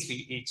 10 minutes.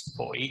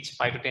 For each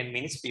 5 to 10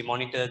 minutes, we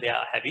monitor their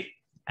habit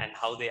and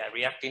how they are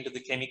reacting to the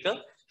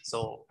chemical.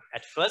 So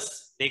at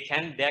first, there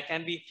can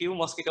be few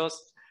mosquitoes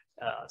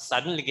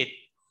suddenly get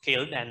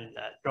killed and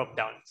drop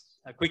down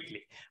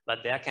quickly,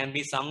 but there can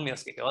be some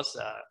mosquitoes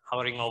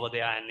hovering over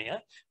there and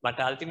here. But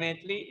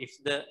ultimately, if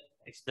the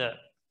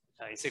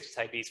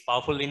insecticide is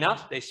powerful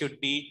enough, they should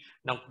be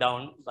knocked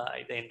down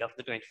by the end of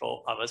the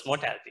 24 hours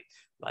mortality.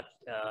 But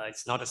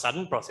it's not a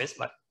sudden process,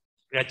 but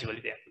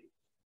gradually there.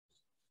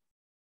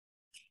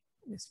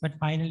 Yes, but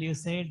finally you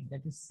said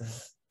that is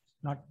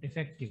not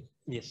effective.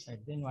 Yes.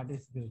 Right, then what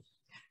is good?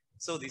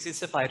 So this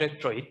is a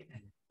pyrethroid,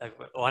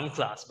 one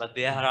class, but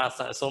there are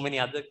so many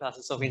other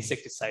classes of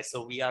insecticides.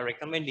 So we are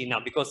recommending now,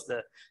 because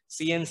the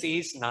CNC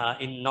is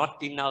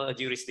not in our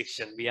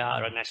jurisdiction. We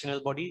are a national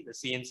body. The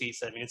CNC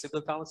is a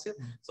municipal council.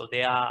 So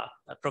they are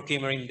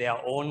procuring their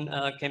own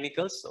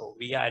chemicals. So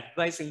we are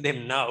advising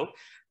them now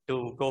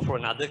to go for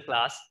another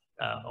class,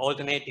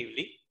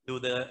 alternatively do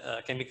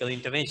the chemical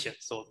intervention.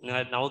 So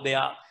now they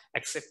are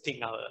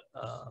accepting our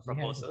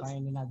proposals.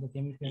 Find another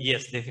chemical.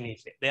 Yes,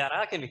 definitely. There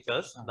are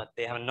chemicals, but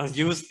they have not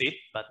used it,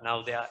 but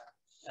now they are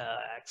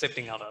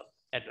accepting our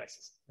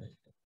advices.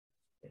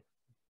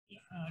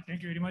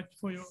 Thank you very much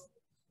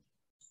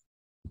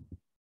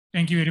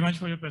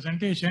for your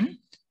presentation.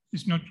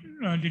 It's not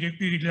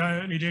directly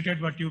related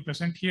what you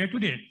present here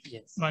today.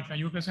 Yes. But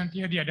you present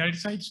here the adult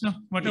sites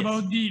now. What Yes.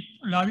 about the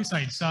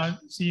larvicides? Are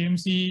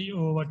CMC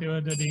or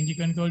whatever the dengue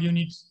control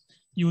units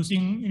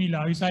using any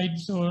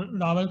larvicides or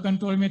larval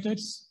control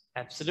methods?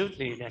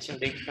 Absolutely. National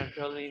Dengue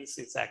Control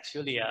is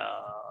actually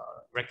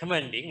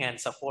recommending and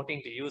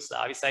supporting to use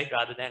larvicide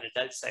rather than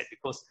adulticide,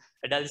 because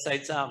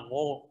adulticides are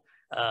more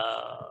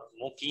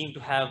keen to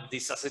have the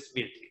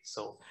susceptibility,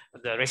 so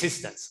the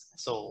resistance.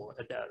 So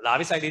the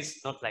larvicide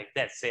is not like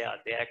that.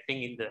 They're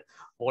acting in the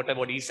water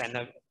bodies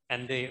and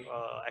they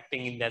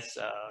acting in that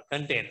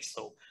containers.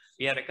 So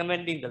we are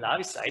recommending the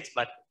larvicides,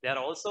 but there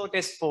are also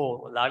tests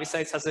for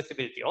larvicide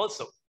susceptibility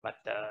also. But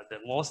the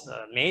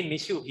main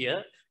issue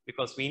here,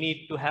 because we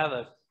need to have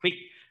a quick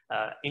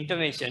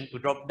intervention to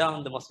drop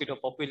down the mosquito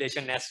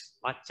population as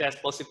much as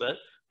possible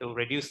to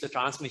reduce the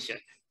transmission.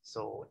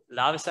 So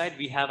larvicide,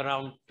 we have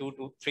around 2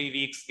 to 3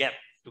 weeks gap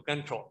to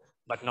control,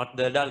 but not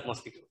the adult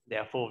mosquito.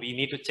 Therefore, we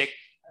need to check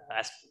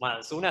as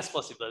soon as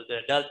possible the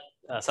adult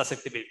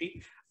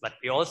susceptibility, but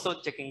we're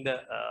also checking the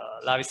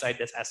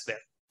larvicide as well.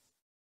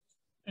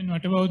 And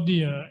what about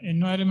the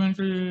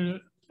environmental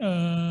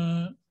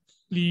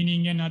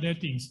cleaning and other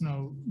things?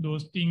 Now,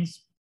 those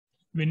things,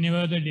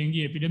 whenever the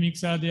dengue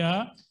epidemics are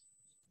there,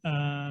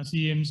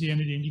 CMC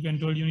and the dengue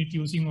control unit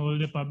using all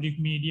the public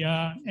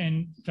media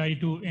and try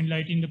to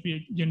enlighten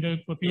the general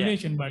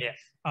population. But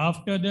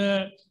after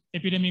the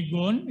epidemic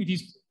gone, it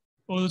is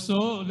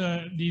also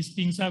these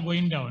things are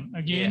going down.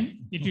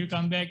 Again, it will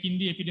come back in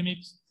the epidemic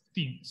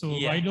thing. So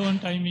why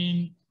don't, I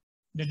mean,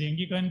 the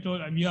dengue control,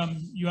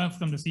 you are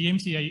from the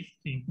CMC, I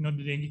think, not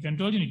the dengue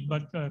control unit,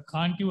 but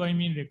can't you, I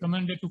mean,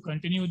 recommend to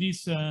continue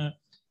this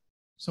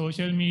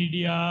social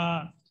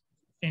media,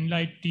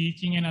 enlightened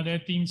teaching and other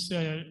things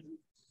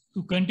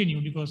to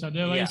continue, because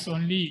otherwise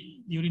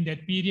only during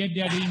that period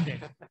they are doing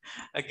that.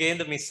 Again,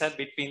 the mishap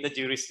between the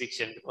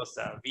jurisdiction, because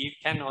we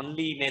can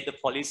only make the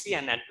policy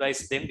and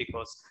advise them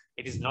because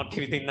it is not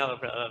within our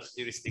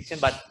jurisdiction,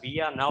 but we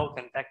are now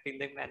contacting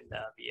them and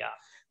we are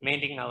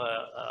maintaining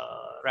our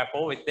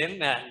rapport with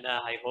them, and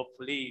I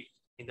hopefully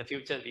in the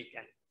future we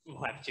can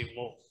achieve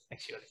more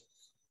actually.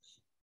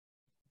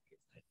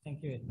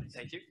 Thank you very much.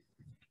 Thank you.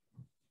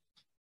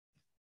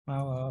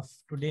 Now,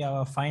 today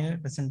our final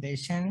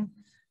presentation,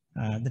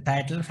 the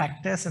title,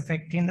 Factors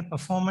Affecting the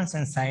Performance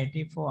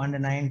Anxiety for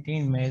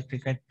Under-19 Male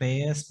Cricket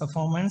Players'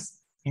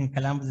 Performance in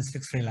Colombo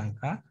District, Sri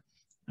Lanka.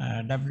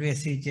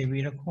 WSCJ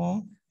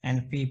Veerakom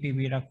and PP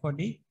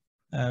Veerakodi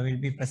will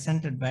be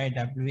presented by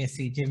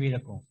WSCJ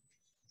Veerakom.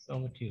 So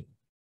over to you.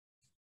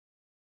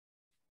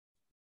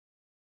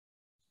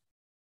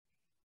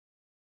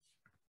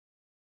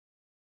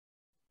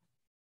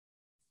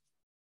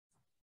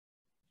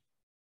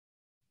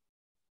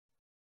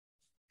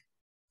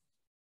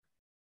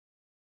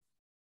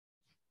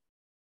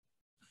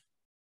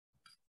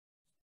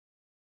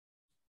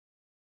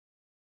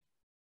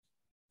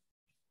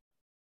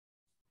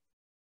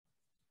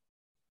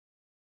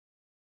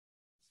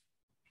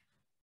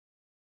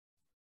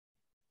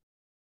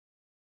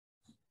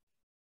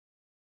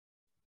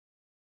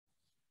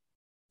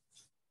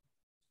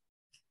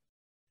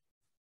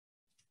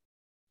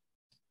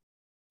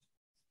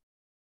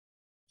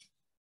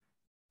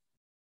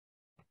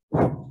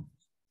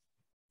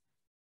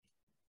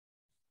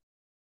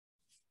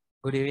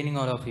 Good evening,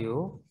 all of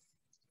you.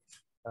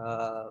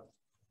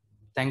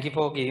 Thank you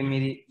for giving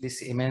me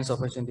this immense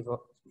opportunity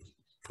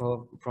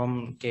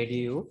from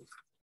KDU.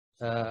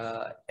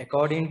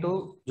 According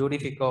to Judy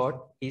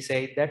Ficcord, he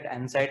said that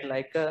anxiety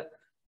like a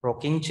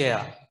rocking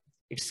chair.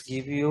 It's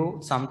give you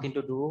something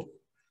to do,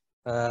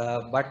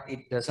 but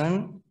it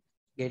doesn't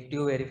get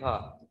you very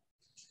far.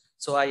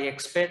 So I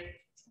expect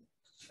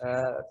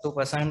to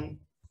present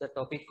the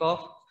topic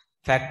of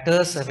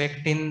factors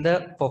affecting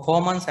the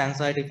performance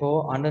anxiety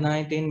for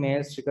under-19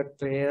 male cricket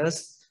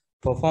players'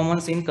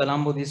 performance in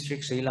Colombo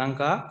District, Sri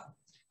Lanka.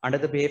 Under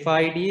the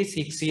PFID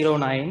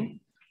 609,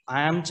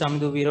 I am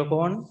Chamdu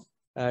Veerakom,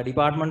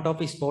 Department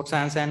of Sports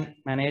Science and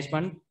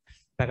Management,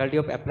 Faculty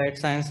of Applied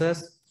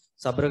Sciences,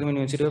 Sabaragama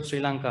University of Sri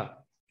Lanka.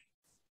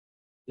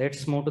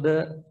 Let's move to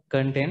the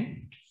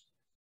content.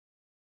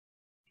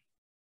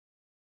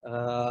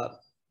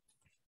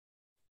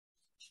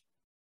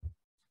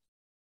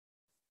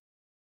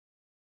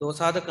 Those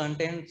are the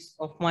contents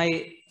of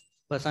my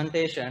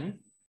presentation.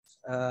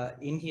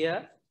 In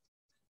here,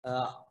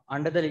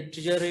 under the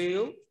literature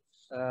review,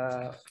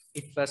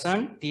 it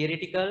presents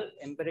theoretical,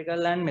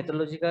 empirical, and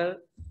methodological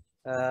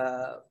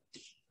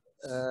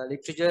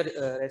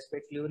literature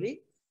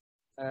respectively.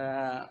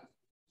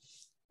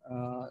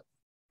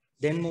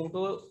 Then move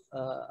to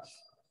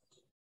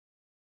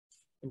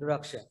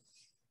introduction.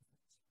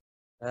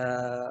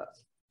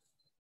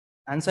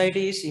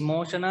 Anxiety is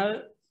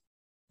emotional,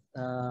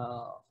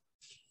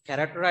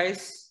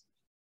 characterized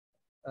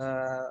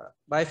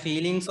by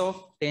feelings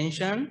of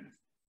tension,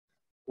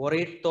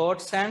 worried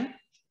thoughts, and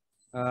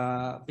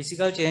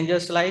physical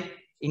changes like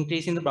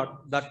increase in the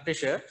blood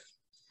pressure.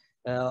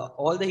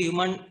 All the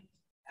human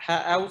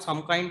have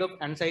some kind of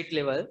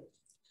anxiety level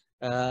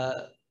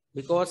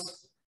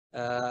because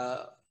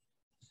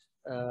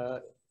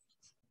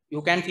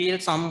you can feel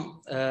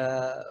some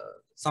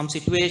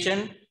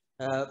situation.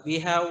 We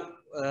have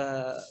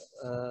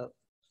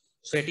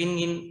sweating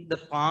in the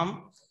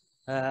palm.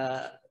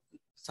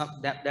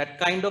 That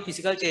kind of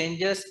physical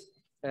changes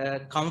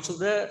comes to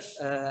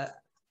the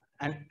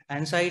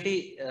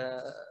anxiety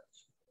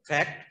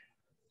fact.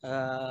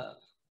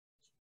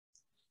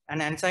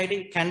 And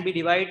anxiety can be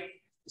divided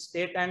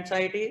state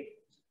anxiety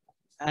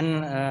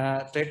and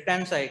threat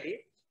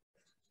anxiety.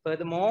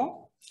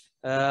 Furthermore,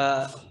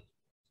 low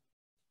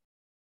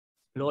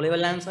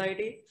level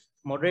anxiety,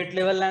 moderate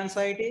level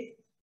anxiety,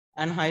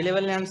 and high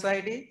level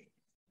anxiety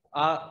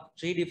are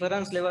three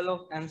different levels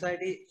of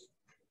anxiety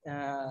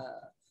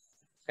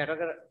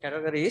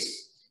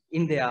categories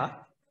in there.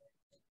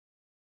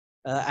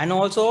 And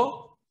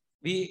also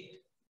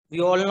we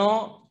all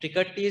know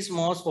cricket is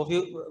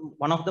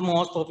one of the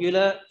most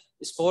popular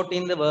sport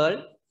in the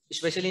world,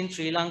 especially in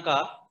Sri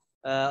Lanka.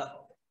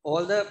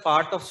 All the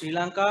part of Sri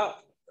Lanka,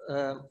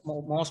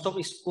 most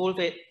of school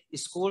play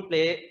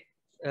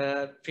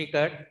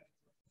cricket.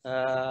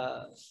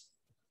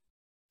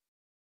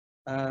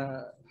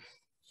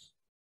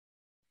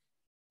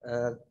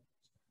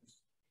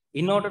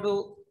 In order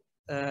to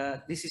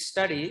this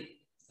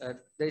study,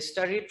 the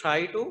study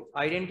tried to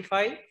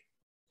identify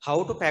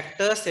how to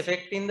factors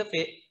affecting the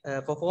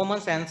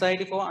performance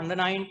anxiety for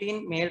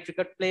under-19 male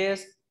cricket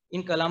players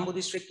in Colombo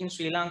District in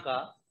Sri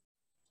Lanka.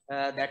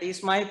 That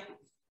is my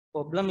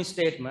problem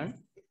statement.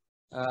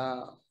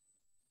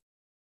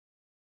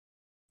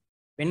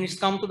 When it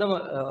comes to the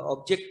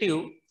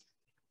objective,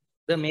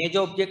 the major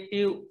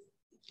objective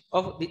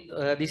of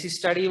this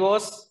study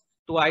was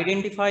to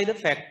identify the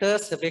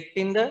factors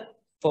affecting the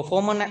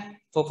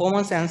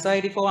performance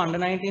anxiety for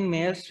under-19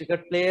 male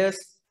cricket players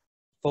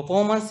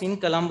performance in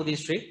Colombo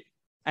district,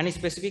 and a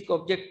specific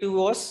objective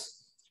was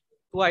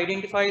to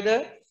identify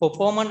the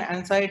performance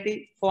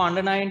anxiety for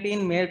under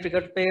 19 male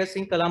cricket players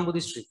in Colombo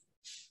district.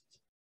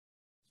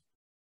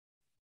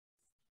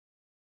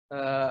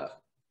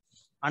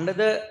 Under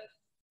the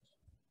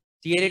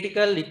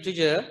theoretical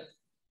literature,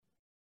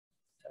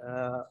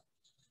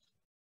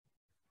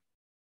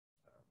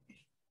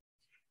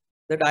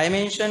 the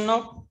dimension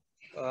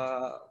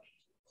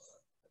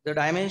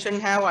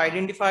have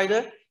identified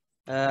the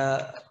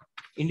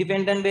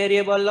independent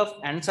variable of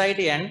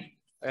anxiety and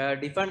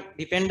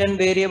dependent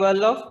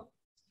variable of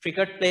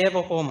cricket player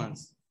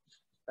performance.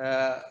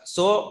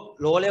 So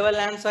low level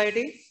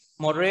anxiety,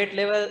 moderate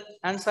level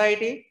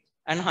anxiety,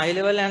 and high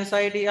level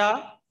anxiety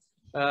are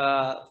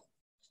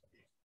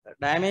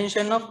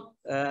dimension of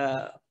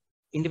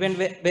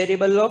independent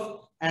variable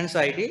of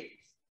anxiety,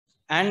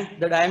 and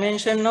the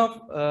dimension of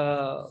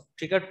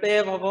cricket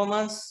player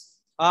performance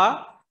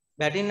are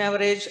batting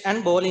average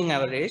and bowling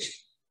average.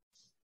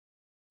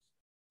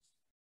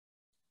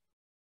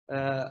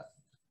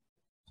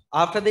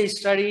 After the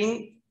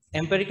studying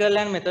empirical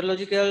and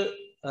methodological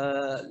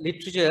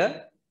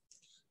literature,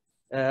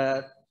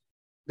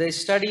 the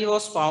study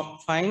was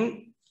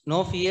found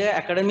no fear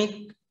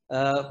academic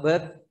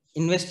work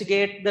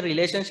investigate the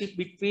relationship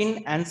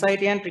between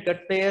anxiety and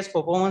cricket players'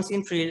 performance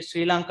in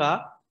Sri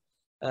Lanka.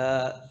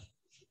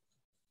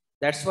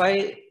 That's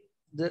why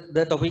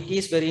the topic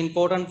is very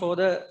important for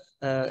the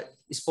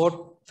sport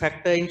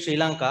factor in Sri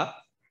Lanka.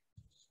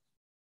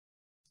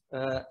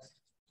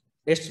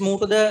 Let's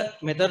move to the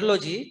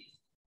methodology.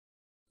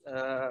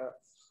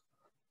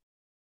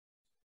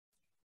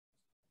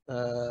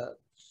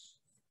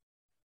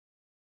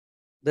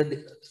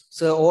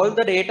 So all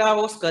the data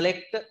was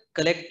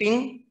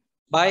collecting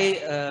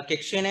by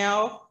questionnaire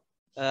of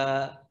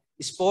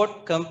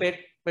sport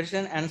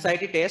competition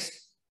anxiety test.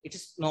 It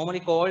is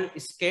normally called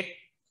SCAT.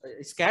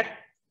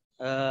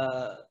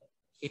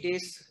 It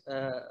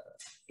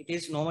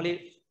is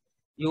normally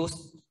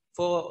used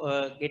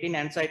for getting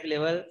anxiety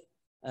level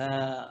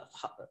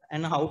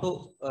and how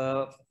to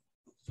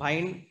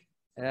find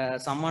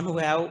someone who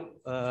have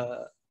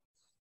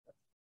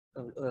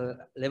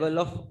level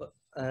of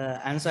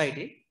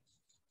anxiety.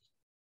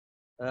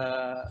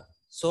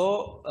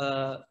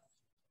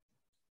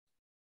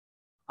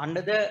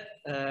 Under the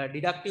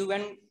deductive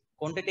and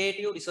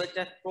quantitative research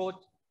approach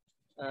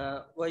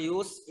were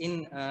used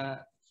in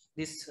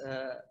this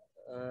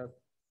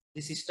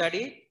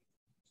study,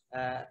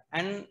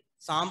 and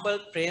sample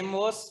frame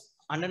was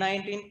under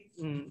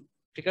 19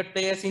 cricket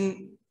players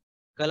in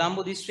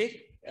Colombo district.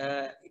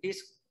 It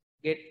is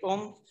get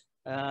from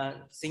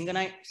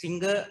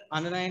Singer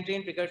under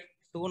 19 cricket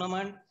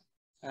tournament,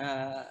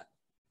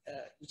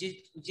 which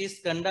is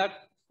conducted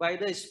by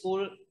the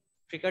School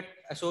Cricket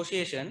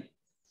Association,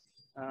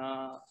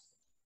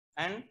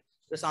 and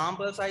the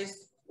sample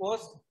size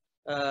was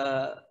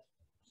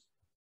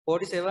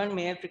 47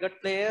 male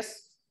cricket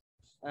players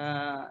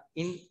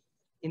in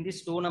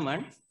this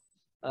tournament,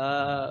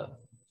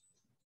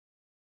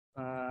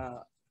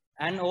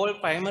 and all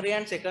primary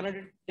and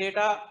secondary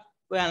data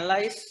were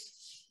analyzed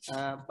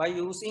by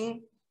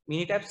using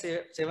Minitab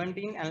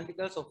 17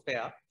 analytical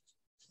software.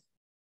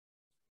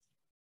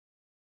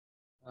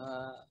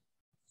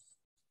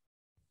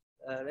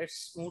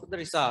 Let's move to the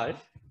result.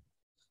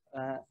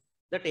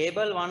 The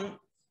table 1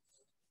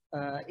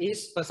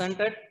 is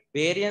presented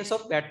variance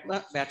of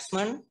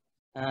batsman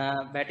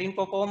batting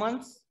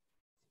performance,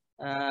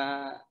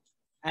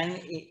 and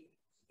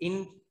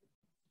in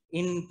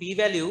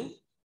p-value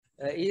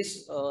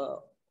is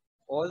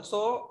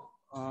also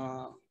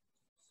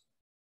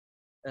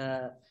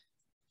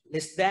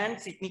less than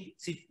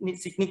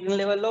significant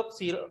level of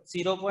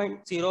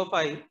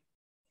 0.05.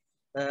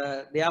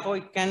 Therefore,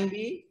 it can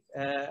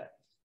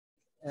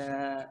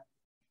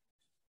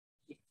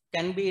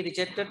be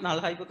rejected null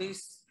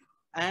hypothesis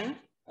and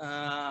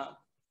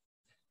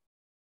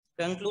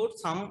conclude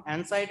some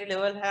anxiety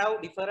level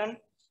have different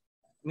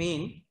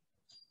mean,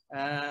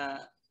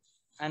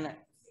 and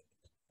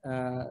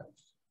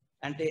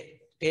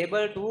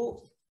table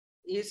 2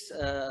 is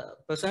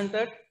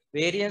presented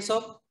variance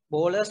of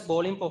bowlers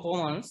bowling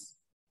performance.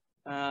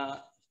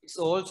 It's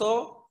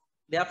also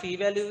their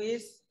p-value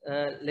is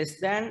less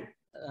than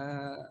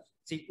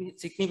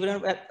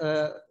significant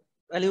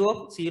value of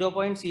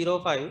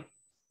 0.05.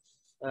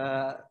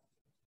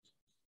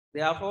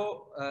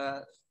 Therefore,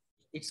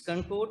 it's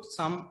conclude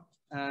some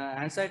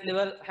anxiety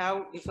level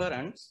have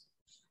difference.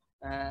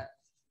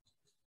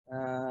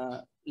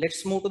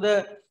 Let's move to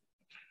the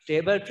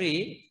table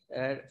 3.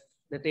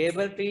 The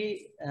table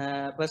 3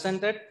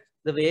 presented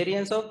the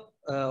variance of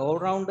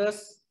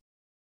all-rounders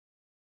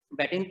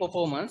batting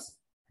performance.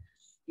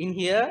 In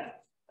here,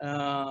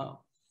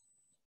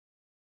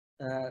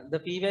 the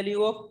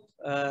p-value of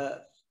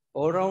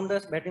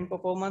all-rounders batting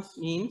performance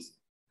means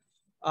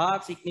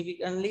are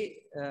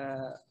significantly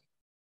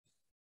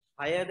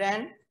higher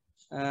than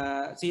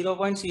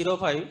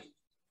 0.05.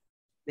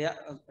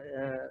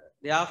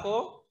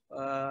 Therefore,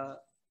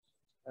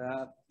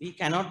 we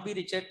cannot be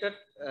rejected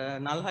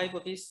null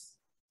hypothesis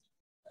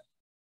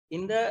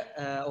in the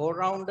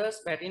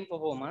all-rounders batting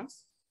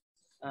performance,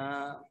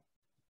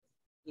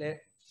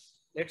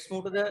 let's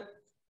move to the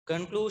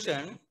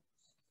conclusion.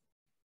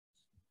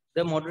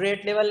 The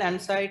moderate level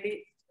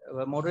anxiety,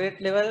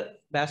 moderate level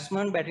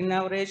batsman batting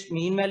average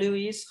mean value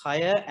is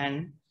higher,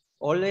 and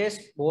always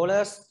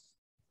bowlers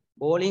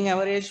bowling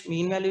average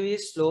mean value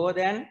is lower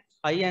than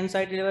high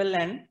anxiety level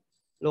and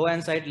low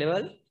anxiety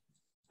level.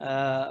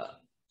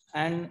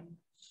 And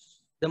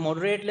the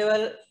moderate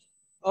level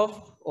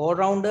of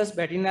all-rounders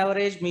batting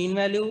average mean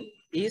value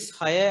is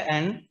higher,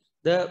 and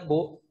the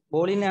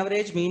bowling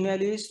average mean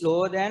value is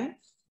lower than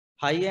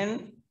high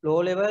and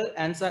low level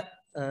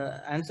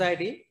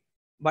anxiety,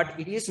 but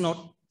it is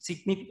not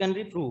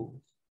significantly proved.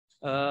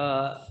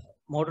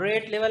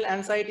 Moderate level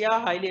anxiety are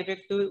highly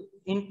effective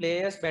in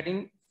players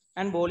batting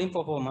and bowling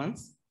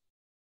performance.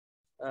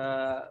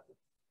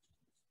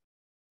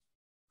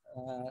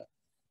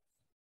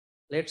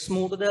 Let's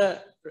move to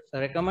the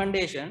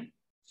recommendation.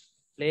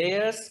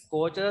 Players,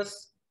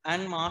 coaches,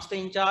 and master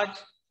in charge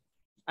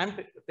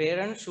and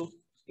parents should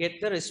get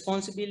the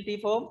responsibility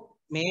for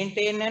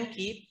maintain and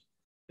keep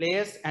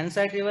players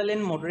anxiety level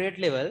in moderate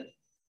level.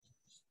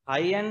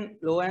 High and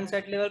low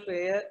anxiety level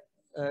player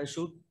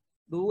should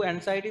do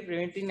anxiety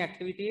preventing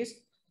activities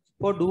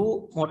for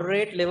do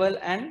moderate level,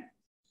 and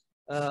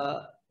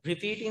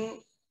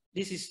repeating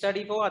this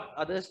study for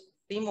other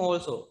team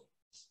also.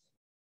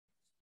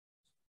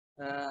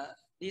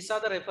 These are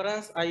the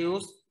reference I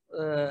use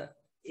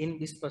in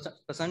this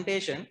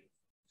presentation.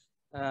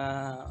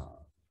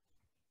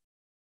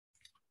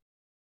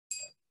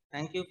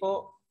 Thank you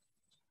for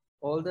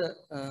all the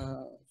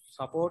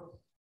support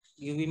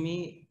giving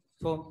me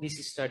for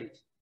this study.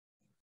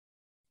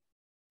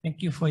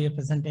 Thank you for your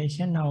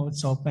presentation. Now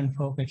it's open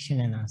for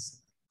question and answer.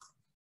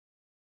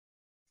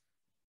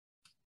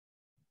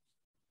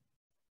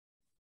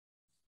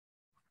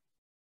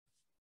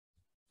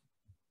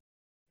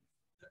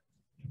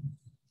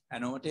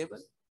 ANOVA table.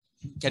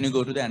 Can you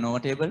go to the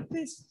ANOVA table,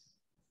 please?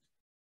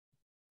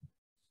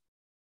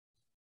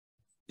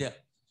 Yeah.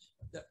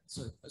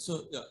 Sorry.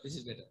 So yeah, this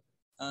is better.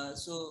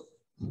 So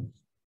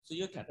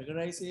your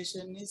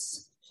categorization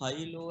is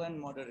high, low, and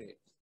moderate.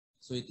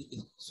 So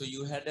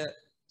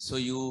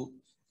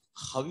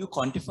how you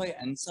quantify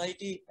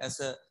anxiety as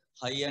a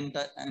high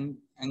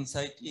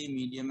anxiety,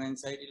 medium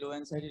anxiety, low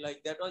anxiety,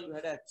 like that, or you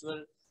had an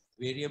actual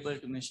variable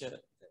to measure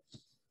that?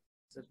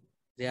 So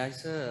there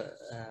is a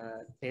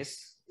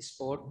test,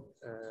 sport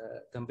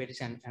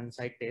competition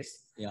anxiety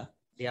test. Yeah.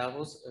 There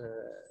was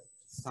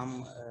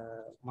some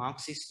mark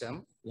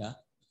system. Yeah.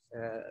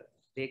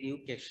 They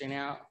give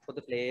questionnaire for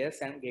the players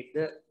and get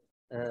the.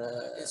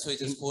 So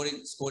it's a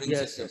scoring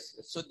yes, system.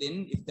 yes. So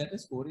then, if that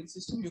is scoring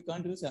system, you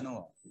can't use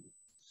ANOVA.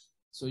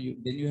 So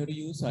then you have to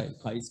use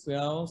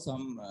chi-square or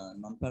some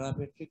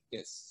non-parametric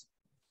test.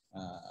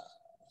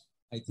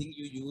 I think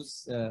you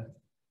use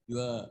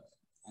your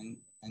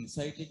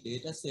anxiety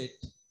data set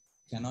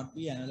cannot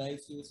be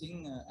analyzed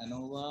using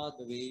ANOVA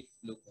the way it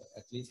looks,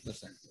 at least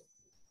presently.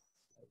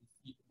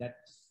 That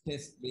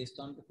test based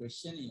on the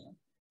questionnaire,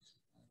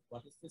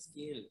 what is the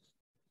scale?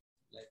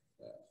 Like,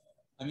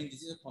 I mean,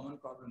 this is a common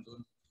problem.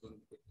 Don't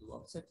get too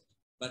upset.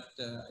 But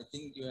I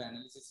think your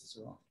analysis is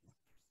wrong.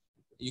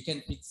 You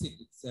can fix it.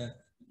 It's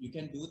you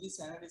can do this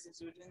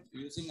analysis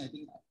using I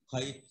think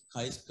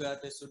chi-square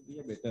test would be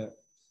a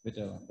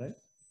better one, right?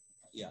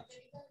 Yeah.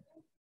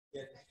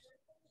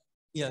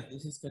 Yeah.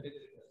 This is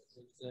categorical.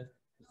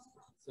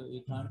 So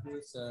you can't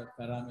use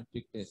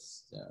parametric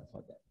test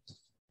for that,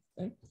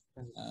 right?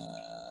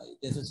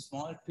 There's a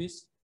small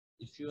twist.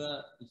 If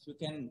you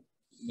can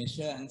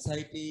measure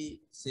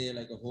anxiety, say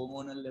like a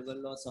hormonal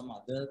level or some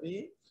other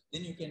way,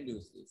 then you can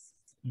use this.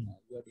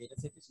 Your data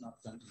set is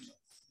not continuous,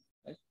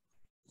 right?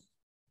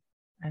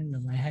 And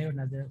I have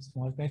another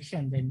small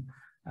question. Then,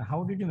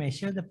 how did you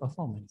measure the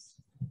performance?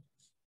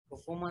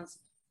 Performance,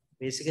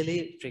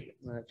 basically,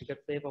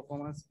 cricket play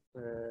performance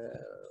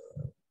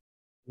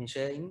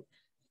measuring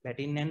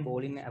batting and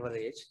bowling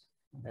average.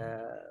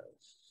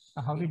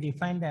 How do you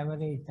define the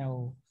average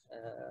now?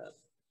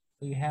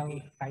 Do you have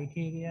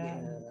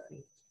criteria?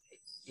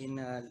 In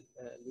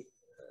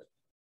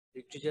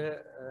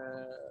literature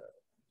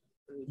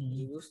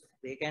reviews,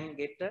 they can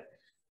get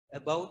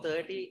above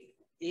 30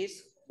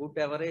 is good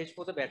average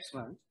for the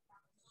batsman,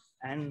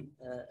 and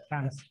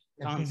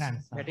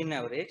batting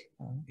average.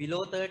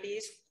 Below 30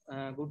 is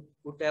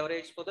good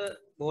average for the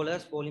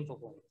bowlers bowling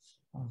performance.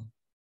 Okay.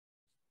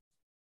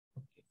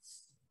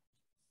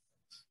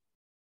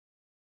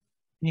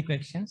 Any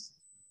questions?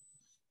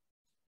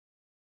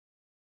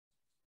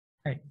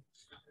 Right.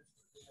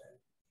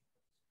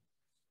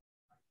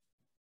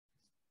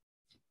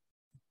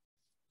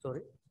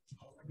 Sorry.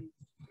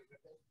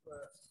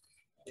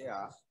 They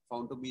are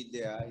found to be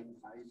there in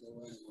high,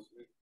 low, and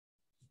moderate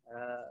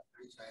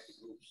anxiety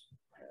groups.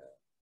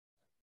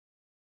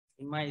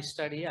 In my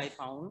study, I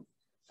found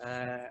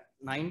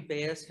 9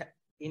 players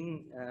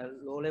in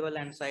low-level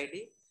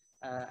anxiety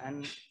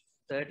and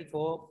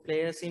 34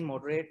 players in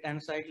moderate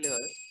anxiety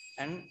level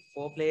and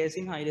 4 players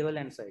in high-level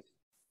anxiety.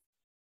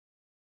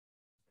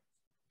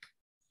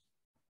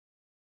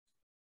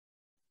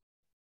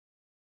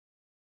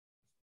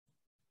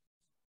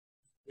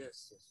 Yes,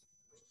 yes.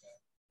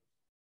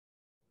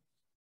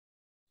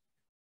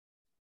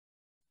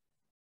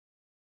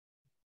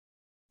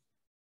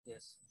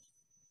 Yes.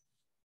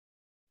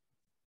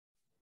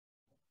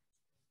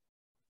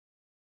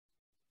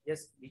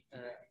 Yes,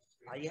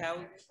 I have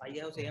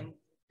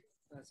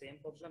same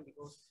problem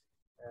because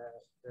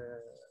the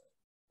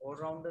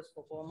all-rounders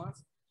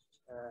performance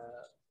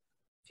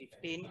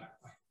 15.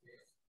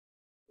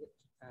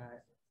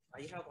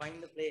 I have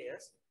find the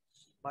players,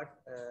 but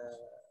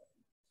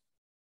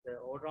the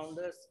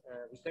all-rounders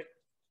wicket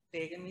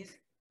taken is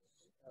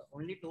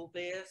only 2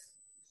 players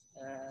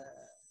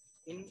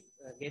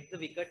get the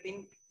wicket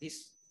in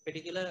this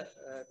particular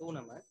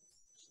tournament.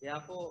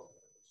 Therefore,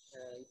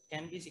 it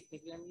can be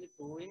significantly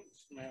true in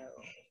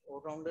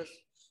all-rounders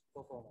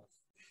performance.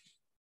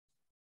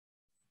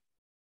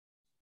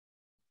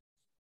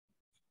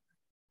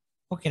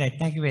 Okay, right.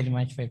 Thank you very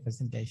much for your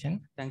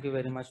presentation. Thank you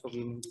very much for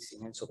giving me this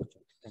immense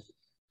opportunity. Thank you.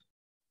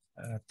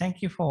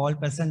 Thank you for all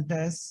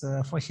presenters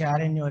for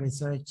sharing your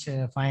research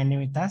finding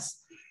with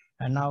us.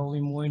 And now we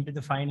move into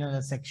the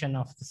final section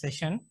of the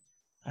session,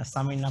 a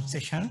summing up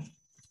session.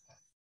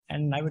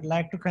 And I would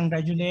like to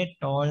congratulate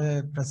all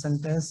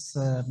presenters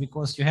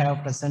because you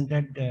have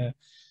presented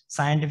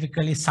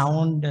scientifically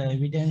sound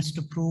evidence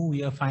to prove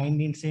your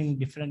findings in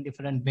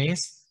different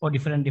ways or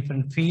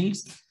different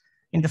fields.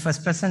 In the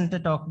first presenter,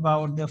 talk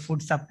about the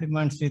food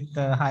supplements with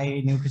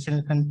high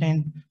nutritional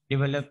content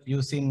developed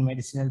using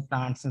medicinal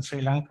plants in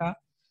Sri Lanka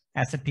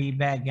as a tea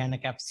bag and a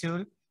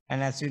capsule.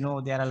 And as you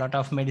know, there are a lot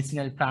of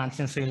medicinal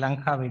plants in Sri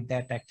Lanka with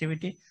that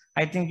activity.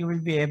 I think you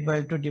will be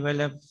able to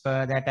develop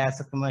that as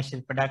a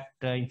commercial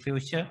product in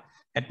future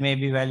that may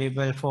be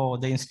valuable for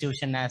the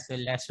institution as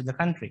well as to the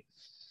country.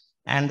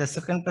 And the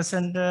second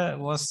presenter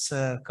was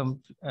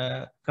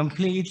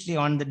completely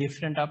on the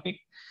different topic.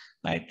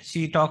 Right,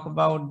 she talked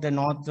about the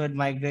northward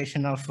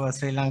migration of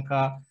Sri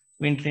Lanka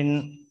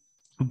wintering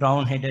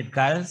brown-headed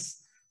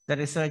gulls. The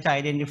research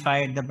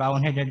identified the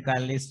brown-headed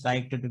gull is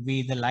likely to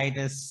be the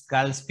lightest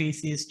gull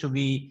species to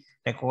be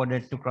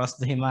recorded to cross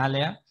the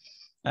Himalaya.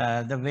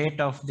 The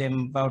weight of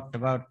them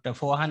about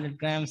 400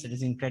 grams. It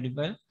is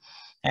incredible.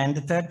 And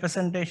the third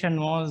presentation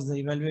was the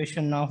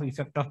evaluation of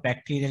effect of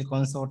bacterial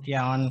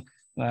consortia on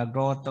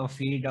growth of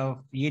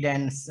yield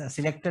and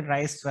selected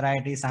rice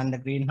varieties under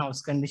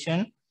greenhouse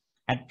condition.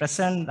 At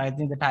present, I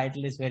think the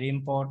title is very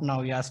important.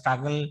 Now we are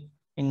struggling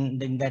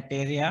in that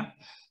area.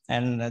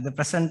 And the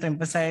presenter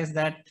emphasized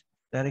that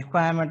the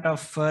requirement of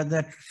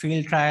further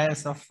field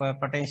trials of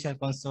potential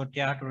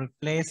consortia to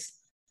replace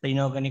the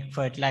inorganic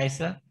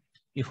fertilizer.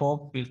 We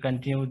hope we'll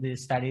continue the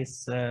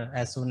studies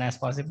as soon as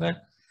possible.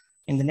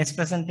 In the next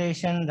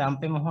presentation, the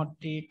Ampe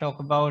Mahoti talk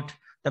about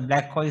the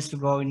black oyster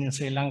growing in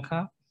Sri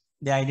Lanka.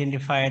 They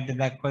identified the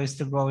black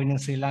oyster growing in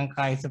Sri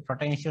Lanka as a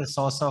potential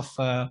source of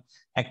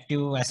active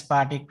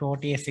aspartic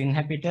protease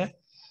inhibitor.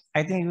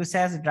 I think used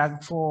as a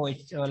drug for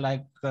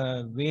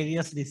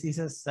various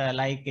diseases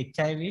like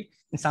HIV.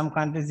 In some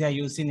countries, they are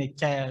using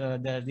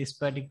this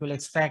particular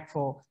extract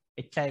for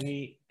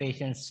HIV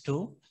patients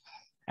too.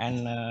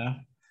 And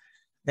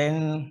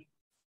then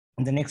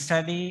the next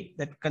study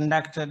that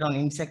conducted on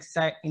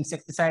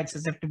insecticide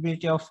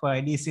susceptibility of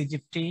Aedes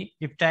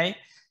aegypti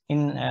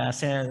in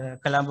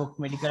Colombo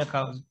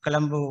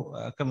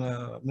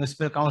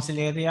Municipal Council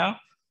area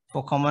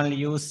for commonly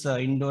used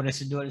indoor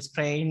residual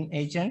spraying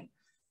agent,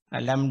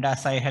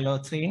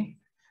 lambda-cyhalothrin.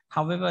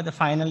 However,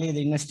 finally,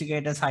 the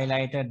investigators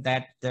highlighted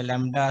that the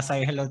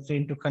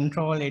lambda-cyhalothrin to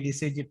control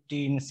Aedes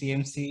aegypti in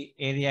CMC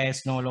area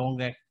is no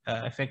longer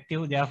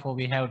effective. Therefore,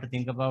 we have to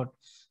think about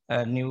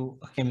new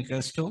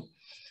chemicals too.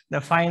 The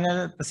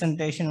final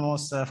presentation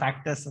was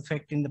factors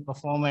affecting the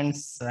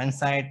performance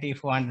anxiety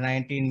for under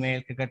 19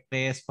 male cricket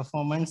players'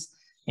 performance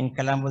in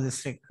Colombo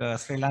district,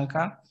 Sri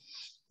Lanka.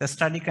 The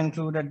study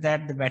concluded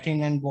that the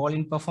batting and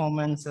bowling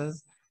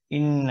performances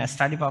in a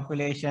study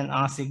population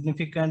are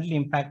significantly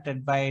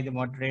impacted by the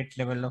moderate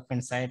level of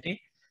anxiety.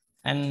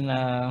 And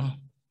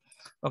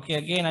okay,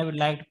 again, I would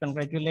like to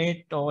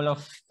congratulate all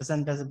of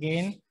presenters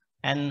again,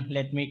 and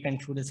let me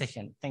conclude the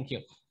session. Thank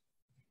you.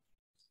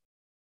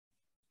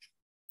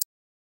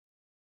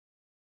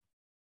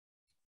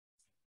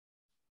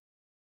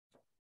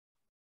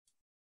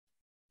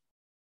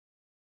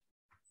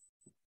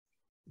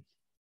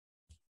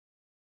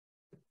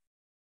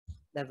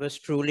 That was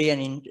truly an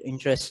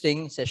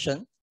interesting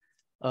session.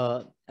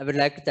 I would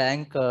like to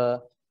thank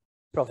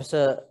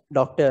Professor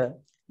Dr.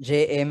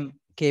 JMKB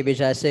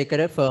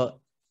Jayasekara for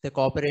the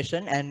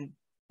cooperation, and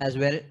as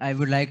well, I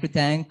would like to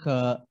thank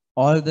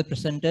all the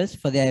presenters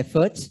for their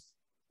efforts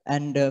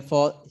and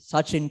for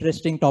such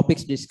interesting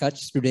topics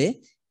discussed today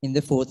in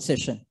the fourth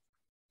session.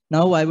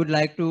 Now, I would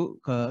like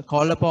to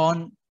call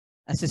upon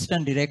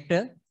Assistant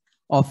Director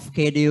of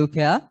KDU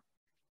Care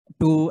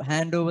to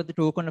hand over the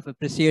token of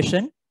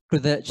appreciation to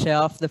the chair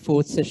of the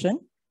fourth session,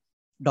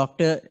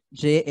 Dr.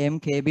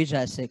 JMKB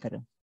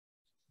Jayasekara.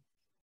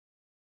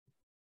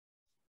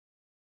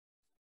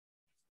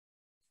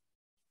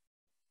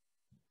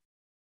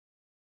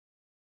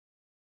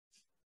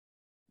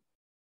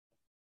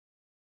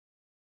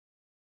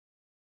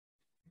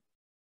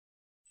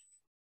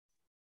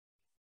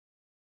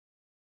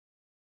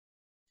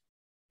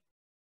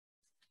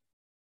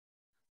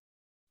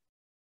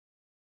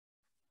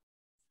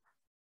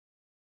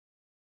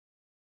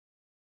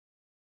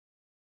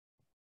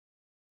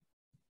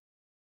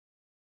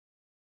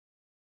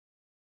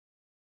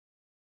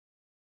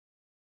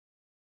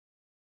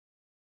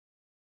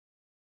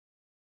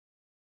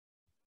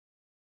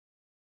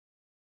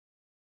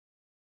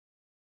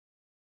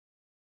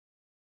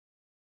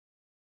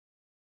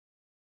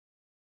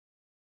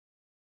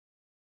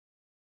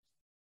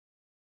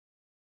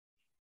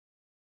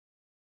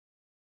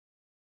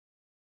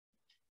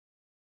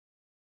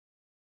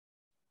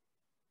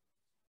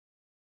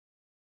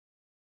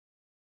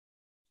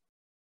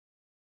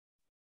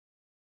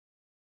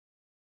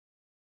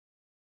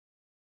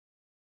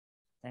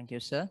 Thank you,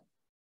 sir.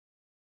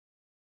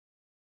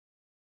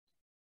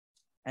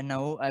 And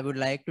now I would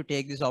like to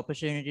take this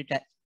opportunity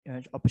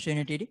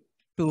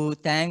to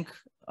thank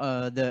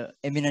the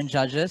eminent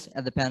judges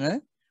at the panel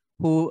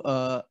who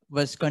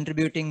was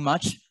contributing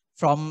much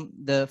from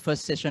the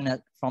first session,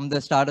 from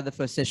the start of the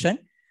first session.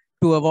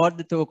 To award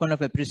the token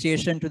of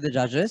appreciation to the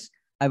judges,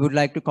 I would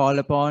like to call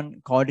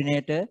upon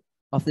coordinator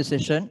of the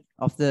session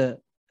of the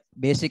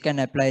Basic and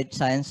Applied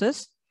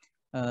Sciences,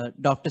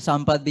 Dr.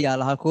 Sampath B.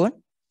 Alahakun.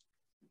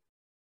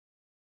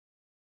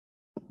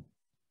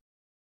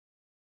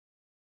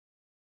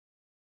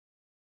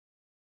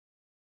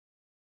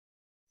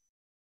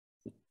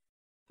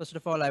 First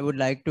of all, I would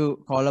like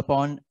to call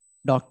upon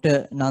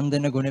Dr.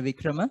 Nandana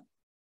Gunavikrama.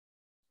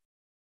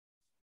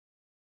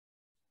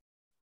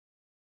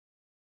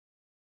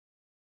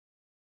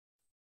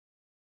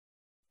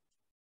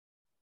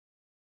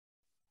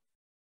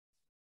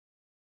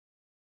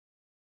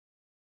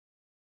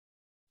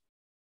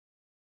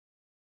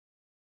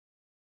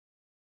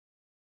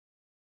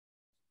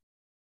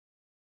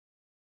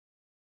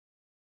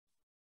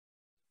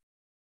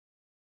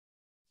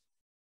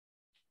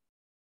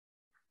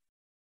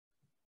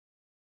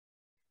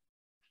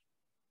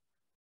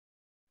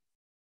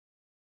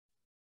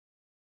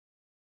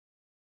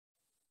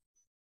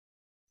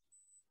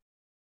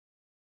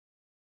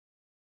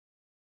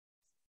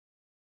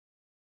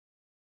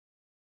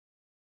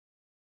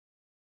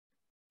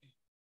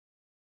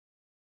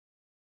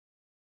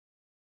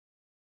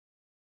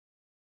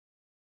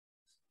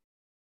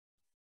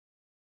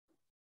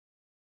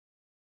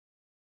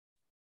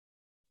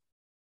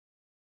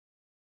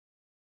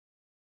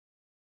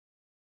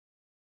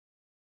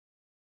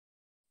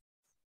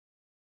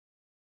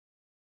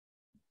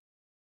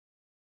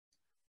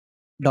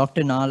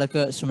 Dr.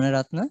 Nalaka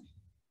Sumaratna.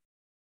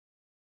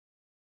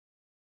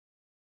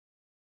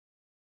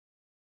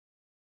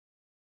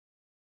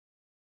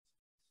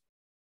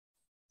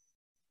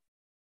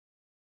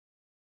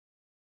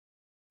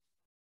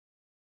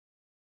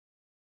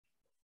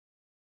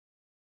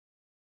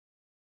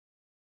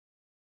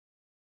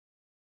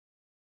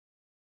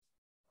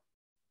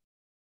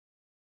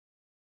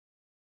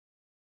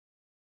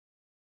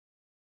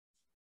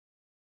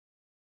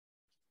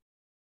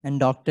 And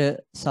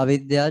Dr.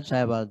 Savidya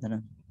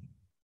Jayavardhana.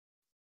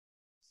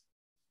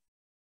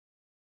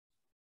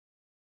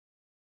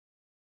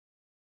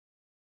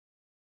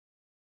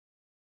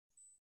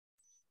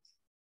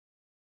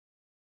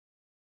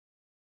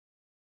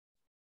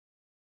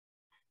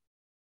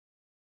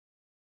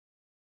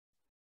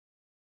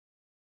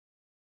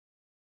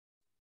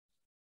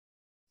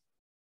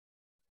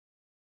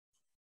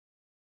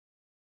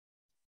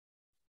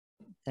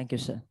 Thank you,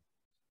 sir.